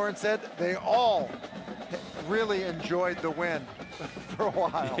Dave Doeren said, they all really enjoyed the win for a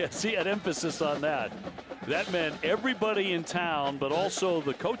while. Yeah, see, an emphasis on that. That meant everybody in town, but also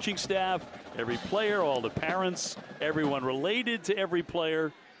the coaching staff, every player, all the parents, everyone related to every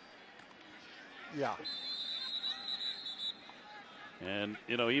player. Yeah. And,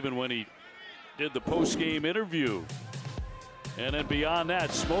 you know, even when he did the post-game interview, and then beyond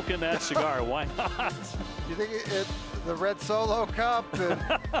that, smoking that cigar, why not? You think the Red Solo Cup? And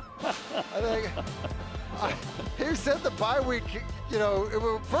I think he said the bye week, you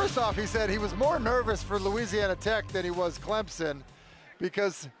know, first off, he said he was more nervous for Louisiana Tech than he was Clemson,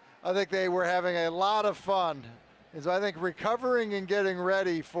 because I think they were having a lot of fun. And so I think recovering and getting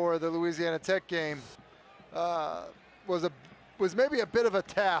ready for the Louisiana Tech game was maybe a bit of a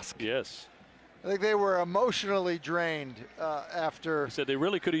task. Yes. I think they were emotionally drained after. He said they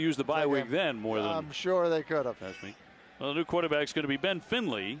really could have used the bye week then more than. I'm sure they could have. That's me. Well, the new quarterback is going to be Ben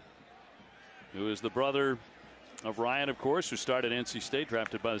Finley, who is the brother of Ryan, of course, who started NC State,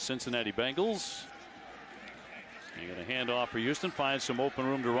 drafted by the Cincinnati Bengals. You're going to hand off for Houston, finds some open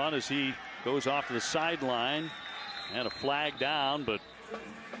room to run as he goes off to the sideline. And a flag down, but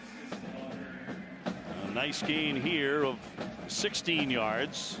a nice gain here of 16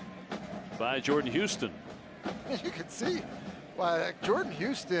 yards by Jordan Houston. You can see why Jordan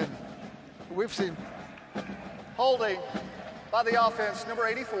Houston, we've seen. Holding by the offense, number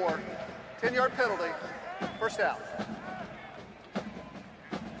 84, 10-yard penalty, first down.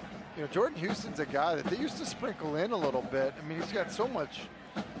 You know, Jordan Houston's a guy that they used to sprinkle in a little bit. I mean, he's got so much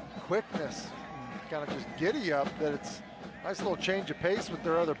quickness, kind of just giddy up, that it's a nice little change of pace with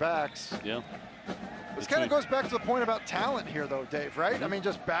their other backs. Yeah. This kind of goes back to the point about talent here, though, Dave, right? Mm-hmm. I mean,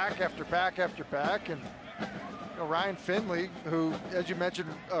 just back after back after back. And, you know, Ryan Finley, who, as you mentioned,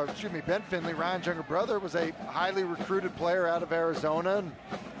 Ben Finley, Ryan's younger brother, was a highly recruited player out of Arizona and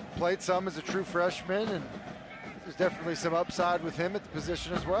played some as a true freshman. And there's definitely some upside with him at the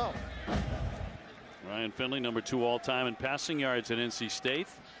position as well. Ryan Finley, number 2 all-time in passing yards at NC State.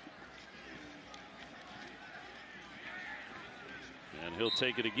 And he'll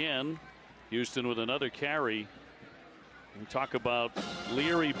take it again. Houston with another carry. We talk about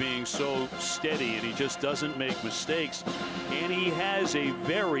Leary being so steady, and he just doesn't make mistakes. And he has a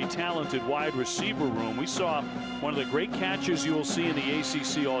very talented wide receiver room. We saw one of the great catches you will see in the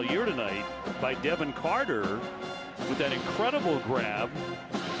ACC all year tonight by Devin Carter with that incredible grab,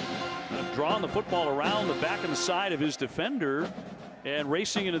 drawing the football around the back and the side of his defender and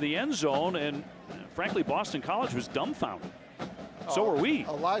racing into the end zone. And frankly, Boston College was dumbfounded. So are we.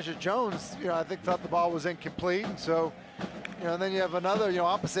 Elijah Jones, I think thought the ball was incomplete. And so, and then you have another,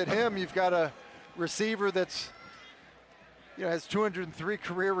 opposite him, you've got a receiver that's, has 203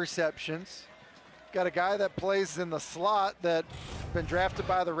 career receptions. Got a guy that plays in the slot that been drafted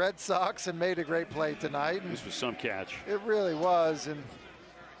by the Red Sox and made a great play tonight. And this was some catch. It really was. And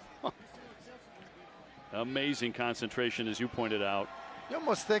amazing concentration, as you pointed out. You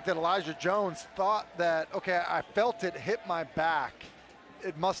almost think that Elijah Jones thought that, okay, I felt it hit my back.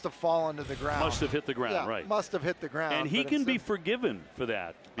 It must have fallen to the ground. Must have hit the ground, yeah, right. Must have hit the ground. And he can be forgiven for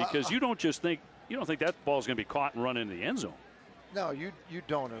that because you don't think that ball's going to be caught and run into the end zone. No, you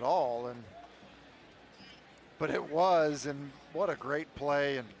don't at all. But it was, and what a great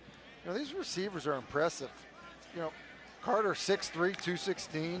play. And, these receivers are impressive. Carter 6'3",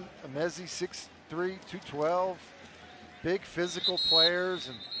 216, Emezi 6'3", 212. Big physical players.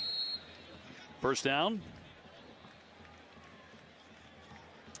 And first down.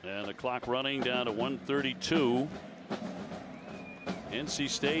 And the clock running down to 1:32. NC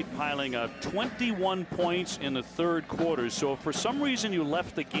State piling up 21 points in the third quarter. So if for some reason you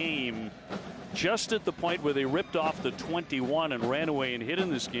left the game just at the point where they ripped off the 21 and ran away and hit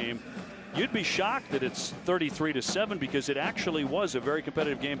in this game, you'd be shocked that it's 33-7 because it actually was a very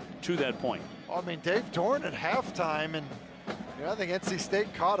competitive game to that point. I mean, Dave Dorn at halftime, and I think NC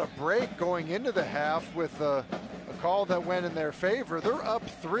State caught a break going into the half with a call that went in their favor. They're up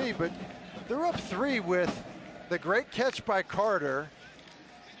 3, but they're up 3 with the great catch by Carter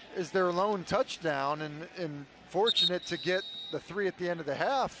is their lone touchdown, and fortunate to get the 3 at the end of the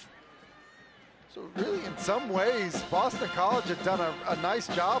half. So really, in some ways, Boston College had done a nice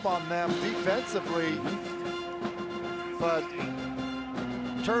job on them defensively, but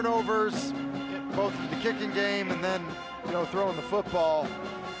turnovers, both in the kicking game and then, throwing the football,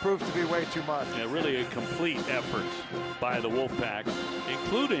 proved to be way too much. Yeah, really a complete effort by the Wolfpack,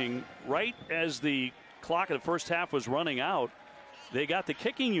 including right as the clock of the first half was running out, they got the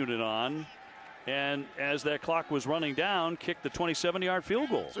kicking unit on, and as that clock was running down, kicked the 27-yard field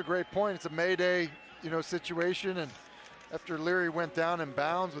goal. It's a great point. It's a Mayday, situation, and after Leary went down in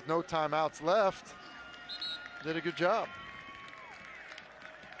bounds with no timeouts left, did a good job.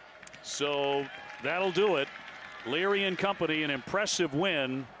 So that'll do it. Leary and company, an impressive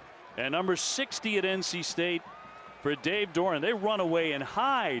win, and number 60 at NC State for Dave Doran. They run away and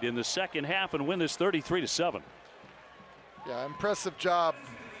hide in the second half and win this 33-7. Yeah, impressive job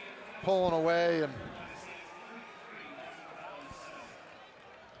pulling away.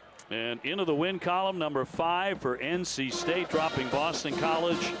 And into the win column, number 5 for NC State, dropping Boston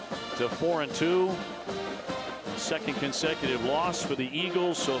College to 4-2. Second consecutive loss for the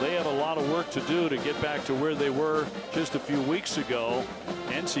Eagles, so they have a lot of work to do to get back to where they were just a few weeks ago.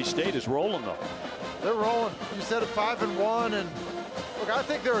 NC State is rolling, though. They're rolling. You said it, 5-1, and look, I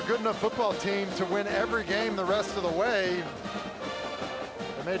think they're a good enough football team to win every game the rest of the way.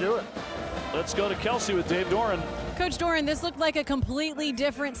 They may do it. Let's go to Kelsey with Dave Doran. Coach Doran, this looked like a completely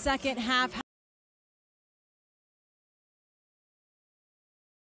different second half.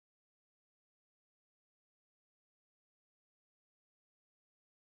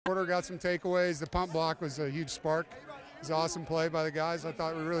 Quarter got some takeaways. The punt block was a huge spark. It was an awesome play by the guys. I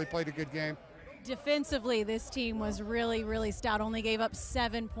thought we really played a good game. Defensively, this team was really, really stout. Only gave up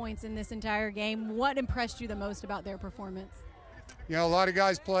 7 points in this entire game. What impressed you the most about their performance? A lot of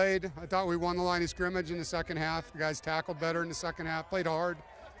guys played. I thought we won the line of scrimmage in the second half. The guys tackled better in the second half, played hard,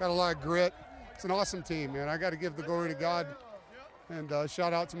 got a lot of grit. It's an awesome team, man. I got to give the glory to God. And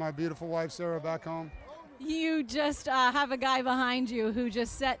shout out to my beautiful wife, Sarah, back home. You just have a guy behind you who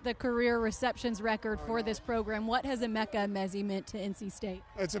just set the career receptions record for this program. What has Emeka Emezi meant to NC State?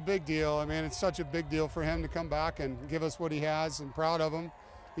 It's a big deal. I mean, it's such a big deal for him to come back and give us what he has. I'm proud of him.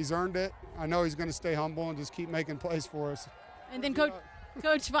 He's earned it. I know he's going to stay humble and just keep making plays for us. And then,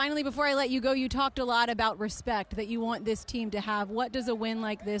 Coach, finally, before I let you go, you talked a lot about respect that you want this team to have. What does a win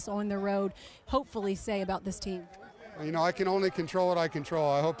like this on the road hopefully say about this team? I can only control what I control.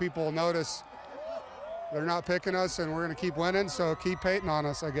 I hope people will notice they're not picking us, and we're going to keep winning, so keep hating on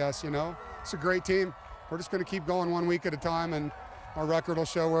us, I guess, It's a great team. We're just going to keep going 1 week at a time, and our record will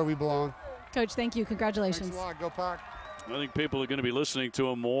show where we belong. Coach, thank you. Congratulations. Thanks a lot. Go Pack. I think people are going to be listening to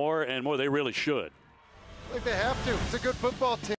him more and more. They really should. I think they have to. It's a good football team.